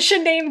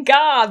magician named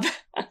Gob.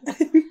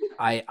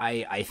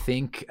 I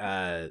think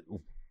I'm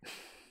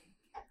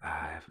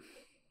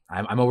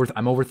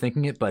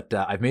overthinking it, but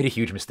I've made a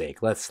huge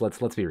mistake. Let's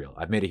be real.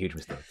 I've made a huge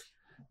mistake.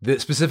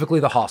 Specifically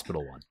the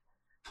hospital one.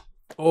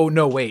 Oh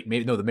no! Wait,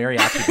 maybe no. The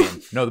mariachi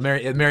band. No, the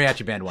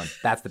mariachi band one.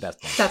 That's the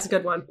best one. That's a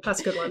good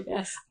one.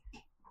 Yes.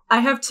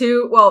 I have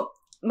two. Well,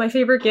 my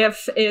favorite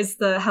GIF is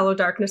the "Hello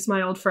Darkness,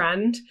 my old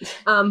friend,"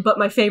 but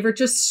my favorite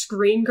just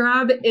screen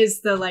grab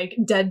is the like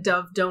 "Dead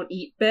dove don't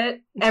eat"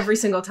 bit. Every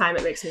single time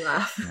it makes me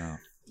laugh. No.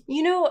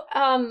 You know,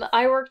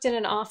 I worked in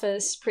an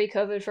office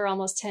pre-COVID for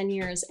almost 10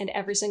 years, and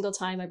every single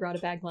time I brought a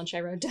bag lunch,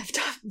 I wrote "Dead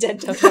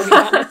dove don't eat"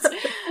 on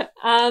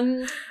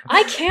it.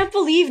 I can't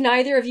believe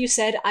neither of you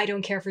said "I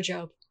don't care for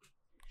Job."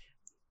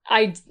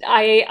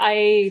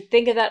 I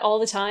think of that all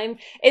the time,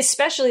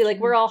 especially like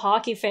we're all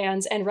hockey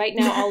fans, and right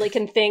now all I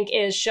can think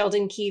is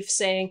Sheldon Keefe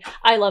saying,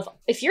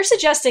 if you're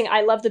suggesting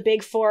I love the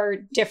Big Four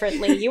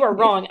differently, you are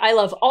wrong. I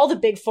love all the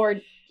Big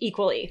Four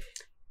equally.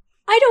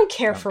 I don't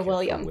care for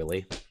William.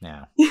 Willie.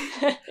 Yeah.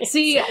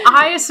 See,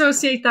 I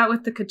associate that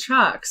with the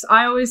Kachucks.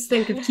 I always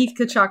think of Keith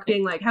Kachuk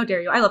being like, how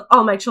dare you? I love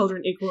all my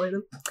children equally. I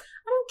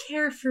don't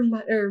care for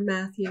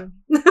Matthew.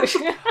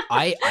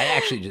 I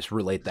actually just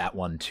relate that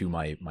one to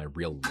my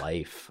real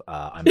life.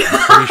 I'm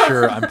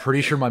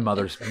pretty sure my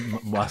mother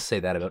must say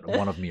that about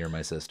one of me or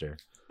my sister.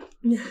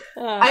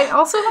 I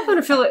also have an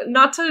affiliate,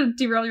 not to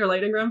derail your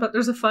lightning round, but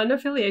there's a fun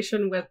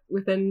affiliation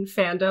within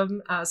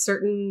fandom.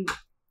 Certain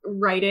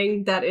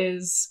writing that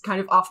is kind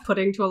of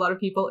off-putting to a lot of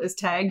people is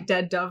tagged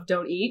 "Dead dove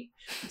don't eat,"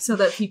 so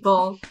that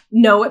people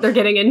know what they're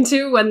getting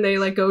into when they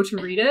like go to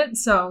read it.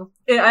 So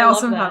I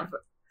also have,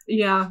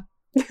 yeah.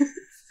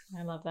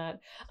 I love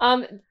that.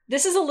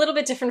 This is a little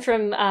bit different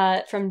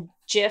from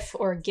GIF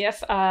or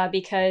GIF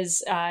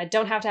because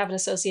don't have to have an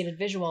associated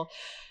visual.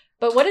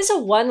 But what is a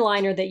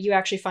one-liner that you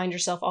actually find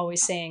yourself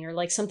always saying, or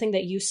like something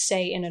that you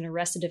say in an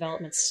Arrested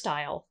Development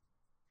style?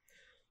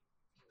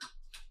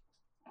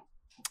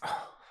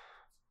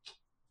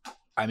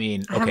 I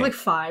mean, okay. I have like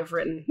 5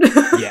 written.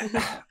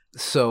 Yeah.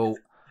 So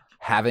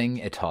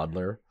having a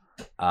toddler,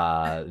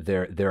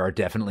 there are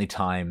definitely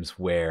times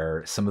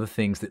where some of the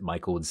things that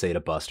Michael would say to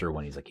Buster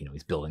when he's like,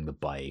 he's building the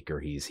bike or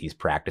he's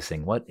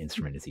practicing. What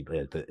instrument is he?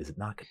 Is it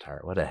not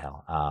guitar? What the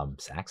hell?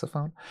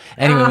 Saxophone?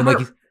 Anyway, when, like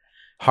he's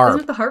harp.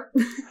 Isn't it the harp?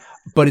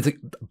 But it's like,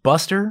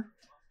 Buster,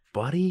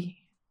 buddy,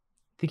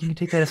 think you can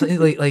take that outside?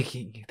 Like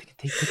take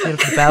that up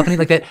to the balcony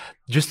like that?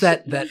 Just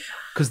that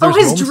because there's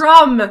his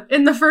drum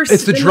in the first.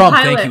 It's the drum.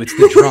 Thank you. It's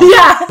the drum.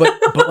 Yeah.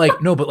 But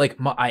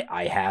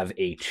I have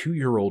a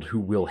 2-year-old who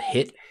will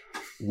hit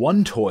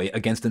one toy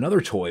against another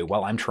toy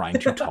while I'm trying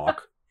to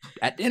talk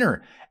at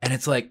dinner, and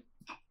it's like,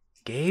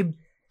 Gabe,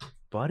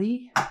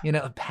 buddy,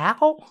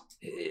 pal.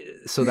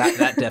 So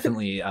that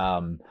definitely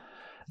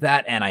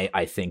that, and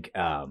I think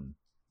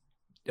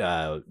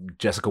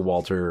Jessica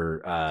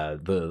Walter,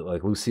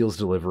 Lucille's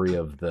delivery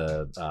of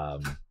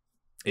the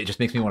it just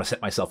makes me want to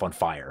set myself on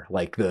fire.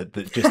 Like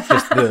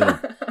just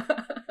the.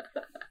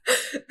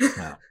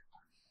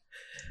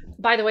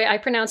 By the way, I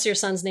pronounce your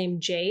son's name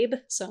Jabe.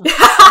 So.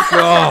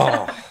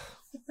 Oh.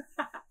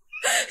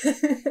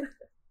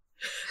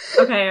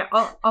 Okay, Okay,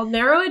 I'll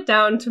narrow it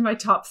down to my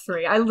top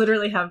 3. I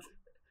literally have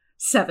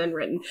 7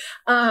 written.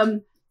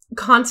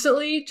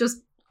 Constantly just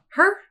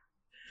her.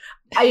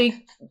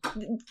 I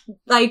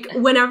like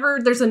whenever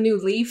there's a new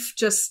leaf,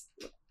 just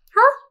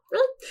her,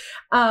 really.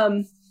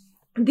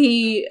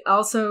 The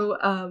also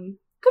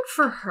good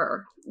for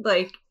her,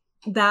 like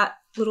that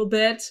little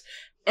bit,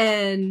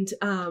 and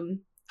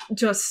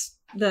just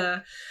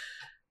the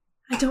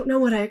I don't know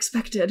what I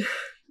expected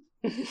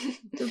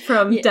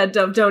from Dead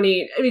Dove Don't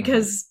Eat,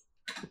 because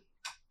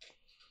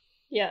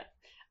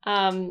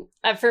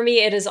for me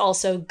it is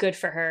also good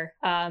for her.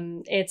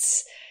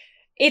 It's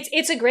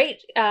a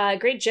great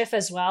GIF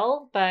as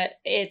well, but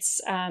it's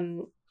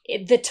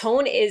the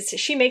tone is,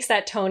 she makes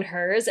that tone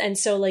hers, and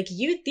so like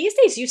you these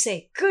days you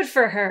say good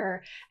for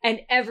her and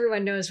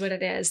everyone knows what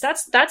it is.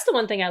 That's the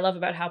one thing I love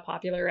about how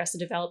popular Arrested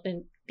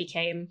Development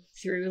became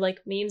through like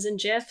memes and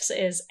GIFs,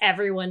 is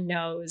everyone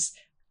knows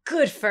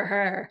good for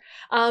her.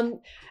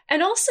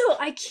 And also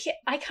I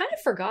kind of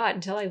forgot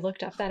until I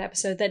looked up that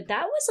episode that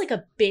was like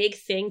a big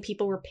thing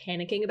people were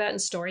panicking about in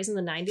stories in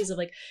the 90s, of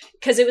like,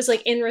 because it was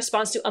like in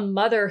response to a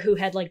mother who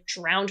had like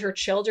drowned her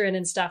children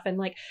and stuff, and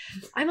like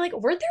I'm like,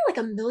 weren't there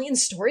like a million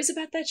stories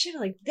about that shit?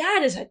 Like,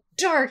 that is a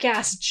dark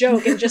ass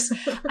joke, and just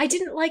I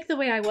didn't like the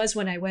way I was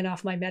when I went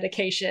off my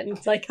medication.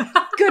 Like,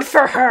 good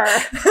for her.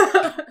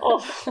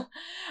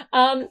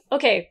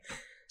 Okay,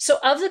 so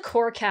of the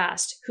core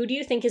cast, who do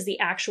you think is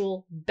the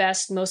actual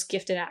best, most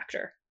gifted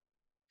actor?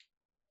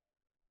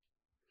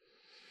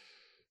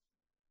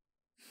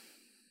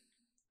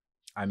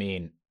 I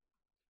mean,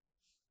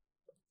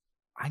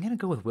 I'm going to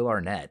go with Will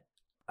Arnett.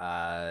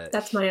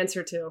 That's my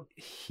answer too.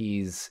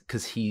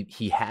 Because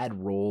he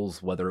had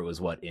roles, whether it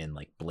was in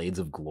like Blades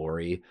of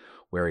Glory,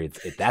 where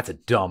that's a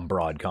dumb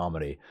broad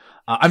comedy.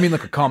 I mean,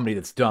 like a comedy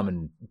that's dumb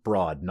and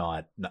broad,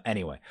 not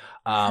anyway.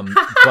 But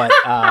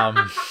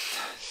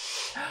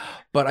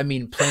I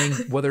mean, playing,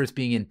 whether it's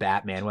being in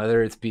Batman,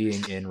 whether it's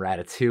being in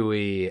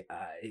Ratatouille,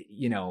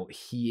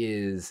 he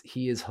is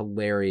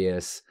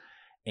hilarious.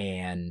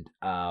 And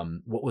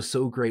what was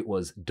so great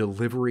was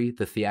delivery,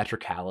 the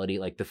theatricality,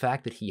 like the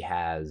fact that he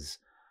has,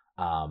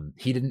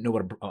 he didn't know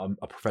what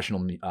a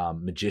professional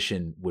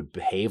magician would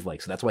behave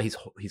like. So that's why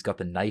he's got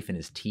the knife in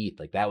his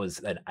teeth. Like that was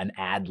an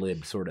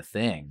ad-lib sort of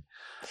thing.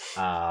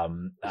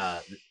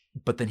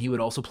 But then he would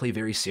also play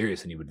very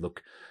serious, and he would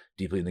look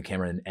deeply in the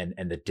camera,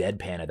 and the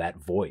deadpan of that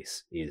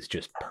voice is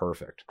just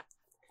perfect.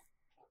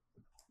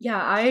 Yeah,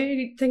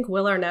 I think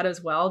Will Arnett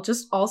as well.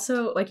 Just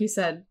also, like you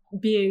said,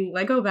 being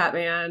Lego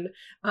Batman,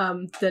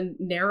 the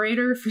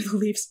narrator for the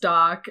Leafs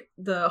doc,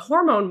 the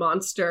hormone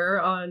monster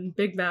on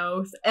Big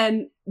Mouth,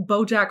 and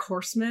BoJack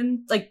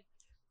Horseman. Like,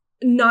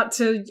 not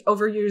to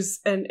overuse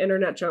an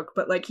internet joke,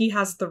 but like he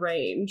has the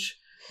range.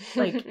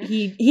 Like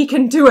he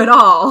can do it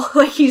all.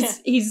 Like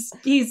he's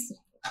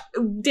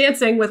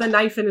dancing with a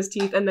knife in his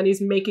teeth, and then he's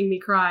making me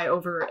cry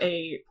over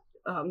a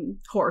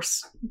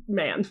horse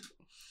man.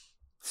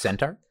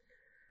 Centaur?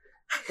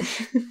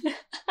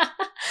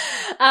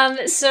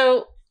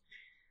 So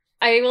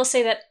I will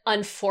say that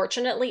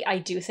unfortunately I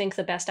do think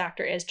the best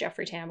actor is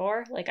Jeffrey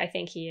Tambor. Like, I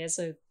think he is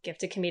a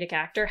gifted comedic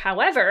actor.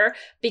 However,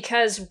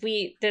 because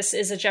this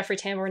is a Jeffrey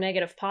Tambor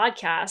negative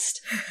podcast,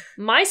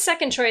 my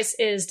second choice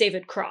is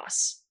David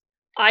Cross.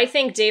 I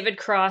think David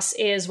Cross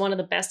is one of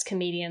the best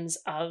comedians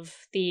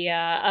of the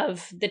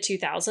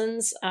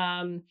 2000s.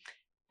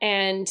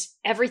 And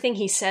everything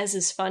he says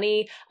is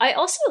funny. I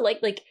also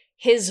like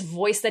his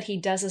voice that he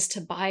does as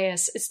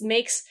Tobias. It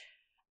makes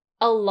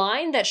a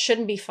line that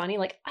shouldn't be funny.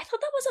 Like, I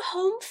thought that was a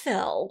home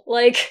fill.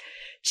 Like,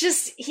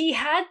 just, he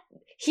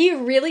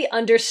really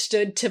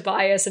understood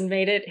Tobias and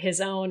made it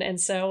his own. And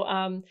so,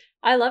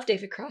 I love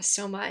David Cross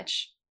so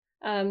much.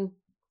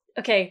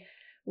 Okay.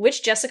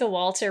 Which Jessica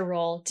Walter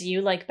role do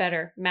you like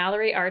better?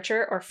 Mallory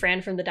Archer or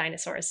Fran from the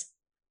Dinosaurs?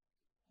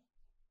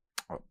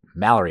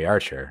 Mallory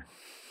Archer.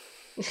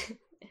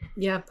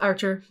 Yeah,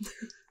 Archer.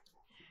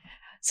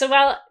 So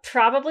while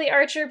probably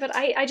Archer, but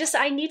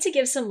I need to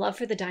give some love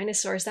for the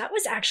Dinosaurs. That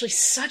was actually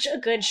such a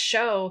good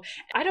show.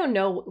 I don't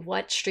know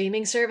what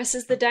streaming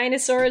services the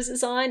Dinosaurs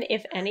is on,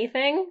 if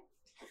anything.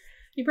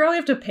 You probably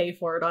have to pay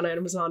for it on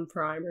Amazon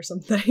Prime or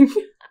something.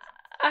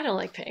 I don't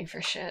like paying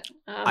for shit.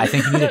 I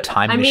think you need a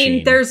time machine. I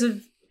mean,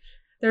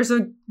 there's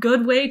a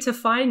good way to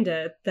find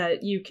it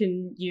that you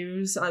can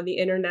use on the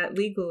internet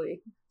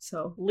legally.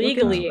 So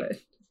legally.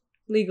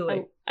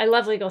 I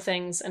love legal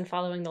things and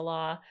following the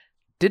law.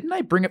 Didn't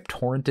I bring up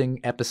torrenting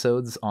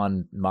episodes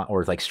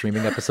or like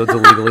streaming episodes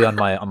illegally on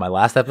my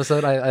last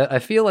episode? I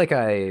feel like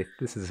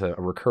this is a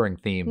recurring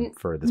theme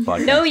for this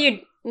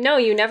podcast. No,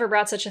 you never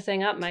brought such a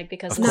thing up, Mike,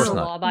 because it's a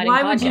law-abiding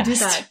podcast. Why would you do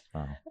that?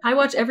 Oh. I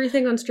watch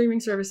everything on streaming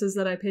services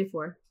that I pay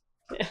for.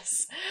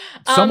 Yes.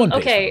 Someone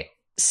pays okay.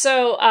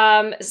 So,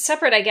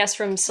 separate, I guess,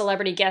 from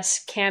celebrity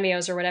guest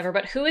cameos or whatever,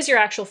 but who is your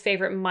actual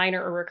favorite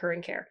minor or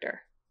recurring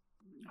character?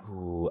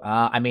 Ooh,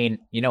 I mean,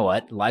 you know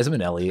what? Liza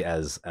Minnelli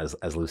as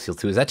Lucille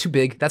too. Is that too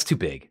big? That's too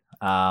big.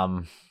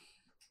 I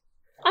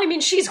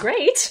mean, she's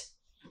great.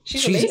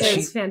 She's amazing.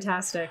 She's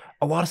fantastic.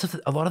 A lot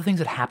of things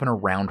that happen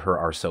around her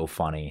are so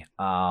funny.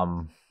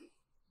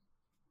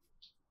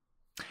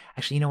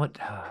 Actually, you know what?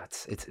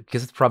 It's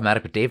because it's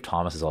problematic, but Dave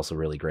Thomas is also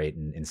really great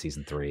in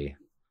season 3.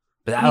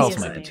 But that He's also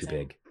might be too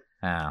amazing. big.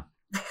 Ah.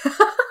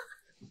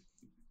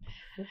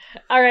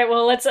 All right,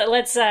 well, let's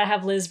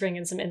have Liz bring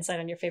in some insight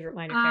on your favorite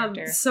minor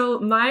character. So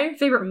my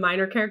favorite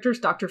minor character is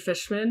Dr.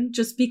 Fishman,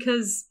 just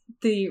because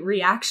the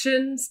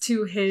reactions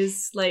to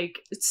his like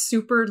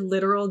super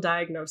literal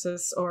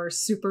diagnosis or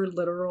super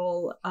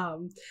literal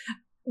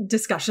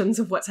discussions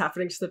of what's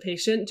happening to the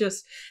patient,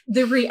 just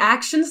the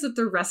reactions that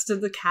the rest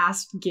of the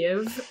cast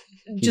give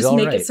just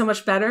make it so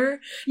much better.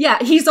 Yeah,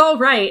 he's all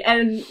right.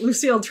 And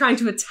Lucille trying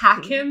to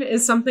attack him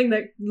is something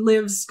that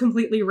lives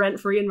completely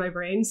rent-free in my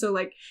brain. So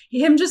like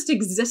him just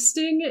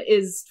existing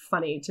is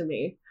funny to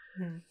me.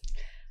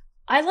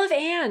 I love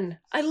Anne.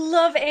 I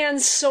love Anne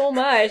so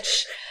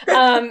much. She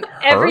does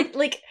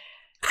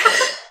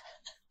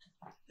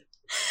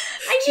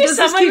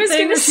this cute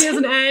thing where she has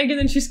an egg and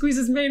then she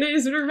squeezes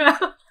mayonnaise in her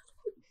mouth.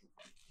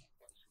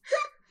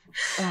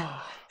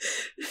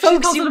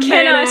 Folks, you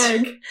cannot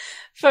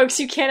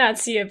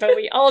see it, but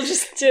we all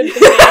just did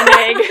the man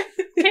egg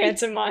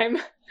pantomime.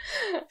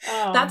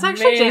 Oh, that's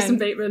actually man. Jason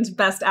Bateman's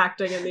best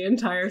acting in the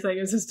entire thing,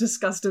 is his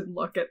disgusted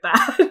look at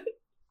that.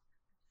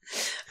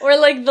 Or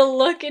like the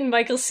look in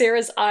Michael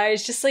Cera's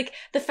eyes, just like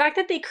the fact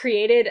that they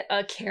created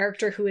a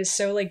character who is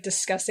so like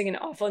disgusting and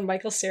awful, and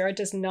Michael Cera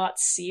does not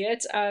see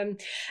it. And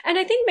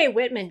I think Mae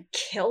Whitman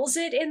kills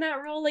it in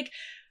that role. Like,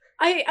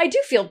 I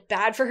do feel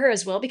bad for her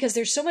as well, because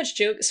there's so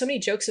many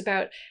jokes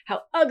about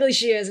how ugly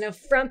she is and how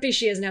frumpy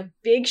she is and how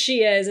big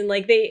she is, and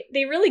like they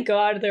really go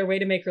out of their way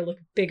to make her look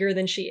bigger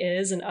than she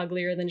is and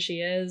uglier than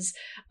she is.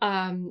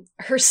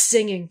 Her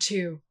singing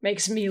too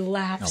makes me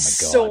laugh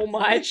so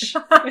much.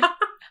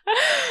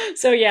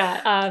 So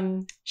yeah,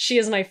 she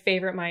is my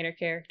favorite minor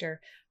character.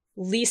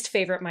 Least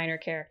favorite minor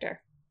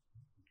character.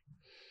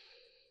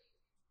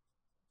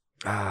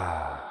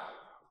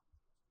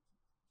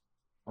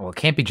 Well, it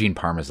can't be Gene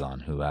Parmesan,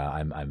 who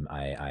but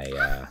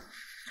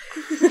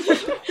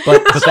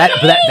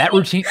that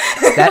routine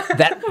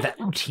that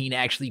routine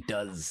actually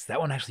does,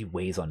 that one actually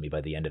weighs on me by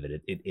the end of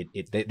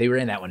it. They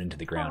ran that one into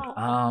the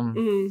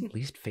ground.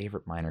 Least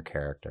favorite minor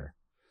character.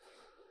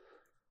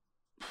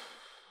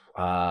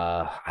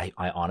 I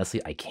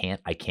honestly I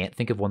can't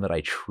think of one that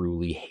I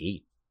truly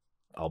hate.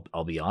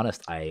 I'll be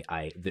honest.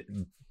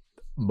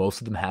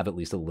 Most of them have at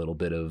least a little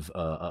bit of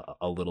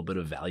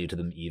value to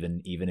them,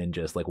 even in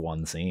just like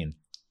one scene.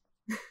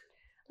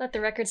 Let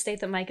the record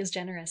state that Mike is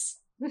generous.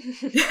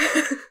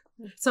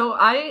 So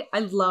I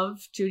love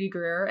Judy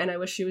Greer, and I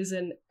wish she was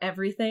in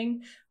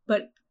everything,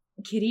 but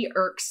Kitty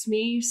irks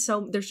me.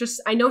 So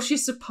I know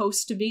she's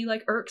supposed to be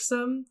like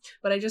irksome,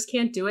 but I just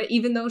can't do it,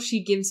 even though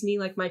she gives me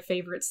like my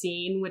favorite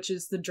scene, which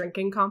is the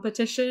drinking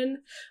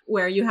competition,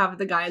 where you have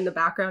the guy in the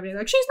background being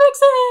like, she's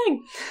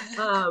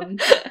mixing!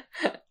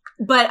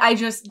 But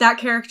that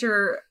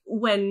character,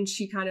 when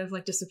she kind of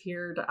like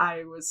disappeared,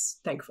 I was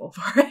thankful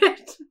for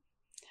it.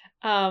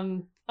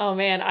 Oh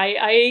man,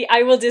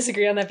 I will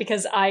disagree on that,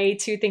 because I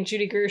too think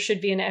Judy Greer should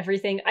be in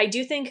everything. I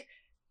do think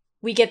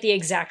we get the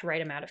exact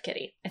right amount of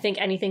Kitty. I think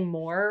anything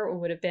more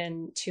would have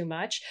been too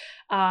much.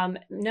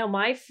 No,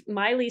 my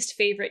least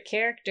favorite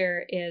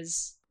character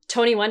is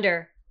Tony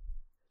Wonder.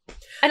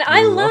 And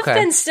I love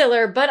Ben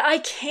Stiller, but I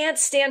can't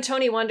stand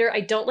Tony Wonder. I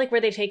don't like where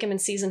they take him in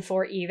season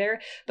 4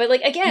 either. But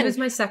like, again, he was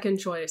my second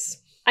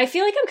choice. I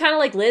feel like I'm kind of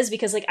like Liz,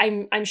 because like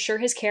I'm sure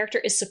his character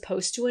is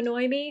supposed to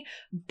annoy me,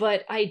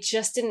 but I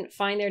just didn't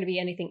find there to be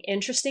anything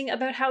interesting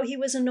about how he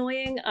was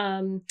annoying.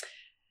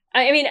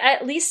 I mean,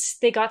 at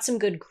least they got some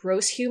good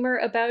gross humor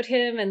about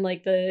him, and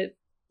like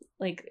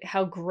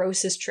how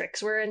gross his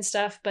tricks were and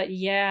stuff. But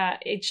yeah,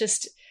 it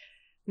just,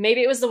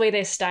 maybe it was the way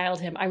they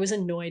styled him. I was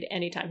annoyed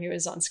anytime he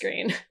was on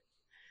screen.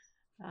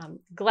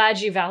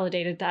 Glad you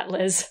validated that,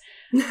 Liz.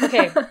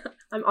 Okay.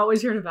 I'm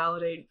always here to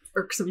validate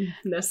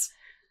irksomeness.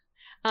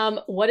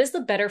 What is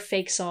the better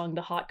fake song,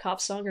 the Hot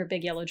Cops song or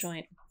Big Yellow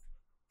Joint?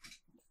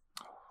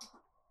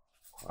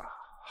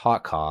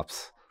 Hot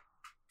Cops.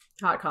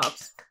 Hot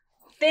Cops.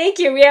 Thank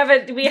you. We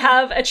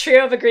have a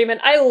trio of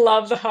agreement. I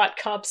love the Hot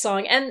Cops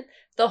song, and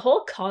the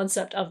whole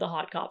concept of the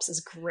Hot Cops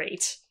is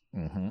great.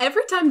 Mm-hmm.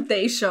 Every time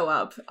they show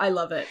up, I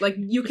love it. Like,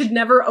 you could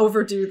never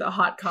overdo the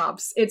Hot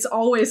Cops. It's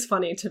always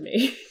funny to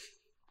me.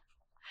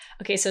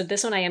 Okay, so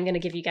this one I am going to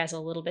give you guys a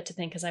little bit to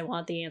think, because I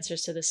want the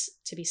answers to this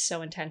to be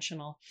so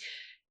intentional.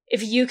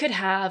 If you could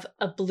have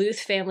a Bluth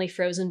family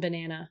frozen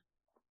banana,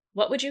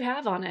 what would you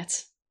have on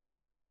it?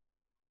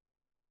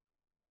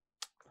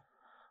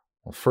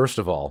 Well, first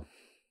of all,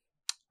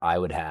 I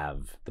would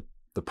have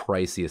the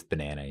priciest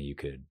banana you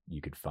could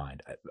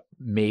find,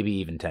 maybe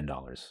even $10.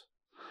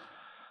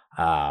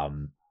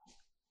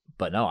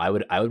 But no, I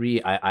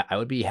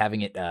would be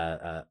having it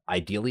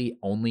ideally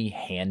only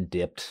hand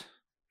dipped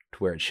to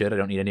where it should. I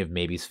don't need any of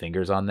Maybe's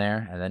fingers on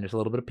there, and then just a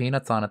little bit of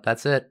peanuts on it.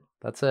 That's it.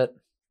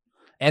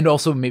 And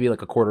also maybe like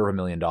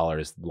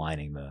 $250,000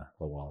 lining the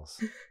walls.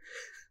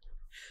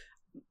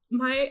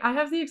 I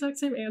have the exact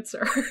same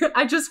answer.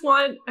 I just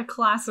want a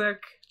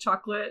classic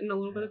chocolate and a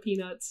little bit of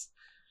peanuts.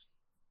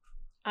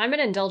 I'm an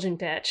indulgent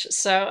bitch.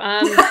 So,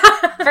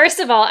 first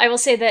of all, I will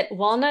say that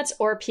walnuts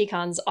or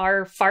pecans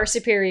are far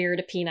superior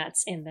to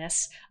peanuts in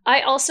this.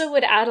 I also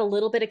would add a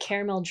little bit of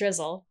caramel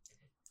drizzle.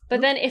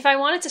 But then if I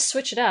wanted to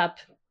switch it up,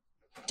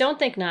 don't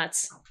think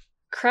nuts.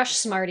 Crush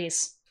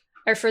Smarties.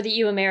 Or for the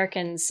you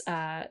Americans,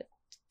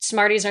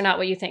 Smarties are not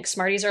what you think.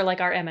 Smarties are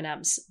like our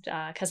M&Ms.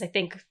 Because I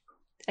think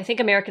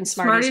American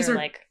Smarties are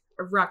like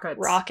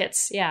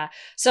rockets. Yeah.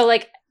 So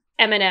like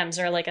M&Ms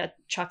are like a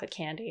chocolate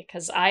candy.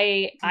 Because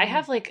I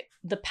have like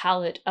the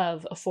palate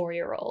of a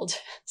 4-year-old.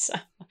 So,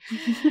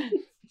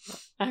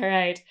 all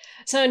right.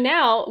 So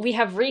now we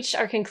have reached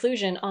our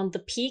conclusion on the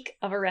peak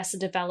of Arrested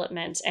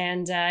Development.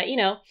 And,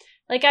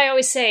 like I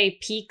always say,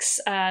 peaks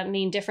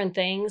mean different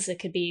things. It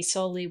could be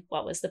solely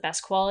what was the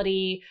best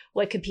quality,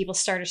 what could people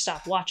start or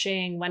stop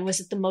watching, when was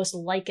it the most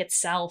like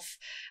itself.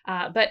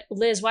 But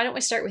Liz, why don't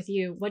we start with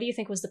you? What do you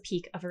think was the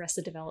peak of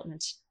Arrested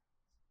Development?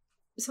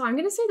 So I'm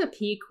going to say the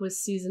peak was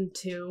season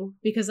 2,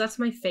 because that's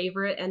my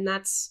favorite. And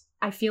that's,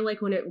 I feel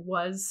like when it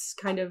was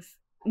kind of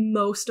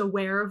most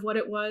aware of what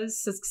it was.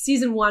 So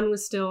season 1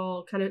 was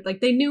still kind of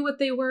like they knew what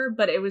they were,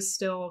 but it was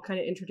still kind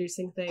of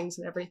introducing things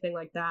and everything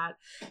like that.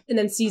 And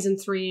then season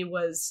 3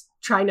 was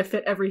trying to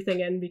fit everything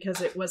in because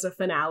it was a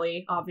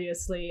finale,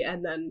 obviously,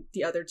 and then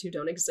the other 2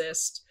 don't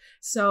exist.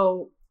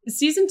 So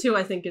season 2,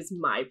 I think, is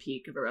my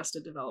peak of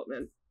Arrested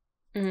Development.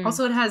 Mm.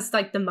 Also, it has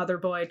like the Mother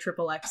Boy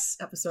XXX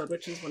episode,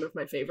 which is one of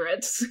my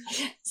favorites.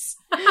 Yes.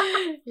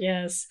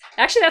 Yes.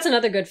 Actually, that's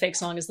another good fake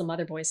song, is the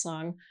Mother Boy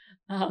song.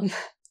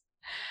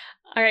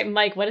 All right,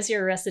 Mike, what is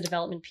your Arrested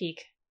Development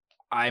peak?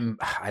 I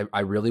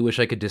really wish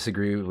I could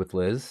disagree with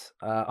Liz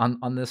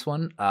on this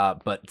one,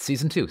 but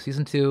season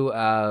two,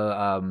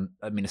 I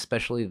mean,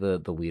 especially the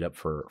lead up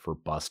for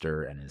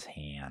Buster and his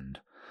hand,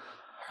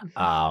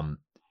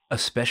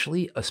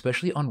 especially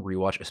on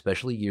rewatch,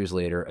 especially years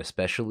later,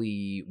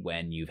 especially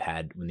when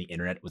the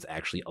internet was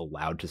actually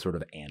allowed to sort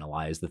of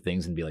analyze the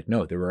things and be like,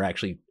 no, there were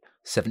actually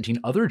 17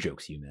 other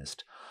jokes you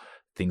missed.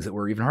 Things that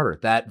were even harder.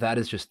 That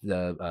is just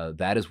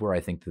that is where I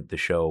think that the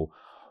show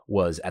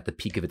was at the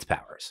peak of its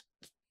powers.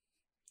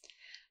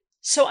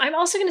 So I'm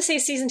also going to say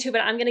season 2,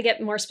 but I'm going to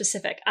get more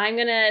specific. I'm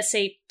going to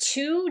say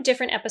 2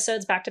 different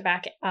episodes back to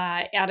back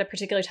at a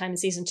particular time in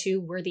season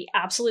 2 were the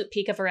absolute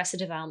peak of Arrested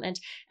Development.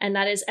 And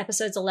that is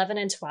episodes 11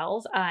 and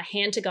 12,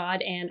 Hand to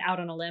God and Out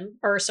on a Limb.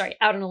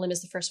 Out on a Limb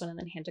is the first one, and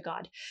then Hand to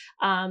God.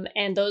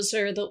 And those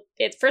are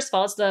first of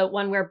all, it's the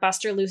one where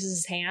Buster loses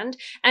his hand.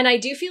 And I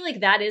do feel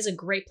like that is a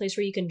great place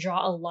where you can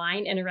draw a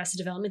line in Arrested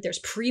Development. There's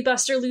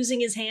pre-Buster losing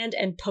his hand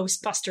and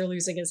post-Buster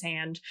losing his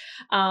hand.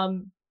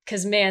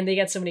 Because, man, they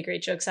get so many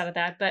great jokes out of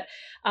that. But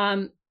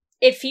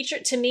it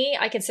featured, to me,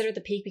 I consider it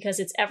the peak because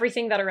it's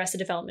everything that Arrested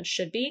Development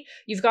should be.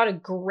 You've got a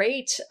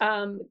great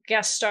recurring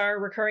guest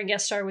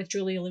star with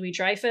Julia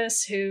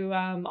Louis-Dreyfus, who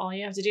all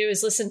you have to do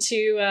is listen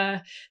to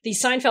the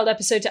Seinfeld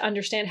episode to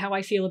understand how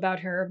I feel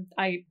about her.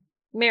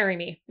 Marry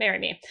me.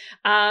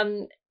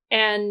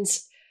 And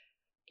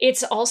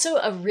it's also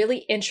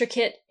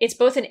it's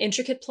both an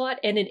intricate plot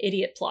and an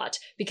idiot plot,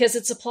 because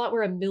it's a plot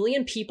where 1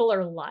 million people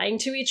are lying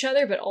to each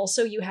other, but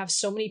also you have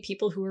so many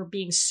people who are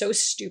being so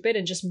stupid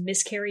and just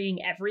miscarrying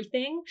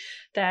everything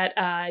that,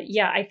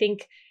 I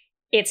think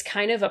it's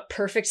kind of a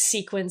perfect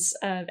sequence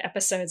of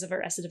episodes of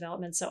Arrested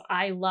Development. So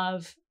I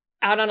love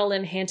Out on a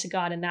Limb, Hand to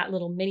God, and that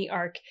little mini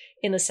arc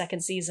in the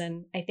second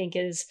season, I think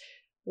is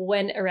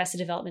when Arrested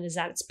Development is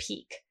at its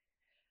peak.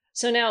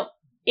 So now,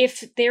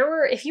 if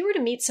you were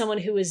to meet someone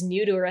who is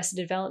new to Arrested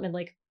Development,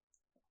 like,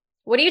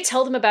 what do you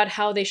tell them about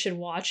how they should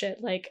watch it?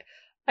 Like,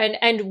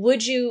 and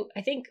would you,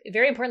 I think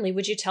very importantly,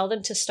 would you tell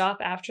them to stop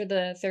after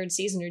the 3rd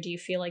season, or do you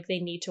feel like they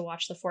need to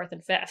watch the 4th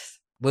and 5th?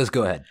 Liz,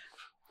 go ahead.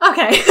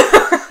 Okay.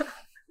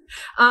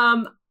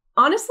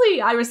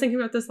 Honestly, I was thinking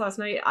about this last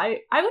night.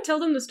 I would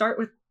tell them to start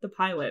with the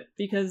pilot,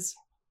 because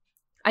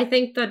I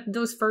think that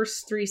those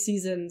first 3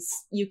 seasons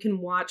you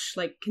can watch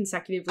like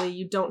consecutively.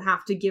 You don't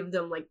have to give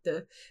them like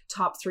the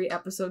top 3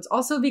 episodes.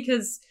 Also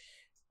because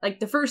like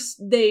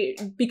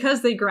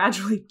because they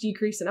gradually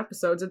decrease in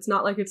episodes, it's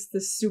not like it's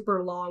this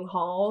super long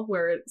haul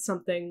where it's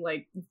something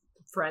like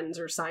Friends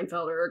or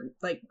Seinfeld or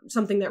like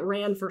something that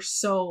ran for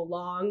so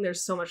long.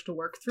 There's so much to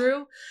work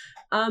through.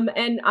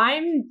 And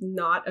I'm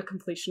not a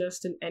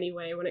completionist in any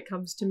way when it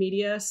comes to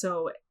media.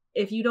 So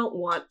if you don't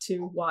want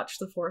to watch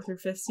the 4th or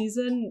 5th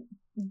season,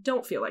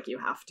 don't feel like you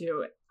have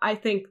to. I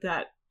think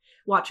that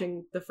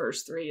watching the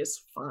first 3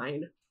 is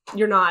fine.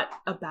 You're not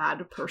a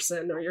bad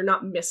person, or you're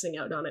not missing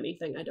out on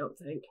anything, I don't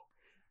think.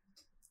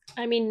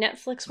 I mean,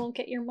 Netflix won't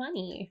get your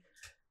money.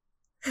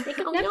 Think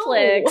of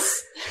Netflix.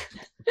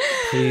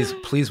 No.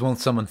 Please won't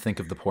someone think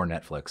of the poor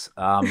Netflix.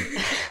 I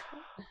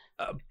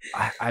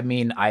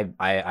mean,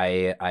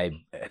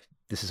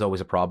 this is always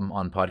a problem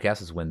on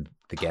podcasts, is when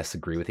the guests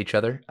agree with each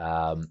other.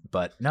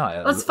 But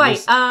no, let's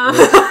fight.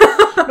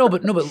 No,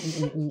 but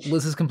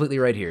Liz is completely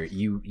right here.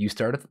 You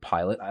start at the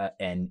pilot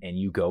and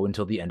you go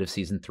until the end of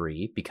season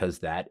 3, because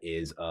that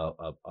is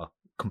a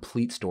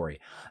complete story.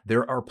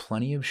 There are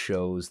plenty of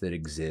shows that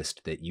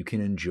exist that you can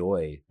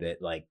enjoy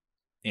that, like,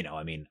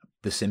 I mean,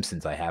 The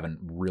Simpsons. I haven't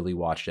really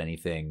watched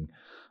anything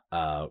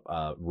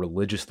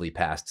religiously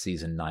past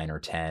season 9 or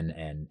 10,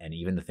 and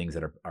even the things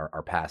that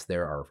are past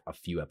there are a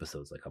few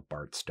episodes, like a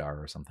Bart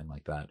Star or something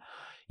like that.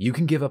 You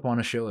can give up on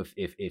a show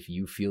if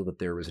you feel that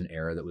there was an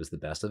era that was the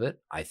best of it.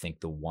 I think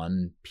the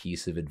one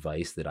piece of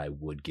advice that I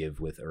would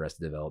give with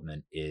Arrested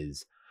Development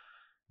is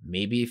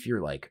maybe if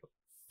you're like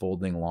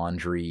folding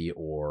laundry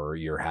or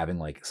you're having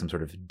like some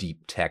sort of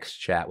deep text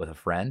chat with a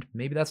friend,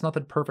 maybe that's not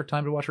the perfect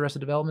time to watch Arrested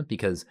Development,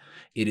 because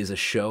it is a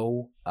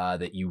show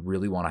that you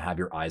really want to have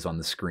your eyes on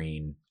the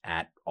screen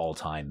at all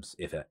times,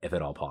 if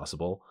at all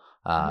possible,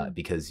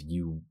 because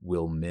you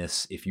will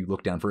miss, if you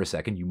look down for a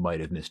second, you might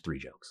have missed 3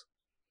 jokes.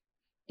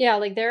 Yeah,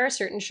 like there are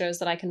certain shows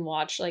that I can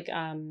watch. Like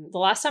the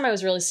last time I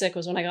was really sick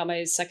was when I got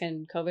my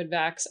second COVID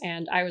vax,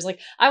 and I was like,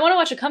 I want to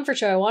watch a comfort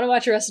show. I want to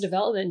watch Arrested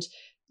Development.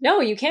 No,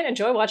 you can't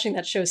enjoy watching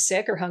that show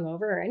sick or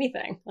hungover or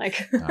anything.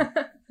 Like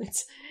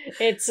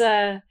it's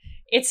a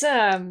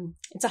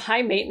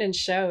high maintenance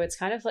show. It's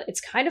kind of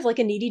like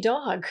a needy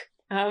dog.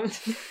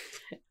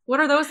 What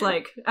are those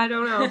like? I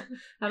don't know.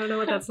 I don't know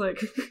what that's like.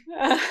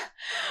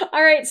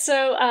 All right,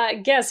 so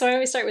guess. So why don't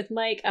we start with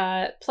Mike?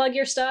 Plug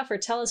your stuff or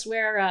tell us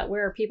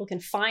where people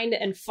can find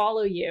and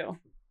follow you.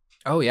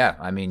 Oh yeah,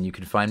 I mean, you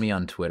can find me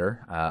on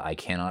Twitter. I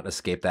cannot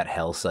escape that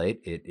hell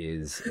site. It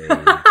is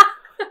a.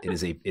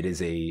 It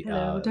is a.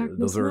 Hello, darkness,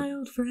 those are, my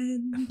old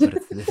friend. But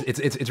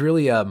it's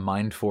really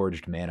mind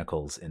forged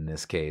manacles in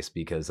this case,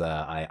 because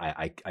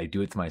I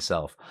do it to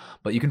myself.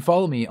 But you can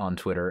follow me on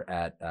Twitter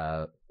at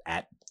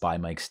by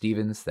Mike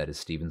Stevens. That is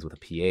Stevens with a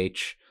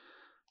PH.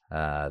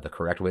 The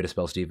correct way to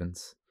spell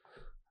Stevens.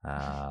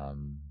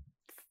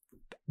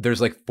 There's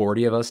like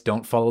 40 of us.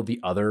 Don't follow the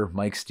other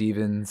Mike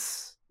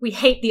Stevens. We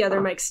hate the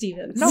other Mike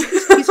Stevens. No,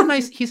 he's a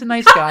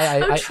nice guy.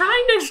 I'm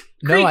trying to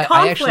create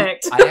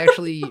conflict. I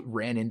actually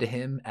ran into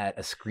him at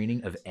a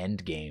screening of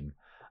Endgame,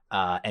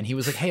 and he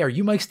was like, "Hey, are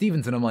you Mike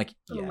Stevens?" And I'm like,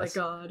 "Yes." Oh my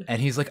god! And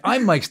he's like,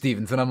 "I'm Mike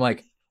Stevens," and I'm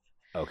like,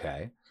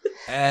 "Okay."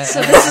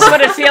 So this is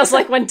what it feels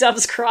like when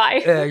doves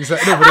cry. Yeah,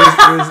 exactly. No,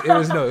 but it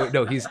was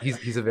no.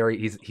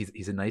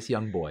 He's a nice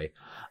young boy,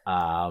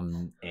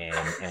 and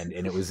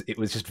it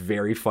was just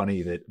very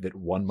funny that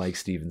one Mike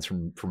Stevens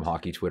from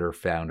Hockey Twitter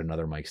found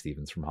another Mike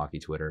Stevens from Hockey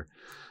Twitter.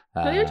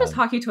 Not even just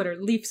Hockey Twitter,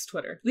 Leafs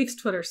Twitter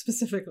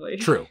specifically.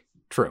 True.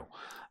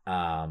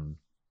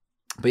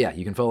 But yeah,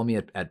 you can follow me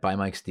at by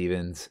Mike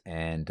Stevens,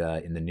 and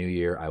in the new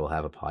year, I will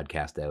have a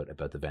podcast out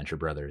about the Venture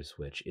Brothers,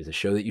 which is a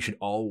show that you should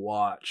all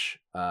watch.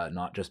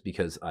 Not just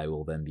because I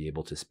will then be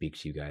able to speak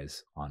to you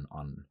guys on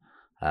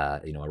a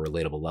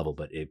relatable level,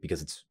 but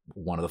because it's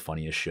one of the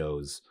funniest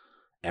shows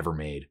ever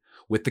made.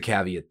 With the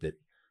caveat that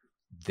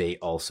they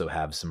also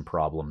have some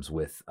problems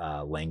with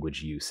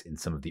language use in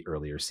some of the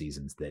earlier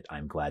seasons that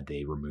I'm glad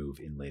they remove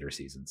in later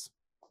seasons.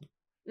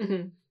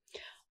 Mm-hmm.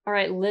 All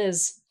right,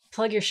 Liz,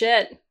 plug your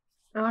shit.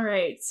 All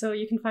right, so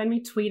you can find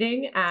me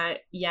tweeting at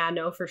Yeah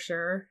No For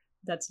Sure.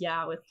 That's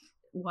yeah with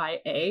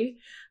YA.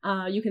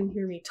 You can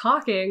hear me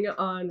talking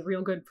on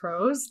Real Good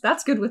Prose.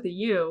 That's good with a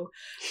U.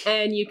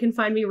 And you can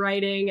find me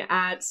writing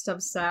at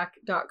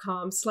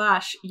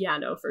substack.com/Yeah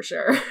No For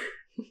Sure.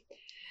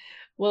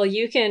 Well,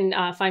 you can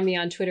find me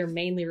on Twitter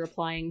mainly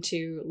replying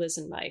to Liz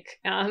and Mike.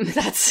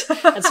 That's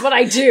what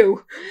I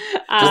do.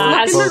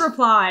 Just look at the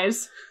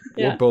replies.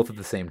 Yeah. Or both at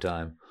the same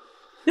time.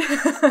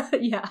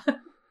 Yeah.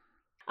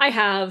 I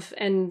have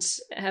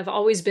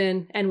always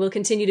been and will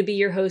continue to be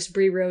your host,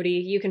 Bree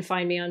Rohde. You can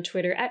find me on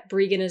Twitter at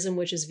Breganism,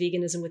 which is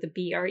veganism with a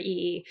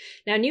BREE.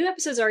 Now, new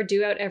episodes are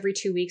due out every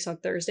 2 weeks on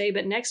Thursday,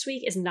 but next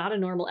week is not a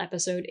normal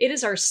episode. It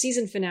is our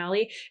season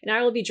finale, and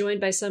I will be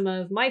joined by some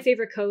of my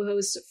favorite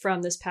co-hosts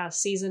from this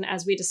past season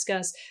as we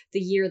discuss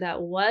the year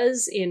that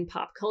was in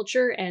pop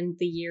culture and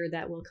the year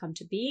that will come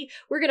to be.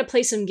 We're going to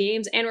play some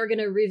games, and we're going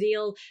to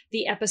reveal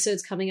the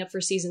episodes coming up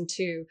for season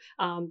 2.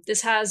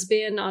 This has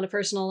been, on a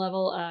personal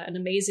level, an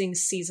amazing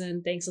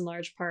season, thanks in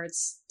large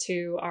parts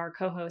to our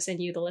co-hosts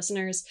and you, the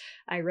listeners.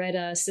 I read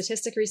a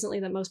statistic recently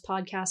that most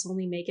podcasts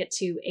only make it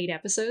to 8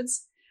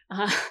 episodes,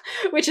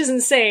 which is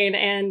insane.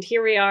 And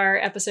here we are,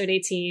 episode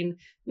 18.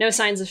 No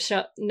signs of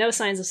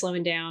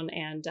slowing down,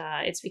 and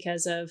it's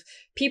because of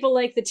people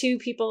like the 2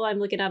 people I'm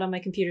looking at on my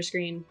computer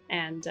screen.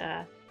 And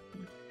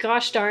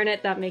gosh darn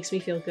it, that makes me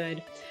feel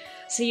good.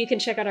 So you can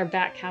check out our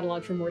back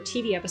catalog for more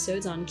TV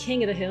episodes on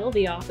King of the Hill,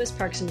 The Office,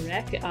 Parks and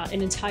Rec,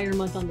 an entire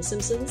month on The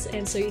Simpsons,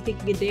 and So You Think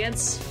You Can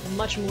Dance,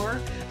 much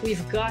more.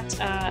 We've got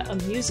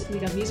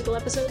musical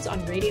episodes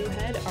on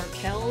Radiohead,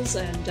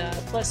 Arkells, and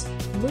plus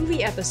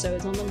movie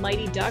episodes on The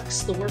Mighty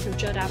Ducks, the work of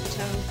Judd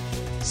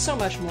Apatow, so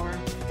much more.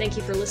 Thank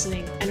you for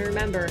listening, and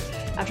remember,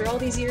 after all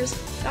these years,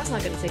 God's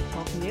not going to take the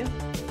call from you.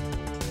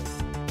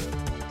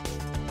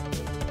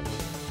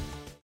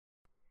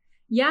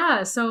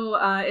 Yeah, so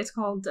it's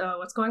called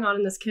What's Going On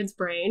in This Kid's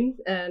Brain,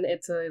 and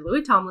it's a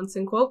Louis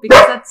Tomlinson quote,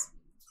 because that's...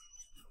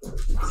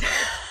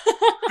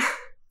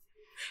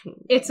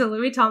 It's a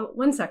Louis Tomlinson...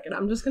 1 second,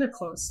 I'm just going to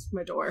close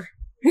my door.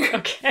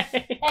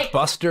 Okay.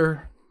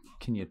 Buster,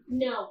 can you...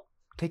 No.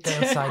 Take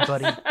that outside,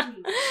 buddy.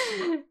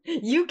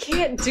 You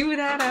can't do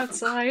that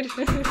outside.